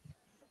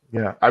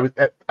 Yeah, I'm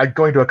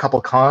going to a couple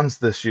cons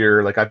this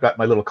year. Like, I've got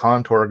my little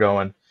con tour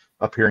going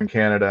up here in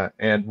Canada,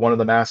 and one of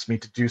them asked me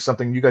to do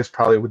something. You guys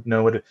probably would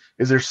know it.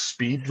 Is there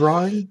speed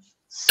drawing?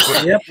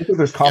 Yep.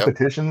 There's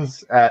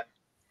competitions at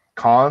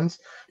cons,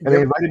 and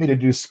they invited me to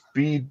do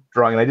speed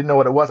drawing, and I didn't know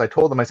what it was. I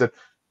told them, I said,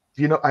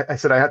 I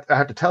said, I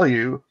have to tell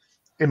you,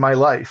 in my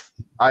life,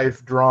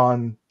 I've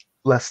drawn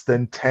less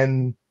than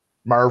 10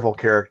 Marvel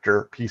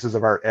character pieces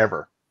of art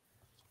ever.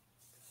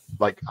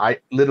 Like, I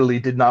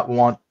literally did not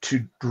want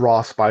to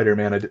draw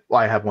Spider-Man.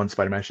 I have one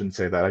Spider-Man. I shouldn't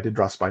say that. I did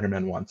draw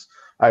Spider-Man once.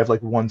 I have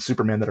like one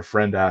Superman that a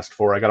friend asked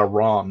for. I got a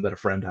ROM that a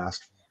friend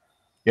asked.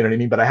 You know what I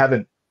mean? But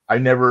I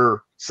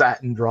never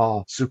sat and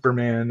draw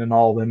Superman and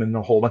all of them in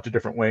a whole bunch of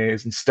different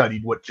ways and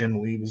studied what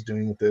Jim Lee was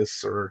doing with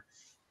this, or,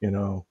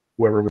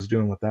 whoever was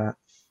doing with that.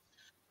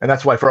 And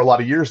that's why for a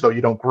lot of years, though,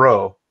 you don't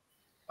grow.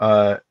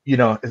 You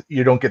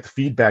don't get the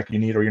feedback you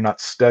need, or you're not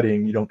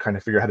studying. You don't kind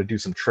of figure out how to do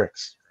some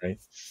tricks, right?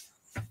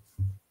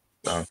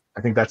 So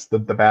I think that's the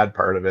bad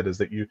part of it, is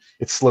that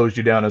it slows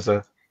you down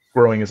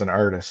growing as an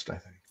artist, I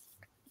think.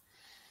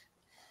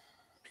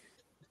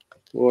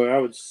 Boy, I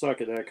would suck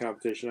at that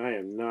competition. I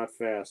am not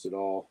fast at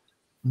all.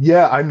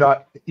 Yeah, I'm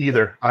not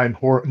either. I'm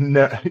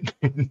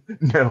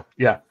no,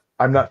 yeah,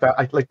 I'm not fast.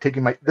 I like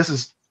taking this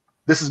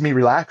is me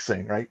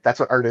relaxing, right?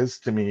 That's what art is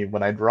to me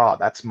when I draw.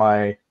 That's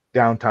my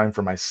downtime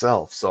for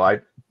myself. So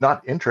I'm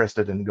not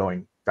interested in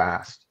going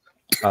fast.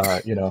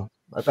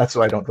 That's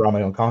why I don't draw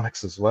my own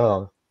comics as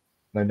well.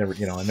 I never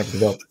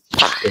developed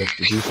skills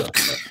to do so.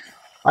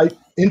 I'm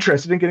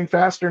interested in getting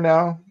faster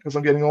now because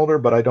I'm getting older,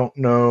 but I don't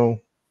know.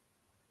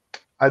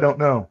 I don't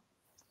know.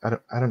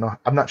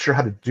 I'm not sure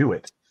how to do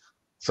it.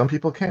 Some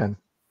people can,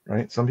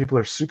 right? Some people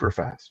are super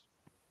fast.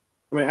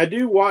 I mean, I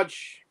do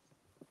watch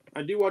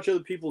other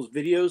people's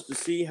videos to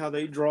see how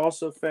they draw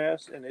so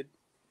fast, and it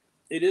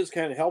is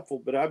kind of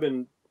helpful. But I've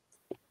been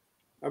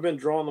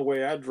drawing the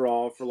way I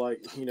draw for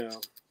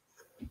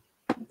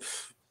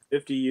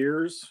 50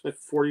 years,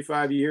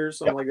 45 years,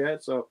 something like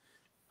that. So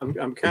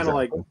I'm kind of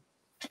like,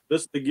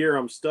 this is the gear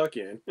I'm stuck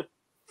in.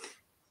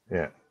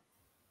 Yeah.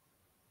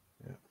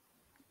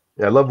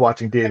 I love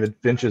watching David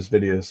Finch's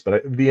videos, but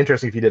it'd be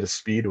interesting if he did a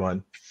speed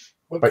one.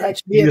 What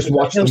cracks me up is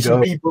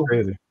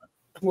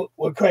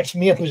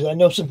I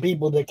know some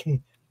people that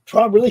can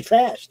draw really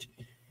fast.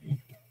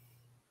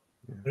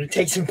 But it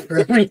takes them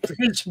forever to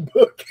finish a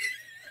book.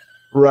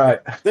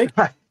 Right.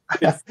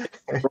 Yeah,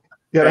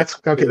 that's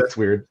okay. That's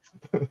weird.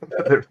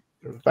 They're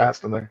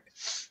fast and they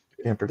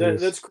can't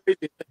produce. That's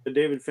crazy that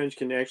David Finch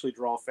can actually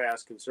draw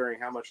fast, considering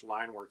how much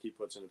line work he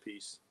puts in a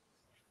piece.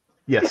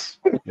 Yes.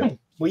 Yep.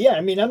 Well, yeah,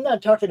 I mean, I'm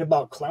not talking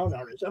about clown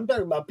artists. I'm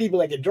talking about people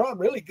that can draw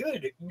really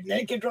good.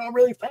 They can draw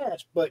really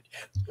fast, but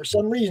for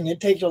some reason,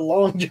 it takes a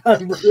long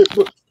time.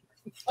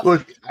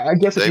 Look, I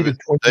guess David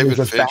Finch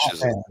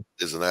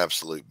is an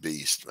absolute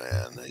beast,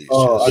 man. I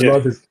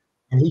love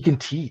And he can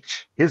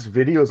teach. His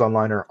videos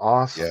online are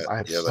awesome. Yeah, I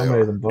have yeah, so they many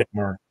are. of them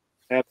bookmarked.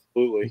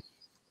 Absolutely.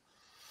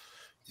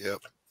 Yep.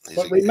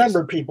 But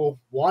remember, people,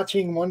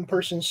 watching one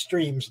person's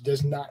streams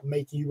does not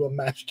make you a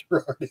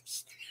master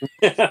artist.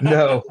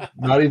 No,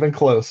 not even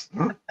close.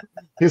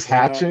 His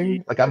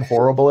hatching, like I'm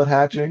horrible at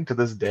hatching to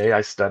this day.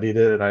 I studied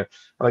it and I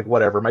like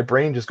whatever. My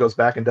brain just goes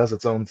back and does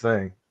its own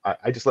thing.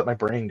 I just let my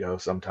brain go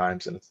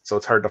sometimes, and so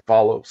it's hard to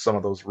follow some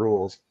of those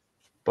rules.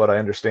 But I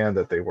understand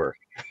that they work.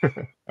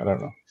 I don't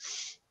know.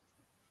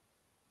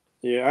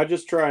 Yeah, I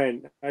just try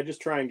and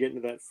get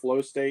into that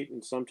flow state,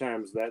 and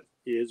sometimes that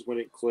is when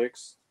it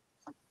clicks.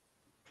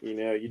 You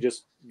know, you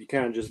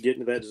kind of just get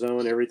into that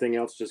zone. Everything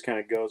else just kind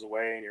of goes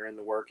away, and you're in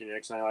the work. And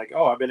next thing, like,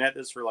 oh, I've been at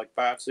this for like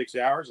 5-6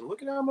 hours, and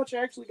look at how much I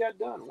actually got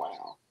done.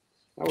 Wow.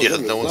 Yeah,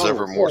 no one's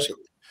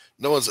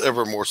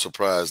ever more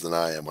surprised than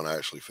I am when I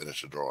actually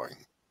finish a drawing.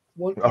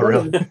 One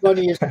of the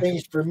funniest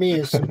things for me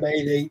is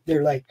somebody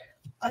they're like,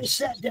 I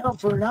sat down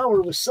for an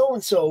hour with so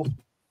and so,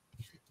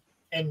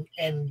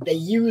 and they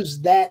use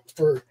that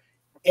for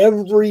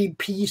every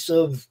piece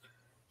of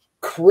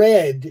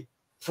cred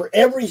for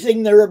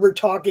everything they're ever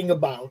talking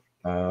about.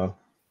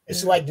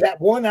 It's like that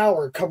 1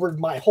 hour covered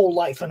my whole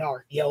life in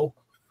art, yo.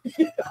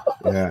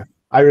 Yeah,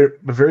 the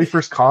very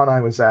first con I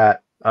was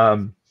at,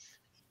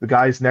 the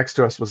guys next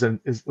to us was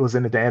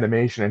into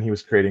animation, and he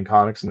was creating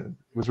comics, and it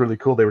was really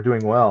cool. They were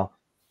doing well,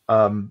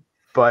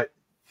 but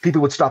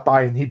people would stop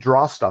by and he'd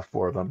draw stuff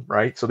for them,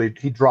 right? So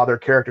he'd draw their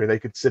character. They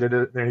could sit at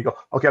it there and he'd go,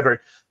 okay, I'm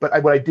ready.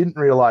 But what I didn't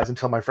realize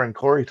until my friend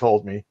Corey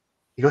told me,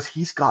 he goes,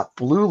 he's got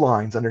blue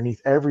lines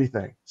underneath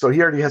everything. So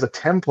he already has a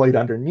template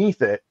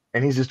underneath it.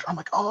 And he's just, I'm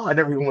like, oh, I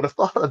never even would have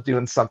thought of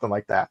doing something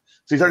like that.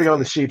 So he's already got all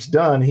the shapes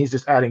done. He's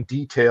just adding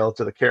detail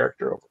to the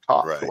character over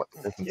top. Right.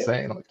 It's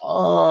insane. I'm like,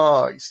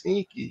 oh, he's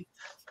sneaky.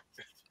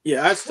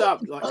 Yeah, I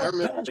stopped. Like, I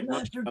remember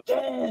Master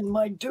Dan,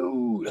 my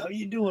dude. How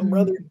you doing,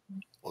 brother?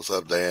 What's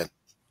up, Dan?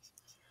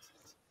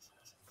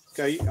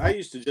 Okay, I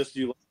used to just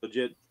do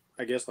legit,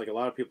 I guess like a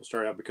lot of people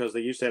start out, because they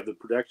used to have the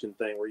production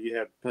thing where you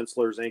have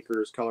pencilers,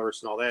 inkers,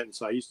 colorists, and all that. And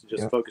so I used to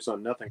just focus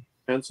on nothing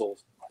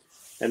pencils.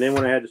 And then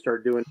when I had to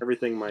start doing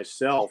everything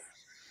myself,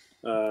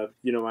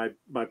 you know,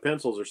 my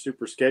pencils are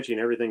super sketchy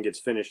and everything gets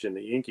finished in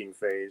the inking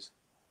phase.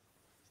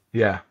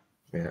 Yeah.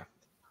 Yeah.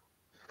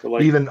 But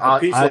like even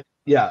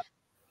yeah,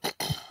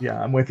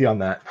 I'm with you on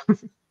that.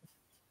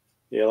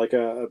 Yeah, like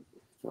I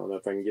don't know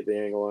if I can get the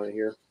angle on it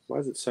here. Why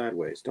is it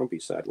sideways? Don't be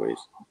sideways.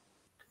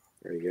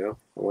 There you go.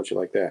 I want you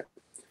like that.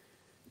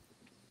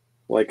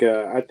 Like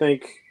I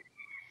think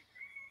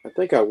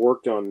I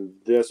worked on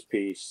this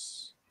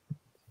piece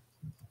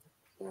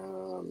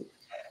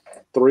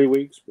 3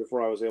 weeks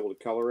before I was able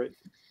to color it,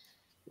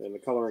 and the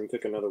coloring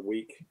took another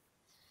week.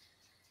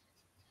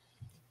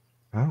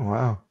 Oh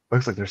wow!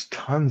 Looks like there's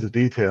tons of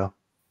detail.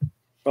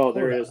 Oh,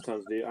 there is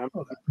tons of detail.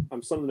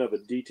 I'm something of a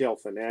detail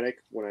fanatic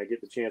when I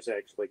get the chance to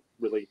actually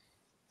really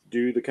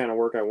do the kind of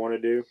work I want to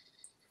do,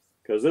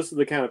 because this is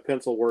the kind of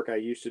pencil work I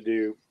used to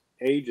do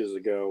ages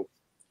ago,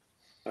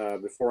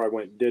 before I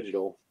went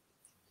digital.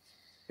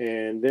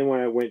 And then when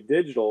I went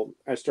digital,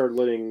 I started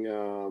letting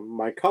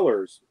my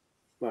colors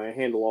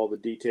handle all the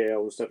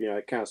detail and stuff. You know,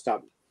 I kind of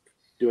stopped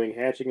doing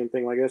hatching and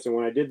things like this. And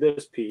when I did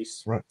this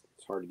piece,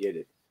 it's hard to get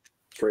it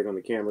straight on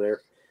the camera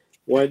there.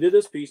 When I did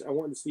this piece, I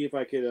wanted to see if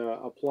I could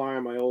apply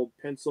my old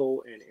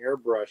pencil and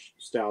airbrush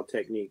style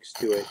techniques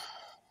to it.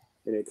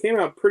 And it came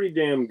out pretty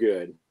damn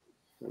good.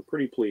 I'm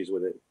pretty pleased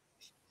with it.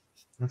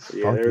 That's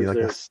funky,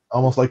 like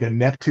almost like a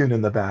Neptune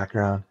in the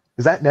background.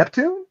 Is that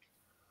Neptune?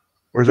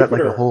 Or is that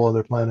like a whole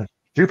other planet?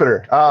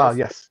 Jupiter. Ah,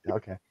 yes.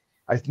 Okay.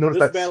 I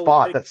noticed that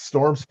spot, that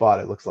storm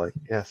spot, it looks like.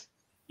 Yes.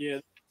 Yeah,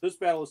 this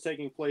battle is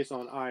taking place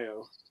on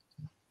Io.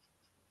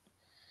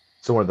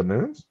 So one of the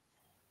moons? Is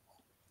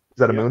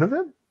that a moon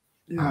event?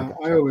 Yeah,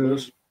 Io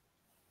is.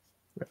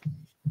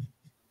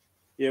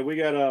 Yeah, we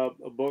got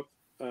a book.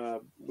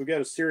 We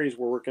got a series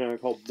we're working on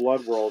called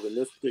Blood World, and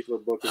this particular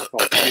book is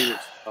called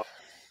Phoenix.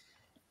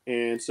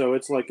 And so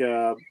it's like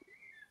a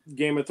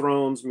Game of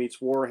Thrones meets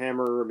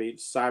Warhammer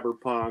meets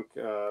Cyberpunk,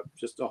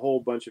 just a whole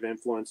bunch of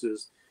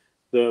influences.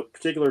 The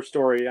particular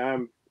story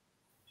I'm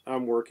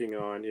working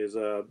on is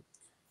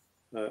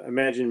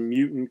imagine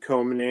mutant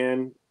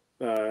Conan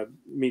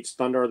meets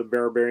Thundar the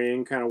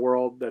Barbarian kind of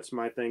world. That's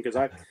my thing,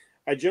 because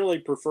I generally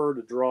prefer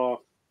to draw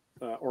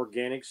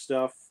organic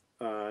stuff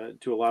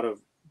to a lot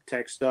of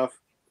text stuff.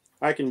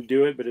 I can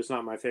do it, but it's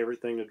not my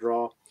favorite thing to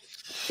draw.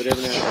 But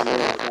every now and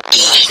then,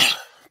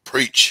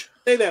 preach.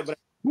 Say that, but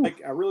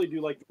I really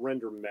do like to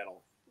render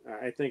metal.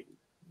 I think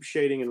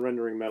shading and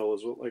rendering metal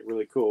is like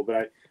really cool.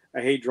 But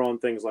I hate drawing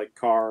things like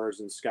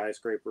cars and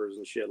skyscrapers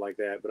and shit like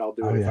that. But I'll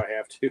do it if I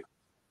have to.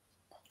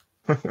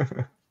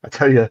 I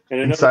tell you,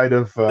 inside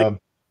of like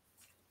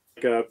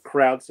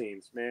crowd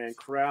scenes, man,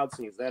 crowd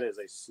scenes. That is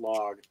a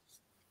slog.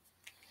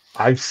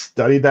 I've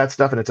studied that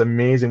stuff, and it's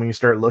amazing when you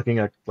start looking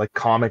at like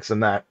comics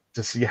and that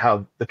to see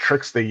how the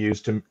tricks they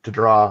use to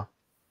draw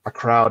a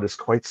crowd is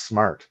quite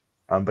smart.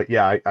 But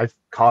yeah, I've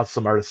caused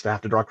some artists to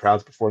have to draw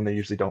crowds before, and they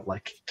usually don't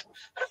like it.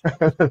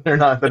 they're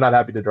not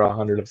happy to draw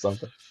 100 of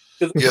something.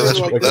 Yeah,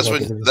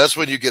 that's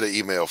when you get an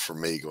email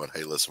from me going,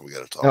 "Hey, listen, we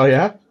got to talk." Oh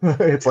yeah,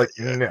 it's like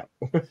no.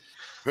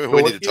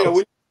 We need to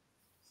talk.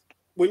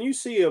 When you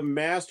see a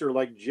master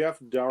like Jeff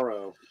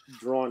Darrow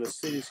drawing a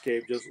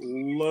cityscape just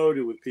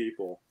loaded with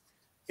people,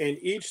 and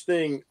each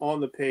thing on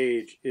the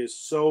page is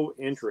so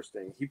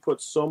interesting, he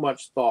puts so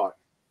much thought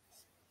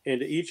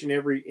into each and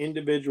every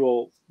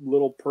individual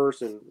little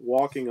person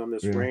walking on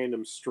this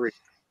random street,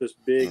 this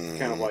big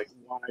kind of like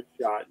wide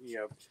shot,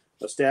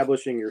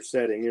 establishing your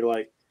setting. You're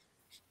like,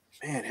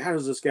 man, how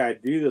does this guy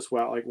do this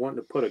without like wanting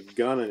to put a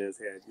gun in his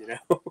head,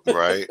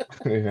 Right.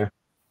 Yeah.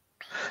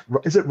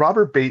 Is it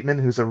Robert Bateman,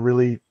 who's a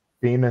really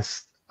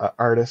famous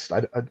artist,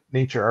 a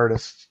nature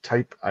artist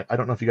type? I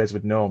don't know if you guys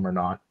would know him or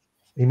not.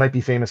 He might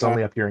be famous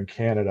only up here in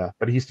Canada,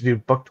 but he used to do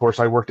book tours.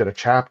 So I worked at a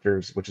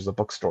Chapters, which is a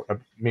bookstore, a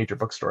major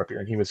bookstore up here,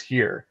 and he was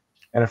here.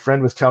 And a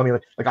friend was telling me,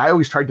 like I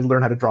always tried to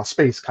learn how to draw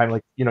space, kind of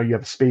like, you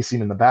have a space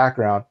scene in the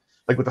background,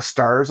 like with the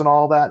stars and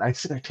all that. And I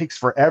said, it takes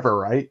forever,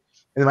 right?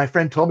 And then my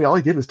friend told me all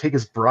he did was take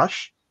his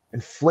brush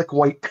and flick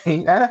white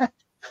paint at it.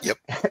 Yep.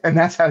 And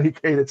that's how he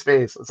created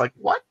space. It's like,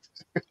 what?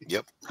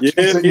 Yep.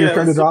 You're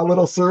trying to draw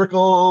little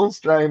circles,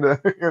 trying to,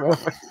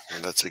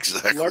 And that's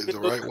exactly the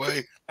right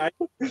way. I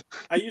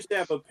used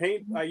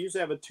to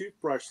have a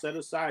toothbrush set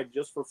aside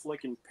just for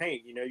flicking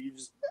paint. You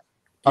just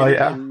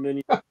and then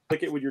you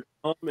flick it with your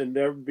thumb, and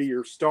there would be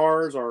your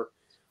stars, or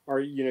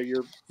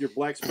your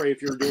black spray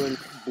if you're doing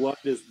blood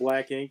is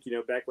black ink.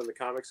 Back when the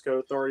Comics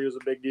Code Authority was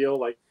a big deal,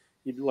 like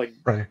you'd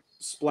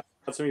splash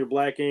out some of your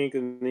black ink,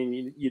 and then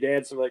you'd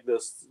add some like the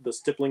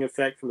stippling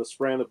effect from the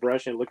spray on the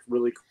brush, and it looked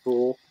really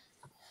cool.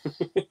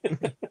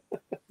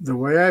 The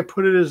way I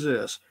put it is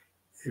this: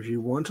 if you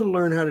want to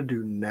learn how to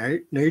do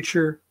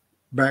nature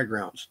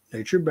backgrounds,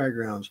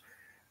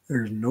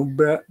 there's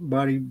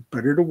nobody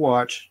better to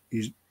watch.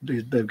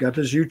 They've got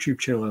this YouTube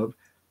channel of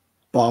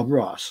Bob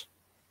Ross.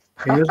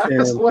 Bob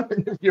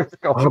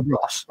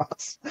Ross.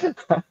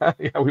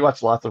 Yeah, we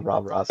watch lots of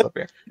Bob Ross up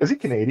here. Is he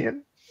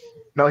Canadian?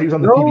 No, he was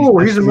on the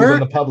TV. He's American. He was on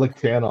the public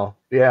channel.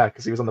 Yeah,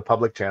 because he was on the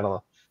public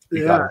channel.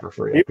 We got him for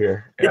free up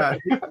here. Yeah,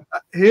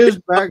 his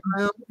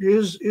background,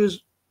 his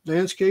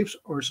landscapes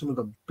are some of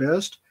the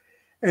best,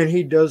 and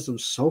he does them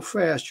so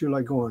fast. You're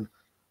like going,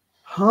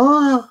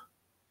 huh?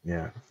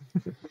 Yeah.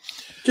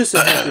 Just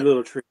a happy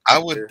little treat. I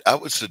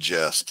would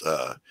suggest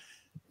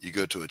you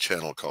go to a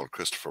channel called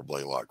Christopher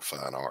Blalock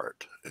Fine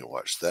Art and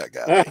watch that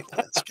guy paint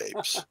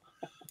landscapes.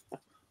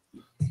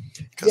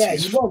 Yeah,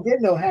 you won't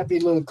get no happy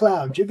little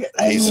clouds. You get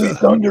angry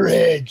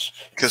thunderheads.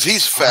 Because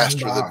he's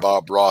faster than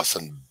Bob Ross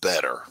and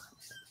better.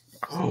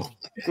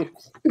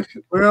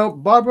 Well,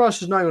 Bob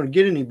Ross is not going to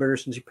get any better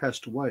since he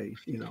passed away.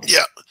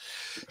 Yeah,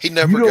 he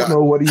never. You don't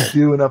know what he's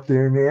doing up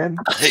there, man.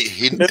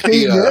 He's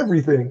painting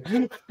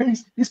everything.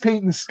 He's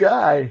painting the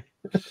sky.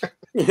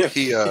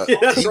 He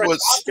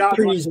was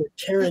trees are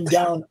tearing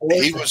down.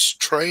 He was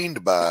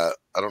trained by,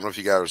 I don't know if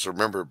you guys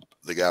remember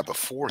the guy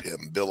before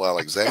him, Bill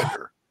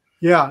Alexander.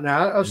 Yeah,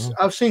 now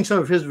I've seen some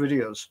of his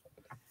videos.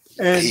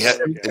 And he had,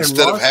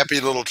 instead of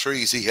happy little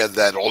trees, he had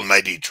that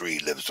almighty tree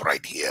lives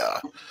right here.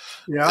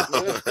 Yeah,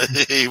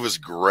 he was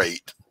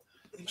great.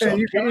 And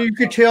you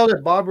could tell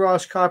that Bob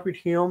Ross copied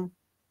him.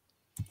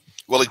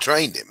 Well, he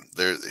trained him.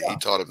 He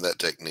taught him that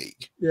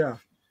technique. Yeah.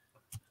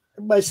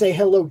 Everybody say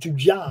hello to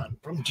John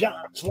from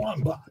John's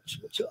Lawn Box.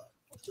 What's up?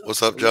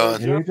 What's up, John?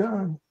 Hey,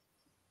 John.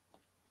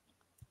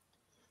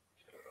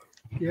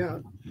 Yeah,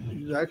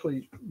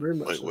 exactly. Very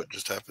much. Wait, so. what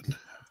just happened?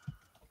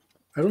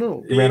 I don't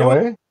know. He ran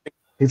away?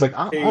 He's like,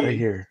 I'm out of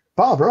here.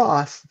 Bob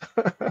Ross.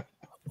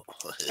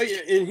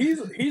 And he's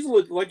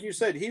like you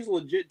said, he's a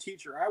legit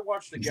teacher. I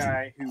watched a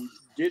guy who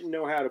didn't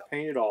know how to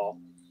paint at all,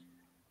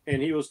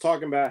 and he was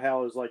talking about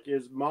how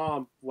his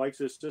mom likes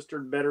his sister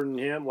better than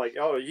him. Like,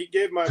 oh, he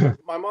gave my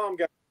mom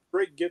got a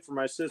great gift for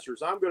my sister,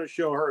 so I'm going to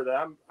show her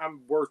that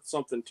I'm worth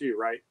something too,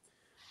 right?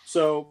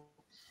 So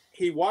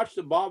he watched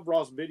a Bob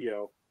Ross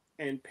video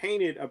and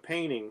painted a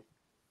painting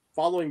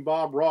following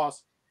Bob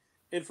Ross.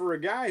 And for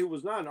a guy who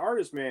was not an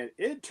artist, man,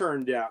 it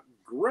turned out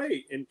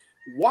great. And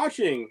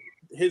watching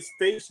his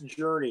face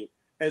journey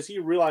as he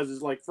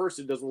realizes, like, first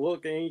it doesn't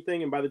look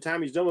anything, and by the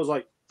time he's done, it was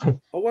like,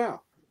 oh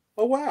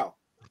wow.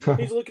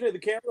 He's looking at the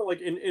camera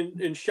like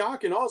in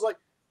shock, and I was like,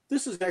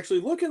 this is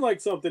actually looking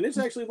like something. It's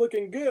actually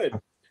looking good.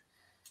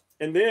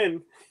 And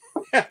then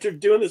after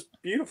doing this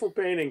beautiful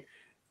painting,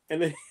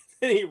 and then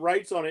he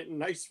writes on it in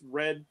nice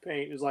red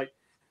paint, is like,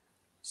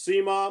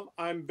 see, Mom,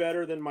 I'm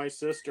better than my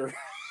sister.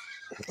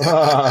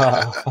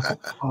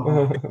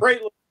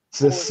 Great.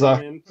 This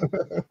sucks.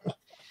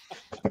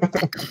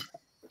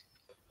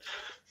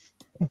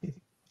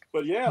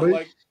 But yeah,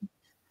 like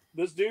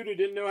this dude who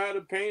didn't know how to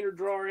paint or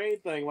draw or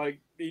anything, like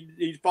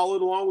he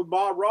followed along with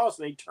Bob Ross,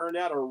 and he turned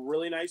out a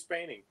really nice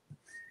painting.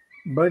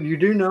 But you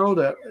do know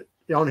that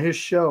on his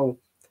show,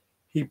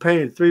 he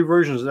painted 3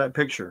 versions of that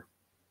picture.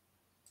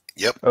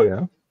 Yep. Oh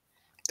yeah.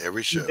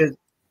 Every show.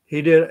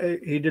 He did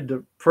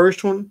the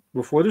first one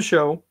before the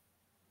show.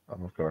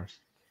 Oh, of course.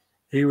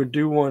 He would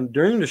do one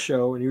during the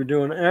show, and he would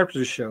do one after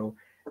the show.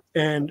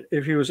 And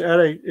if he was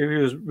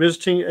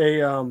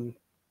visiting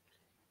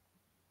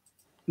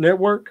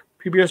network,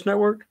 PBS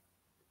network.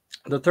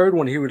 The third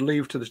one he would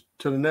leave to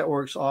the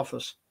network's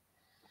office.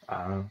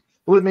 Well,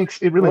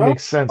 it really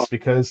makes sense,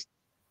 because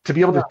to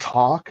be able to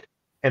talk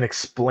and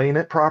explain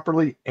it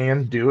properly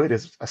and do it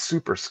is a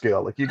super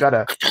skill. Like you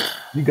gotta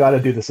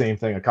do the same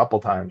thing a couple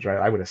times, right?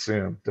 I would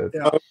assume that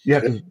you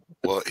have to.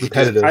 Well,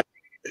 repetitive.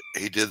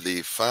 He did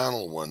the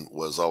final one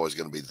was always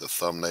going to be the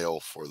thumbnail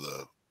for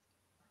the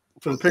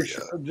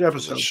picture, the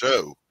episode, for the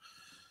show.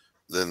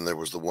 Then there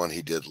was the one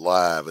he did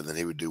live, and then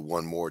he would do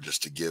one more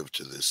just to give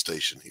to the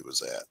station he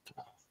was at.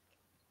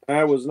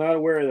 I was not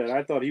aware of that.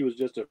 I thought he was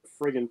just a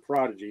friggin'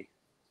 prodigy.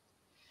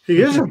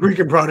 He is a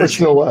freaking prodigy.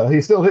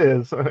 He still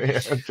is. All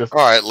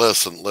right,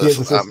 listen.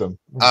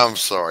 I'm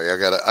sorry. I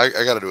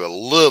gotta do a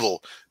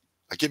little.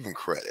 I give him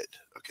credit,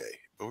 okay,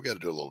 but we got to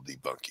do a little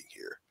debunking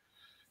here.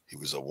 He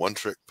was a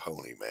one-trick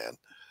pony, man.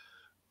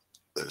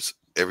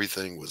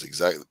 Everything was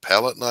exactly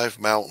palette knife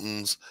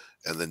mountains,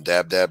 and then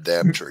dab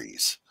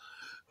trees.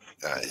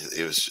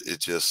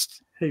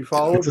 He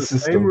followed the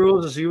same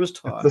rules as he was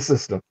taught. The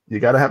system. You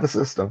got to have a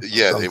system.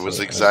 Yeah, it was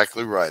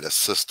exactly right. A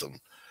system.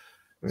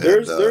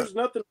 There's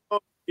nothing wrong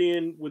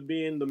with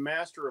being the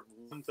master of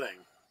one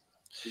thing.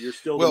 You're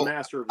still the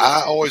master of one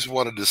I thing. always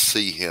wanted to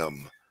see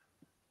him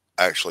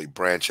actually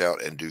branch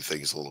out and do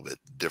things a little bit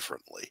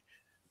differently,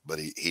 but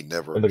he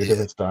never did. A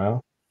different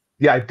style.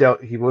 Yeah, I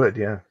doubt he would.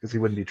 Yeah, because he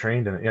wouldn't be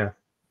trained in it.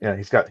 Yeah.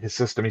 He's got his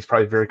system. He's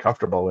probably very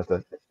comfortable with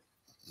it.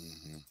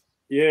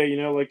 Yeah,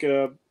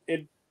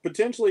 it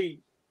potentially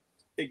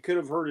it could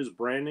have hurt his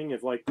branding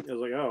if it was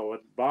like, oh,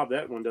 Bob,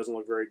 that one doesn't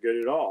look very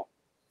good at all.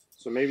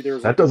 So maybe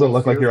there's that doesn't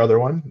look like your other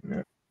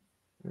one.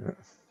 Yeah.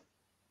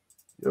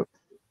 Yep.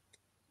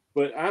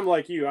 But I'm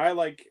like you. I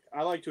like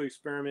to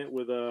experiment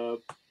with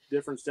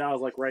different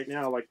styles. Like right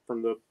now, like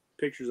from the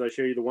pictures I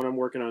show you, the one I'm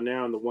working on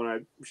now and the one I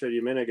showed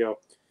you a minute ago,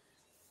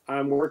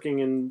 I'm working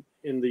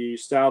in the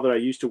style that I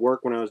used to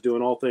work when I was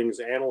doing all things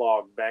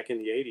analog back in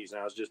the 80s,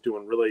 and I was just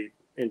doing really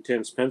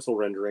intense pencil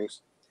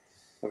renderings.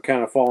 I've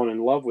kind of fallen in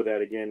love with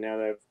that again now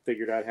that I've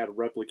figured out how to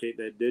replicate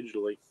that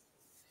digitally.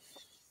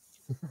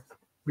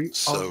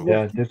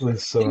 Digitally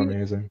is so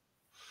amazing.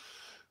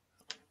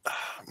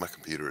 My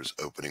computer is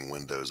opening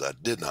windows I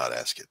did not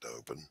ask it to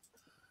open.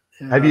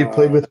 Have you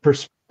played with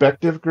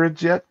perspective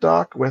grids yet,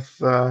 Doc?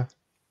 No,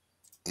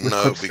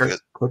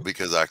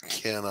 because I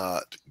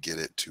cannot get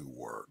it to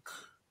work.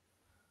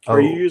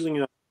 Are you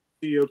using a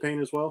Studio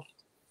Paint as well?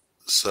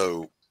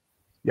 So,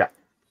 yeah,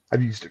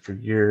 I've used it for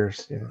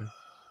years.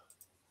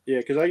 Yeah,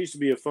 because I used to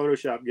be a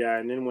Photoshop guy,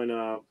 and then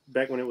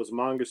back when it was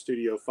Manga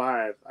Studio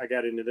 5, I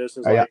got into this.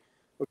 And it's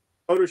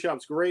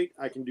Photoshop's great.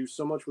 I can do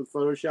so much with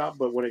Photoshop,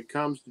 but when it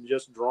comes to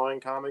just drawing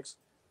comics,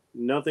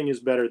 nothing is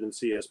better than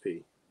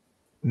CSP.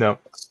 No,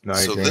 I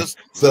so agree.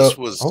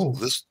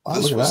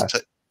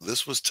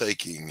 This was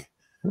taking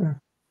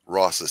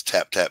Ross's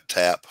tap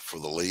for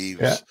the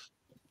leaves,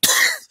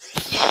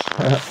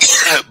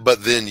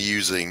 but then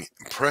using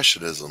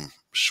Impressionism,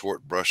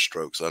 short brush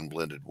strokes,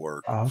 unblended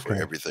work for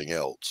everything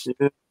else,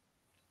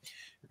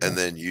 and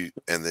then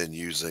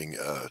using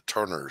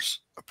Turner's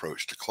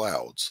approach to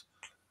clouds.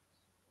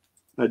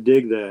 I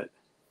dig that.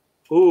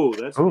 Oh,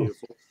 that's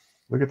beautiful.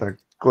 Look at the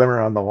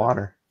glimmer on the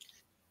water.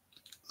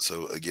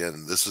 So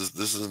again, this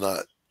is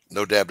not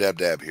no dab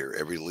here.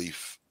 Every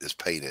leaf is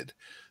painted,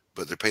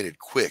 but they're painted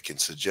quick and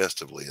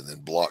suggestively, and then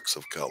blocks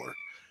of color.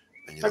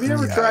 And, have you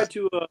ever tried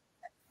to?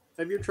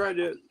 Have you tried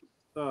to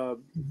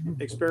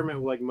experiment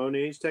with like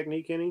Monet's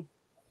technique? Any?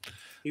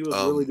 He was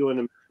really doing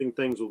amazing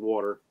things with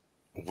water.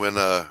 When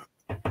I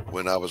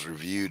was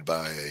reviewed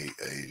by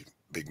a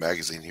big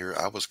magazine here,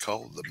 I was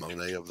called the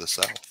Monet of the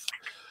South.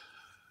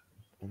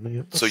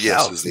 So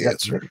yes is the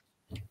answer.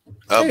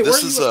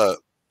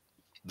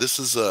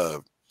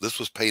 This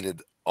was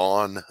painted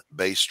on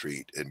Bay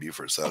Street in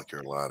Beaufort, South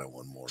Carolina,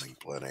 one morning,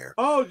 plein air.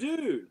 Oh,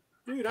 dude,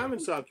 I'm in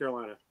South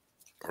Carolina.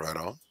 Right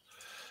on.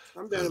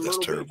 I'm down in That's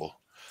Myrtle terrible. Beach.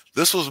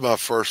 This was my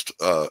first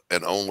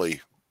and only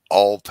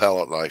all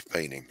palette knife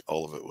painting.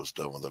 All of it was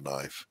done with a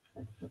knife.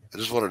 I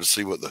just wanted to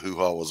see what the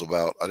hoo-ha was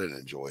about. I didn't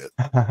enjoy it.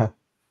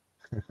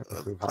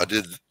 I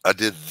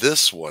did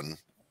this one.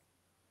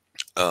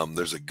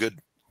 There's a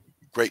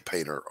great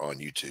painter on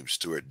YouTube,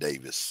 Stuart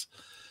Davis.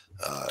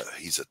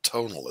 He's a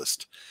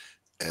tonalist,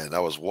 and I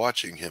was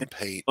watching him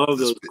paint. Love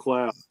those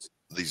clouds.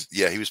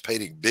 He was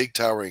painting big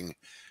towering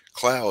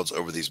clouds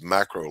over these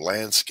macro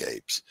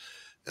landscapes.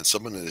 And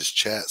someone in his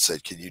chat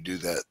said, "Can you do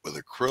that with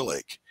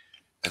acrylic?"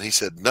 And he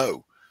said,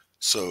 "No."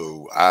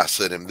 So I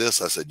sent him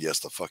this. I said, "Yes,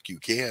 the fuck you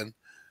can."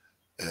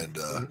 And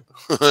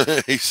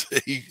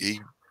he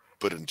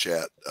put in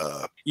chat.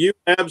 You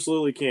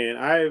absolutely can.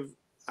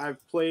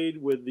 I've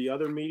played with the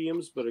other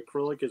mediums, but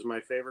acrylic is my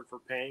favorite for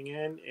painting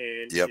in.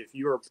 And if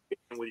you are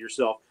painting with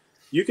yourself,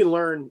 you can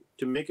learn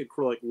to make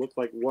acrylic look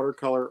like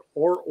watercolor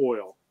or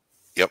oil.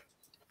 Yep.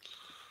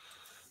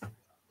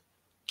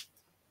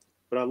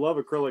 But I love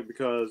acrylic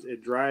because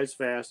it dries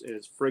fast and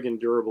it's friggin'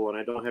 durable, and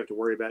I don't have to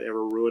worry about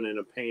ever ruining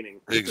a painting.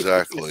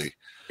 Exactly.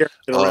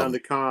 Around the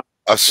con.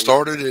 I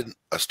started in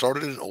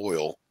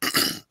oil,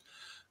 and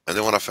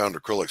then when I found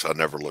acrylics, I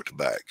never looked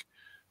back.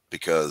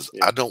 because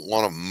I don't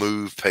want to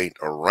move paint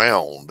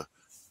around.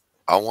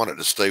 I want it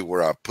to stay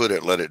where I put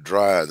it, let it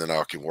dry, and then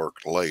I can work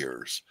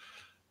layers.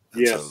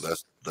 And so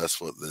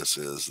that's what this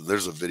is.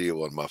 There's a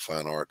video on my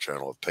fine art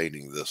channel of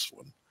painting this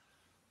one,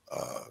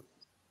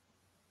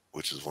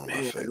 which is one of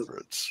my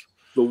favorites.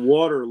 The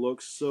water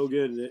looks so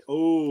good.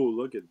 Oh,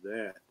 look at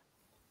that.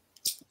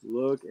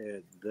 Look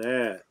at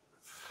that.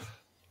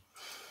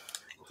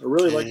 I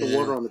really like the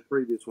water on the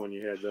previous one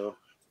you had, though.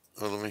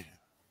 Oh, let me.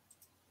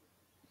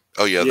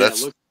 Oh, yeah,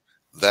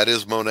 that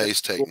is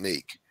Monet's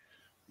technique.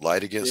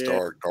 Light against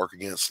dark, dark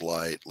against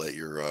light. Let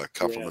your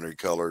complementary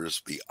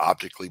colors be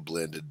optically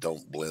blended.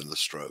 Don't blend the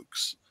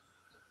strokes.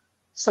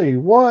 Say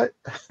what?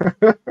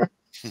 That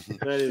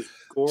is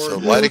gorgeous. So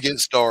light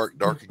against dark,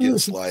 dark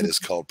against light is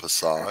called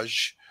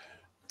passage.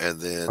 And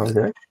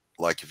then,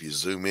 like if you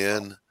zoom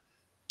in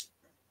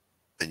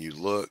and you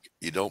look,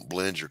 you don't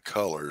blend your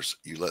colors.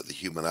 You let the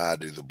human eye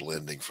do the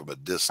blending from a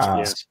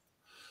distance.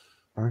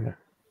 Okay.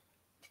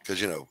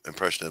 Because, you know,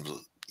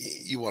 Impressionism,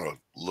 you want to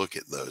look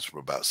at those from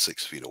about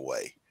 6 feet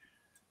away.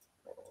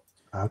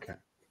 Okay.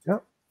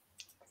 Yep.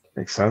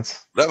 Makes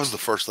sense. That was the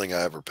first thing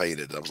I ever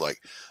painted. I was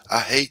like, I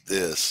hate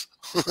this.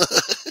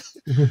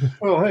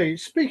 Well, hey,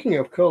 speaking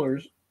of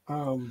colors,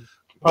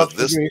 but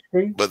this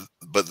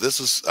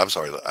is, I'm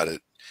sorry,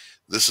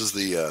 this is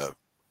the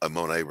a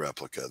Monet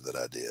replica that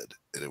I did,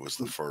 and it was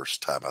the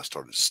first time I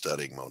started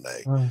studying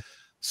Monet.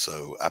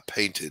 So I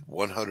painted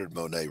 100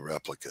 Monet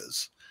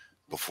replicas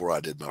before I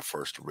did my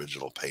first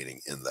original painting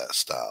in that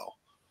style.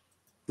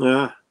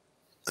 Yeah.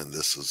 And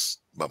this is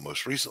my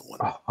most recent one.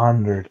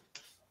 100.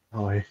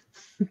 Oh, wait.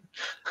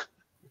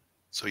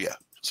 So yeah,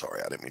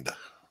 sorry, I didn't mean to.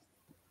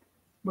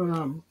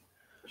 But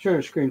share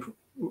the screen for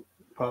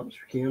Pops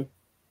if you can.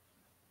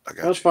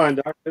 That's fine,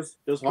 Doc. Just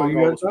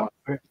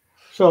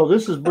So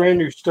this is brand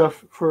new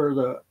stuff for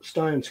the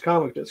Stein's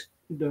comic that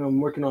I'm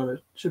working on.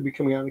 It should be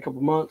coming out in a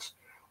couple months.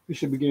 We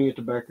should be getting it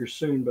to backers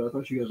soon, but I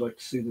thought you guys like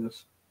to see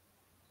this.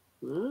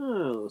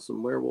 Oh,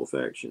 some werewolf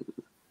action.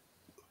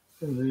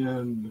 And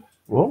then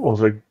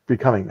werewolves are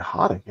becoming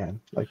hot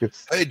again. Like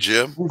it's. Hey,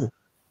 Jim.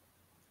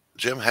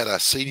 Jim, had I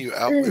seen you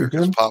out there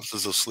because Pops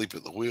is asleep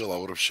at the wheel, I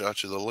would have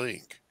shot you the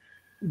link.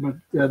 But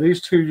yeah,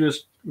 these two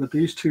just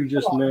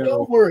now.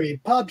 Don't worry,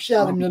 Pop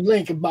shot him the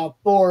link about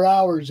 4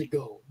 hours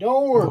ago.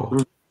 Don't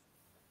worry.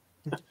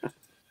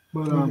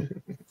 But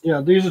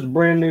yeah, these are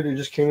brand new. They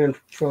just came in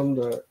from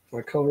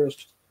my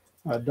colorist,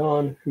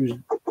 Don, who's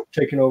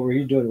taking over.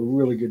 He's doing a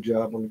really good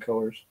job on the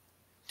colors.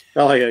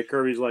 I like it.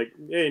 Kirby's like,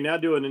 hey, now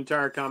do an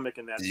entire comic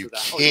in that. You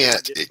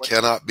can't. It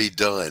cannot be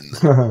done.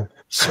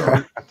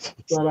 So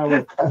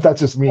that's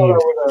just me.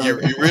 You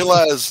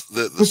realize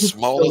that the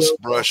smallest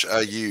brush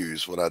I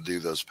use when I do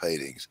those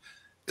paintings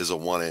is a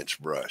 1-inch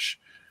brush.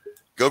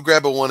 Go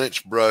grab a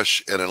 1-inch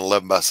brush and an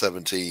 11 by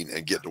 17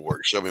 and get to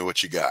work. Show me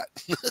what you got.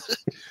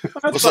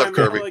 What's up,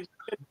 Kirby?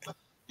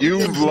 You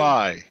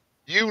lie.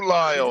 You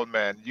lie, old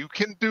man. You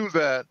can do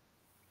that.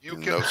 You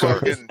can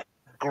fucking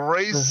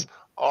grace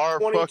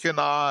our fucking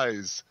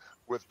eyes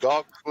with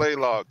Doc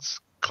Blalock's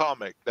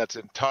comic that's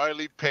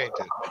entirely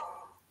painted.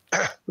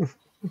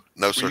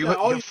 No, sir.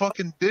 You're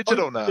fucking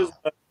digital now.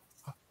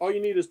 All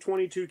you need is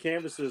 22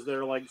 canvases that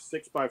are like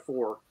 6 by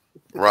 4.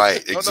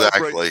 Right,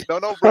 exactly. No,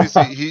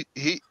 Bracey.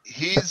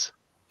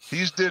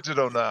 He's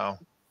digital now.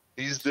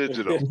 He's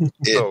digital,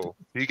 so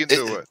he can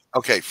do it.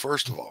 Okay,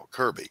 first of all,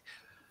 Kirby,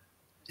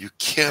 you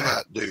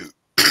cannot do.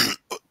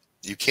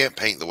 You can't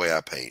paint the way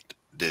I paint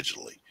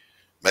digitally.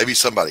 Maybe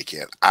somebody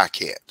can. I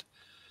can't.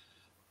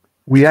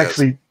 We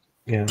actually,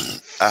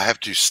 I have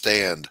to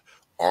stand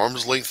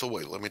arm's length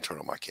away. Let me turn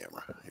on my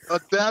camera. Here.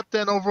 Adapt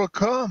and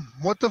overcome.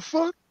 What the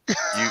fuck?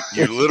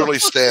 You literally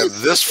stand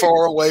this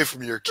far away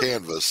from your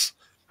canvas,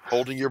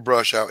 holding your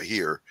brush out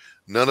here.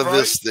 None of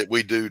this that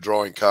we do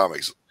drawing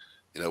comics.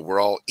 You know, we're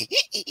all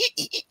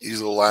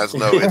these little lines.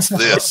 No, it's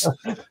this.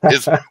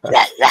 It's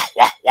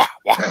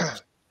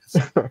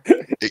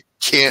it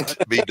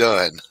can't be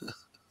done.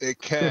 It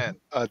can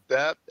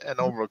adapt and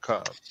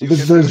overcome.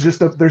 There's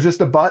just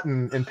a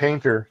button in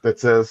Painter that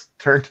says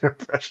 "Turn to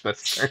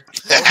Impressionist."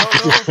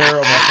 It's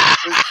terrible.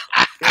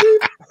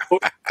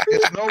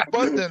 It's no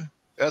button.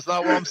 That's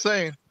not what I'm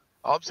saying.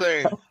 I'm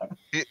saying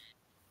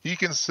he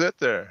can sit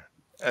there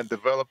and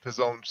develop his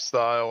own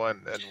style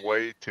and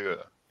way to.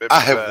 I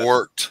have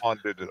worked on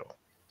digital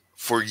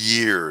for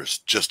years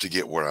just to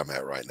get where I'm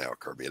at right now,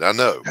 Kirby, and I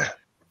know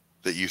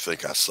that you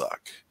think I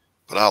suck.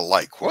 But I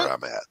like where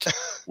I'm at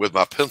with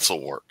my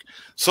pencil work.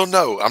 So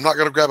no, I'm not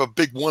going to grab a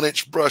big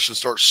 1-inch brush and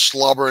start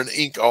slobbering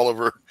ink all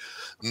over.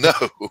 No,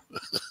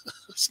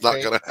 it's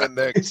not going to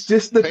happen. It's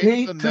just the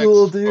paint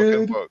tool,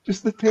 dude.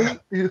 Just the paint.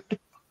 Paint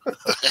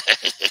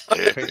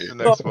the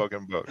next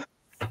fucking book.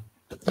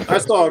 I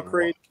saw a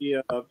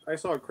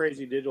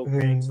crazy digital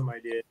painting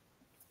somebody did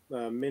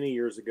many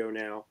years ago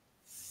now,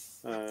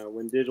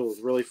 when digital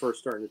was really first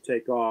starting to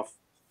take off.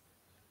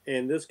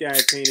 And this guy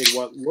painted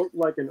what looked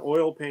like an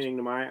oil painting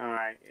to my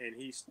eye,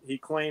 and he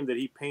claimed that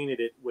he painted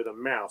it with a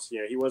mouse.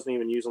 You know, he wasn't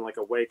even using like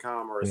a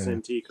Wacom or a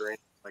Cintiq or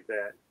anything like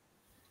that.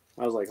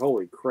 I was like,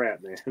 holy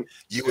crap, man.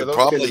 You would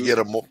probably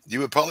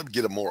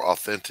get a more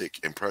authentic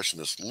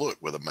impressionist look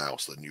with a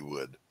mouse than you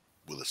would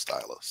with a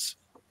stylus.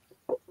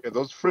 Yeah,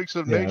 those freaks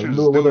of Yeah, nature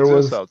Lugo, do there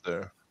exist was- out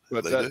there.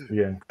 But They that, do.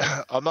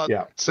 Yeah. I'm not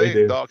Yeah, they saying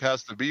do. Doc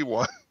has to be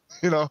one,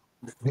 you know.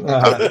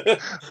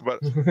 But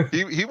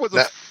he was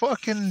a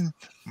fucking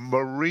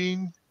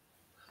Marine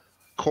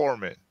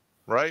corpsman,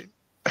 right?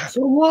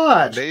 So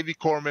what? A Navy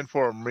corpsman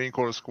for a Marine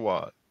Corps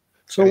squad.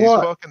 So and he's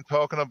what? fucking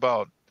talking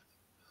about,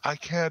 I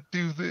can't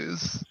do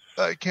this,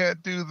 I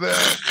can't do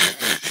that.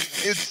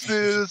 It's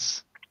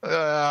this.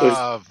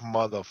 Ah,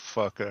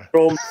 motherfucker.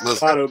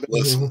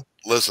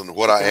 Listen.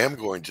 What I am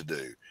going to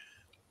do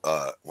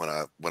when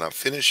I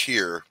finish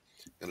here,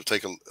 it'll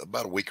take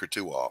about a week or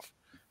two off,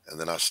 and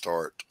then I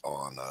start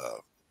on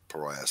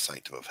Pariah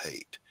Sanctum of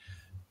Hate,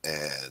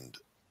 and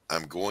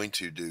I'm going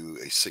to do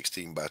a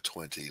 16 by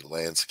 20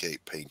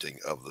 landscape painting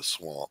of the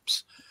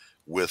swamps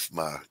with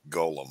my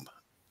golem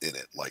in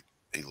it, like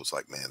he looks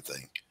like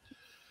Man-Thing,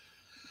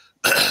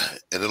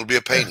 and it'll be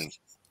a painting,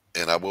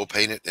 and I will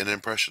paint it in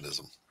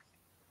Impressionism.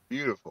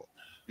 Beautiful,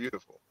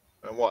 beautiful.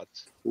 And what?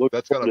 Look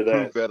That's gonna forward to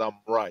prove that I'm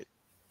right.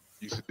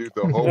 You should do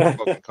the whole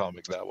fucking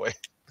comic that way.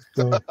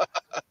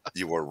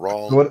 You were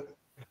wrong. What?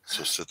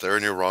 So sit there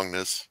in your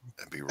wrongness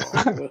and be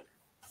wrong.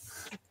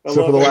 I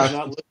So love for the how last- you're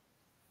not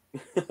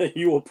listening.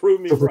 You will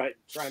prove me right.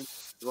 Try and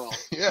wrong.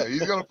 Yeah,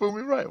 he's gonna prove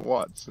me right.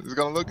 Watch. It's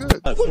gonna look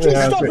good. Would you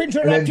Yeah, stop that's it. And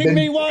interrupting then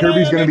me while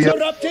Kirby's I am gonna be up-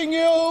 interrupting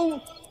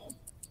you?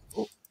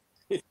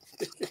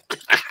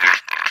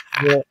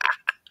 Yeah.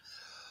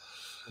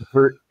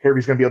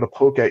 Kirby's going to be able to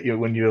poke at you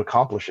when you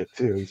accomplish it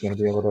too. He's going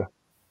to be able to.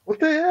 What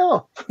the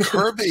hell?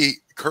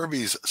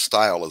 Kirby's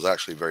style is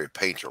actually very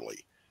painterly.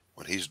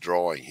 When he's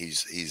drawing,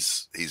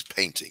 he's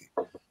painting,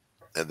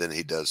 and then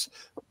he does.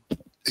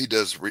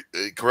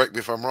 Correct me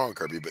if I'm wrong,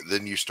 Kirby, but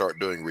then you start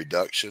doing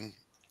reduction,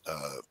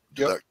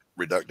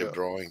 reductive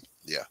drawing.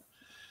 Yeah,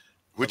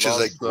 which is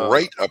a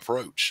great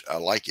approach. I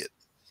like it.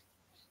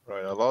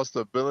 Right. I lost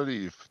the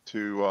ability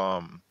to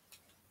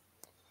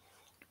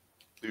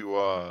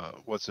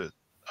what's it?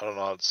 I don't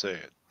know how to say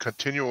it.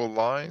 Continual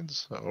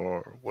lines,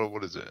 or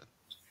what is it?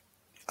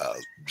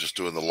 Just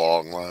doing the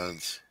long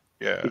lines.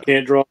 Yeah. You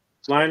can't draw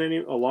a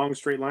long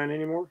straight line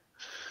anymore.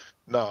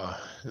 No,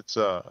 it's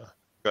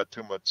got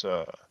too much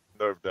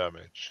nerve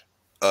damage.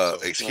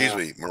 Excuse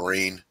me,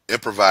 Marine.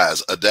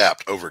 Improvise,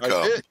 adapt,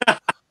 overcome.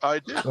 I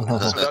did.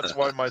 So that's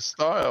why my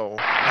style.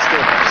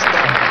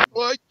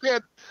 Well, I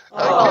can't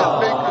make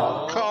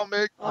a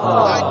comic.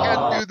 I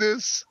can't do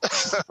this.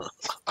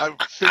 I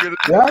figured it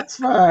out. That's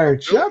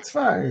fired. Shots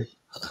fired.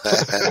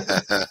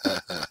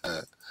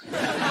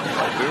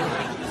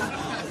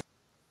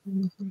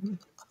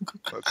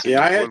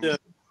 Yeah,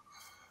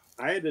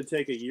 I had to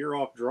take a year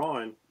off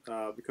drawing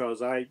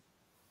because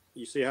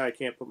you see how I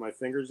can't put my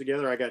fingers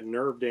together? I got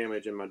nerve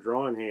damage in my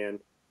drawing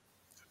hand,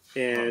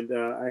 and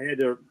I had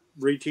to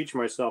reteach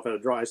myself how to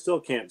draw. I still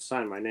can't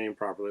sign my name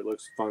properly. It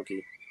looks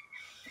funky.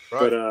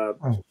 Right.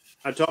 But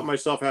I taught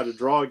myself how to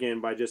draw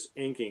again by just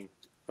inking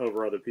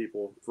over other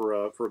people for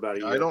about a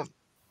year. I don't.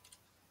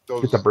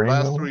 Those Get the brain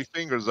last rolling? 3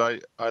 fingers, I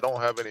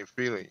don't have any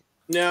feeling.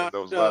 No, in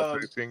those last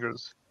 3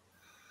 fingers.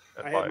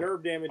 I had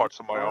nerve damage Parts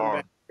of my arm.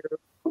 back here,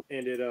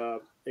 and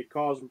it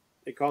caused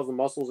the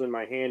muscles in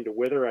my hand to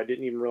wither. I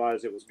didn't even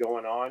realize it was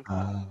going on.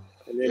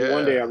 And then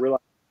one day I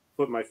realized I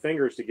put my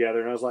fingers together,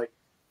 and I was like,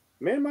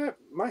 man,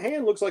 my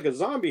hand looks like a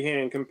zombie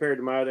hand compared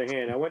to my other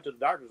hand. I went to the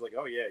doctor. Was like,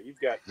 oh yeah, you've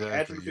got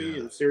atrophy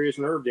and serious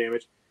nerve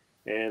damage,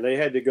 and they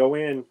had to go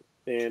in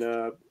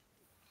and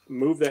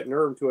move that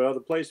nerve to another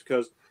place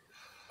because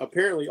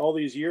apparently all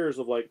these years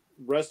of like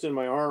resting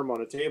my arm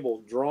on a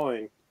table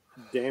drawing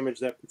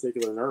damaged that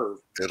particular nerve.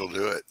 It'll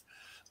do it.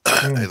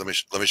 Hey, let me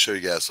show you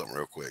guys something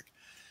real quick.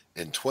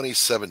 In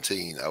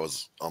 2017, I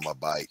was on my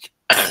bike,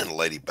 and a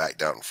lady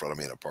backed out in front of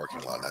me in a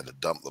parking lot. And I had to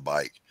dump the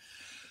bike,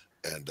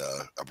 and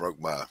I broke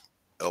my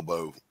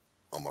elbow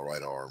on my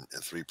right arm,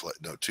 and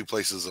 2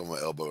 places on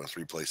my elbow and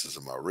 3 places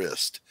in my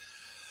wrist.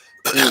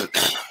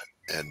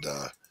 And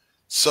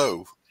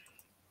so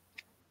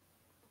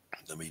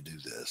let me do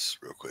this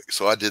real quick.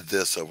 So I did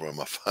this over on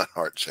my Fine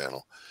Art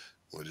channel.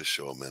 We'll just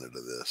show a minute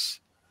of this.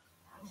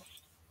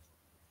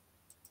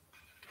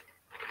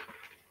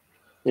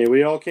 Yeah,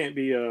 we all can't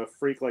be a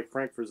freak like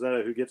Frank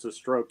Frazetta who gets a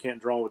stroke,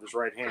 can't draw with his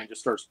right hand,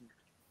 just starts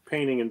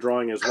painting and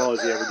drawing as well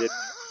as he ever did.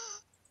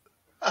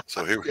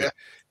 So here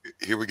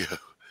we go.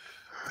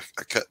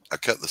 I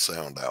cut the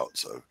sound out,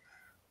 so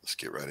let's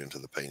get right into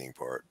the painting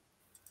part.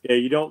 Yeah,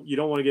 you don't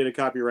want to get a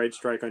copyright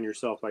strike on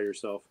yourself by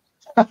yourself.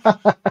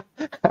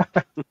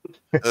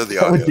 The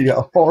That would be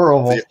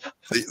horrible.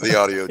 The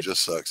audio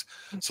just sucks.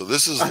 So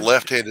this is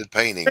left-handed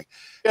painting.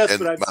 Yes,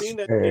 but I've seen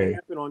that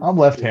happen on. I'm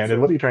left-handed.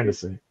 What are you trying to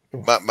say?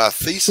 My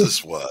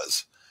thesis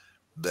was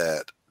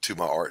that to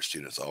my art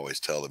students, I always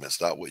tell them it's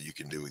not what you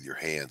can do with your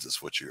hands,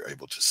 it's what you're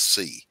able to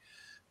see.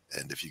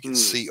 And if you can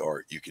see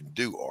art, you can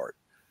do art.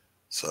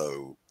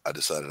 So I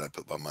decided I'd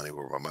put my money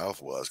where my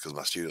mouth was because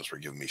my students were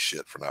giving me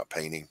shit for not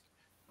painting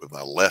with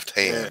my left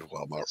hand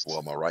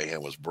while my right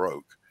hand was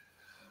broke.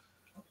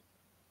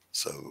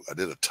 So I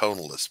did a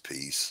tonalist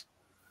piece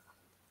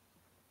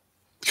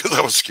because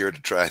I was scared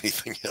to try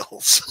anything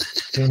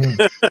else.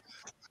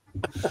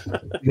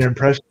 Your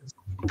impressions,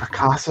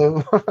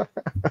 Picasso.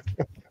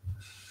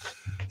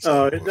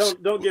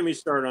 Don't get me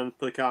started on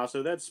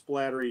Picasso. That's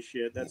splattery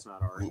shit. That's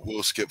not art.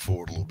 We'll skip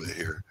forward a little bit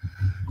here.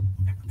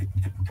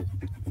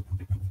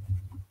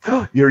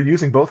 You're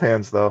using both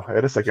hands, though.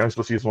 Wait a second. You're only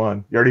supposed to use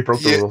one. You already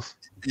broke the rules.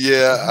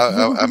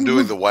 Yeah, I'm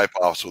doing the wipe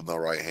offs with my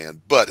right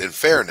hand. But in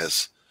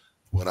fairness,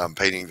 when I'm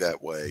painting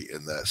that way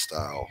in that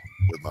style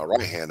with my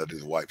right hand, I do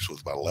the wipes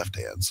with my left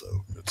hand. So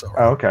it's all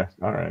right. Oh, okay.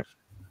 All right.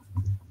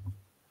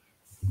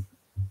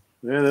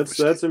 Yeah,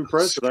 that's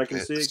impressive. I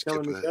can see it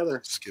coming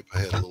together. Skip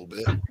ahead a little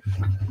bit.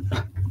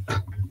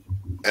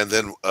 And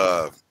then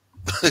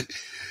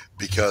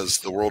because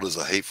the world is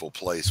a hateful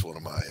place, one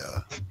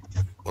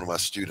of my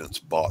students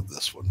bought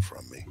this one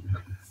from me.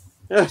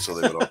 So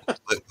they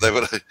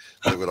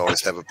would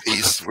always have a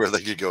piece where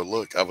they could go,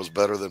 look, I was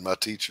better than my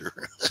teacher.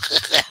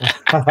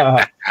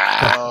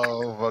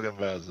 Oh, fucking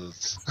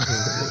bastards.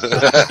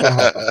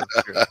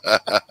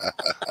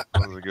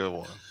 That was a good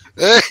one.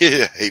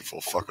 Yeah,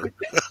 hateful fucker.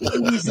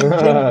 Ladies and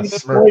gentlemen,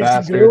 boys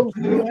and girls,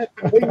 we have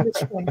to bring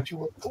this one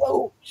to a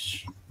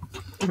close.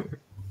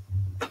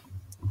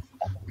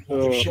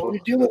 The show to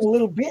do in a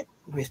little bit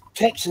with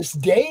Texas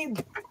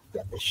Dave.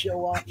 Got the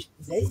show off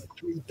today at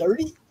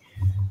 3:30.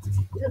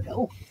 You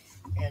know,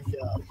 and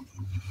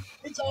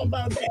it's all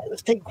about that.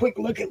 Let's take a quick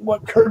look at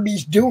what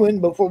Kirby's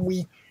doing before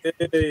we.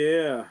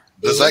 Yeah.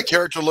 Does that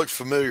character look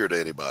familiar to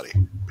anybody?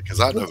 Because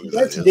I know who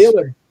That's that is.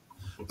 Dillard.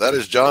 That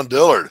is John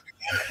Dillard.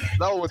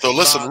 No, it's so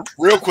listen, not.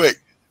 real quick.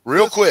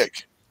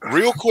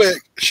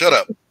 Shut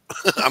up.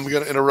 I'm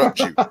going to interrupt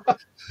you.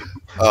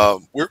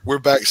 We're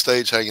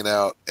backstage hanging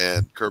out,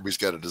 and Kirby's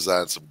got to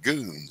design some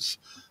goons,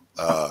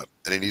 and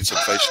he needs some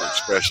facial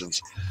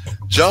expressions.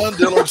 John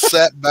Dillard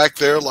sat back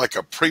there like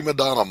a prima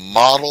donna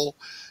model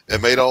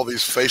and made all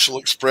these facial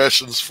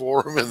expressions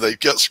for him, and they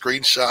got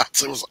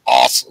screenshots. It was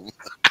awesome.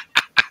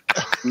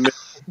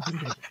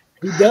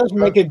 He does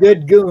make a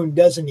good goon,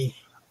 doesn't he?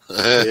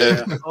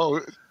 Yeah. Oh,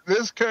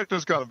 this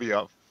character's gonna be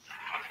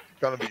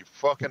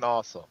fucking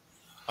awesome.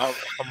 I'm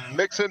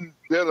mixing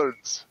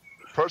Dillard's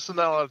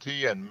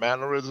personality and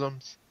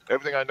mannerisms,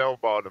 everything I know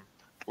about him.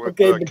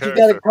 Okay, but you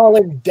gotta call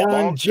him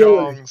Don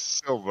Dillard.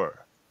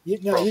 Silver.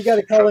 You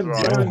gotta call him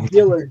Don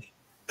Dillard.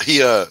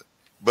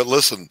 But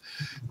listen,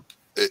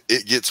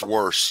 it gets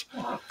worse.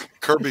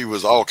 Kirby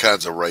was all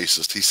kinds of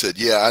racist. He said,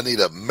 "Yeah, I need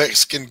a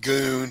Mexican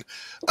goon.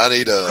 I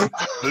need a."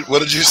 What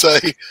did you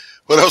say?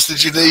 What else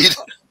did you need?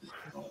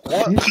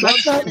 One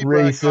skinny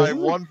black guy,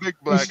 one big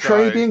black guy,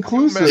 trying to be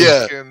inclusive. two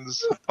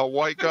Mexicans, a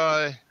white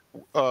guy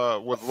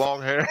with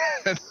long hair.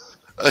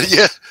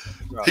 Yeah,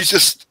 he's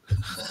just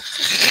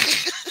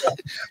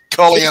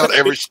calling out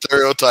every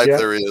stereotype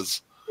there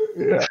is.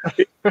 Yeah.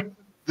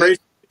 They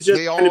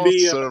all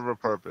serve a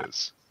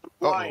purpose.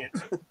 Quiet.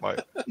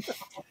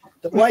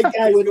 The white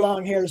guy with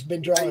long hair has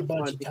been drawn a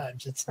bunch of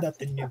times. It's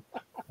nothing new.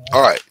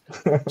 All right,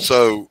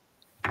 so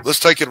let's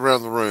take it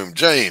around the room.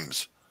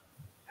 James.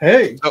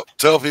 Hey.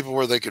 Tell people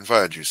where they can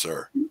find you,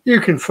 sir.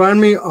 You can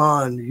find me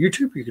on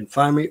YouTube. You can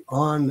find me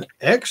on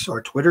X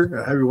or Twitter,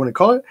 however you want to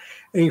call it.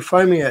 And you can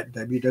find me at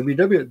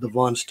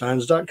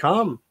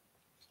www.thevonsteins.com.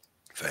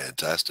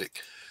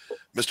 Fantastic.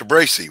 Mr.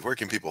 Bracey, where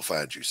can people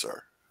find you,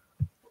 sir?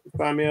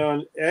 Find me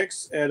on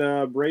X at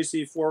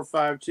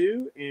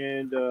Bracey452,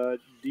 and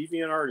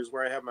DeviantArt is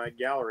where I have my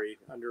gallery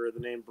under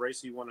the name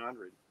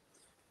Bracey100.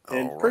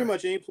 And pretty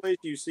much any place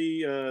you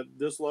see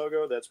this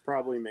logo, that's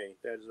probably me.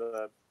 That's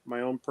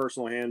my own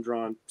personal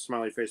hand-drawn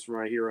smiley face from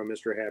my hero,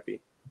 Mr.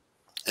 Happy.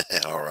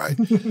 All right.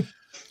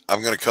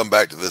 I'm going to come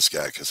back to this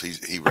guy because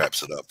he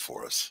wraps it up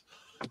for us.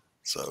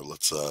 So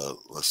let's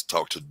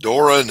talk to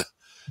Doran.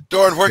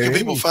 Doran, where can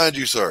people find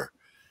you, sir?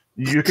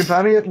 You can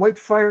find me at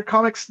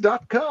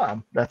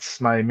whitefirecomics.com.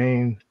 That's my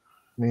main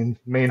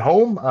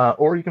home.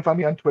 Or you can find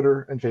me on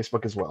Twitter and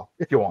Facebook as well,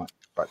 if you want.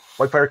 But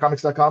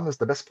whitefirecomics.com is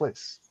the best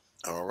place.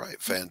 All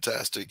right,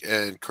 fantastic.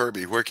 And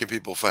Kirby, where can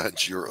people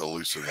find your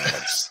elusive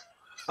ass?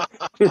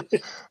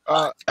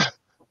 I'll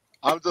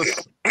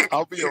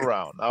be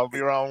around. I'll be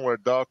around where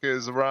Doc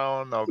is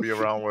around. I'll be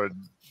around where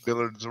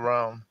Dillard's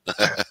around.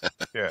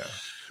 Yeah.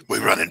 We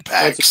run in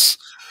packs.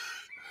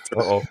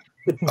 Uh-oh.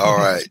 All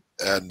right.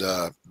 And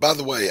by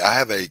the way, I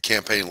have a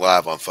campaign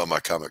live on Fun My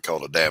Comic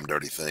called A Damn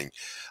Dirty Thing.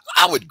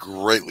 I would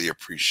greatly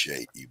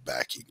appreciate you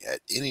backing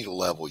at any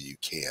level you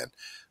can.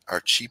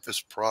 Our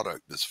cheapest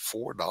product is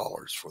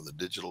 $4 for the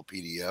digital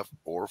PDF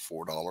or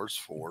 $4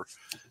 for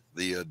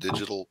the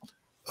digital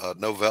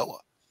novella.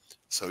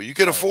 So you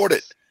can afford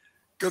it.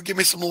 Go give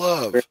me some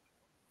love.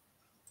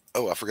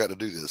 Oh, I forgot to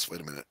do this.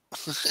 Wait a minute.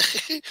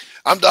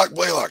 I'm Doc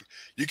Blalock.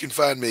 You can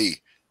find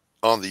me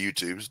on the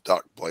YouTubes,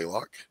 Doc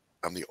Blalock.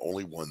 I'm the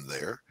only one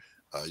there.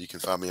 You can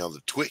find me on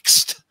the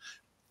Twixt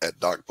at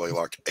Doc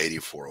Blalock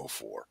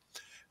 8404.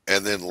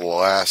 And then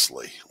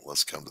lastly,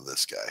 let's come to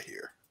this guy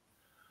here.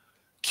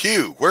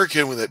 Q, where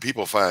can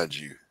people find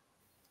you?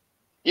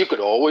 You can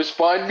always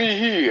find me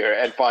here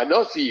and find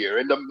us here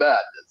in the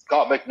Madness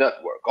Comic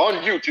Network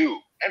on YouTube,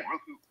 and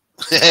Roku.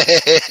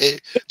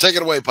 Take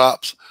it away,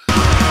 Pops.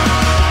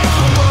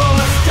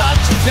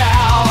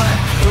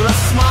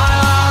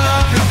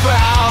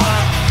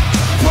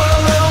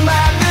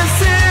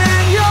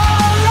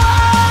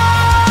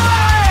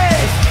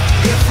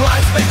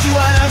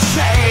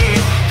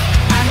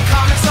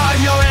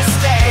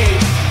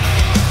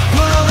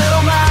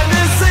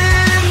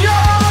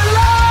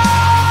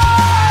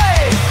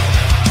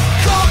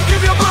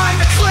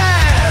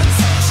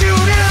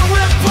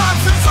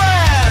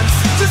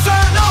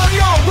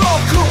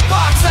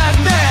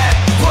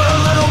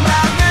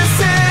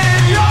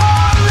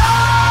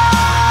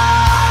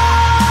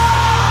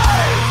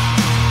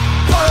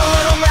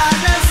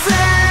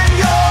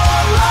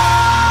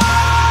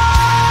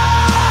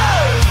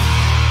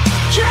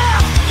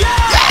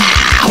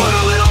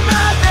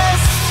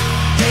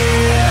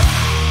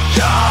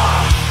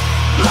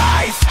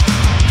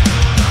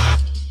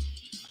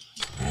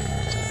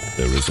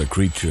 There is a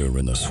creature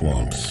in the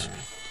swamps.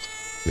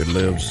 It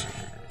lives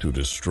to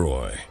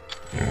destroy.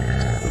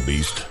 The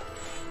beast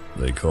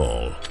they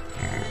call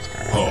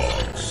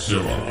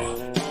Hogzilla.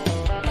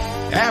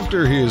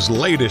 After his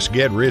latest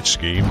get-rich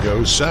scheme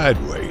goes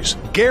sideways,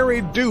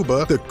 Gary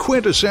Duba, the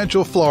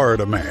quintessential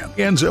Florida man,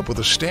 ends up with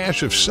a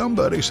stash of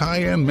somebody's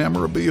high-end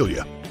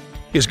memorabilia.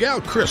 His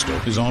gal Crystal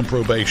is on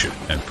probation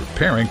and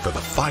preparing for the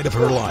fight of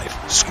her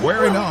life,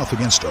 squaring off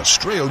against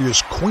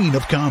Australia's Queen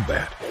of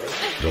Combat.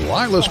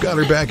 Delilah's got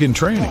her back in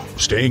training,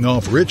 staying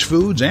off rich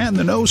foods and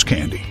the nose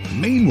candy.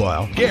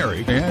 Meanwhile,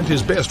 Gary and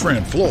his best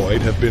friend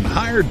Floyd have been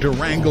hired to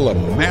wrangle a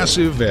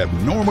massive,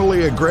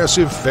 abnormally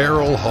aggressive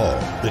feral hog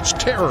that's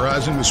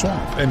terrorizing the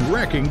swamp and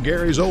wrecking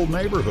Gary's old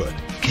neighborhood.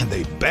 Can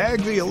they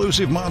bag the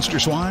elusive monster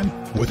swine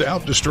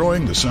without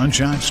destroying the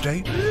Sunshine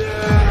State?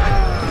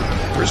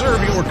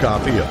 Reserve your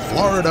copy of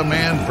Florida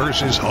Man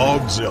vs.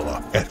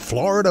 Hogzilla at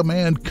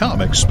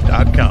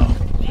FloridaManComics.com.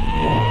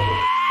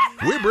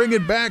 We're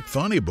bringing back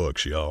funny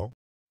books, y'all.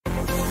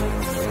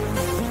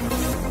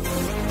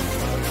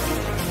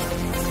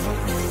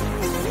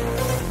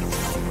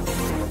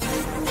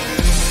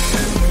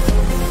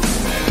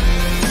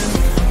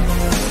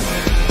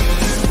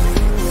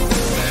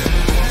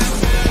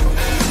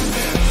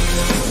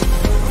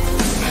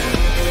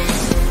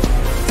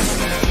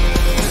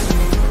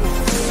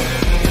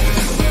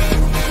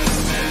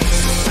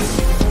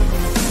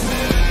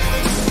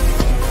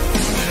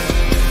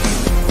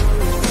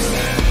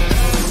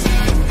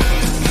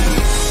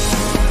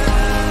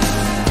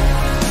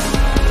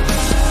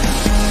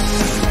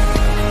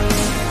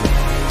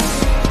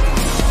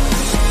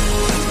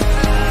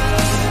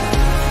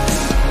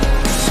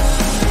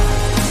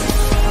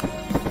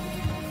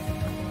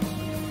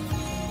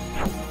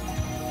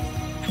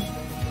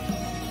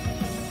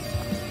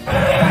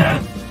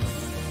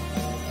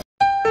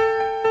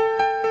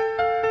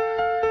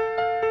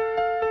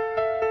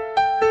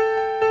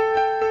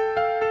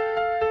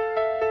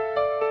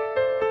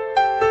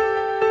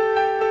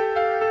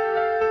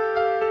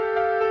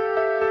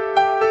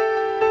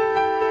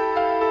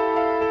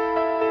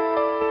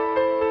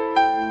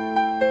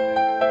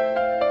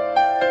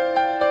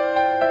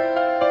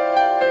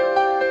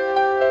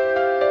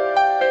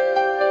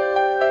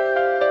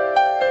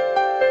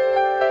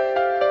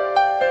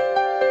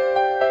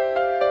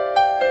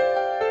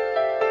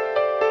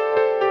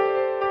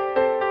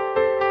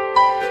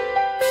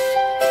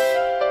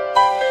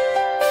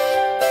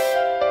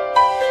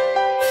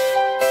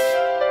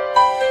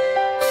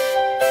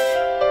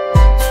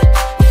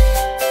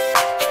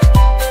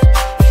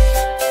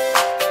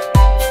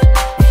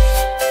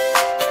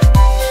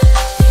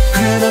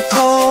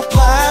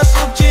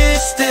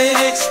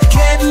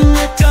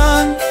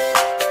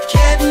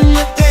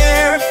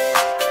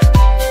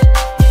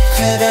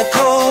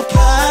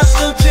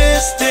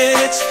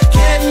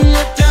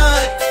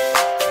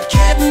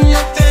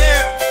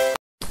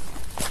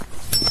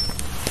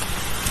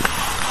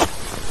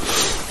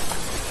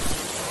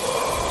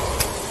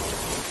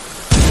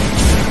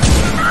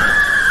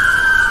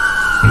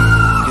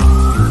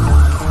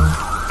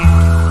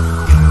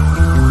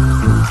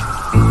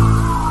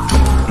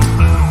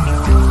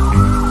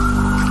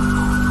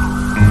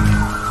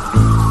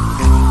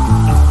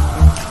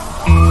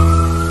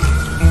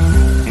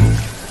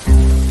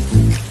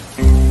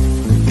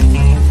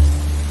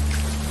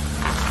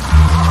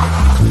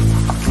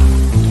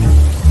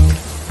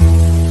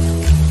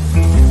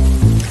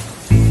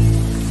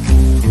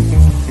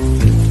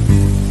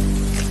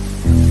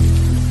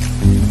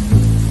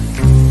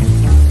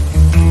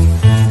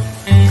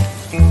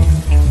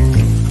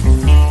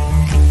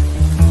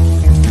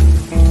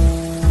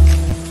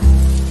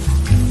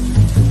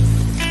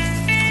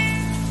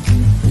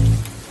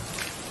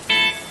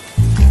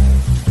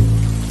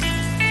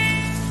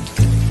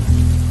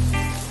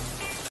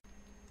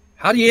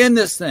 How do you end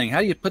this thing? How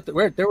do you put the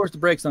where's the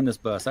brakes on this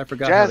bus? I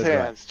forgot. Jazz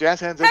hands.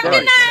 Jazz hands. Have a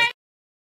good night.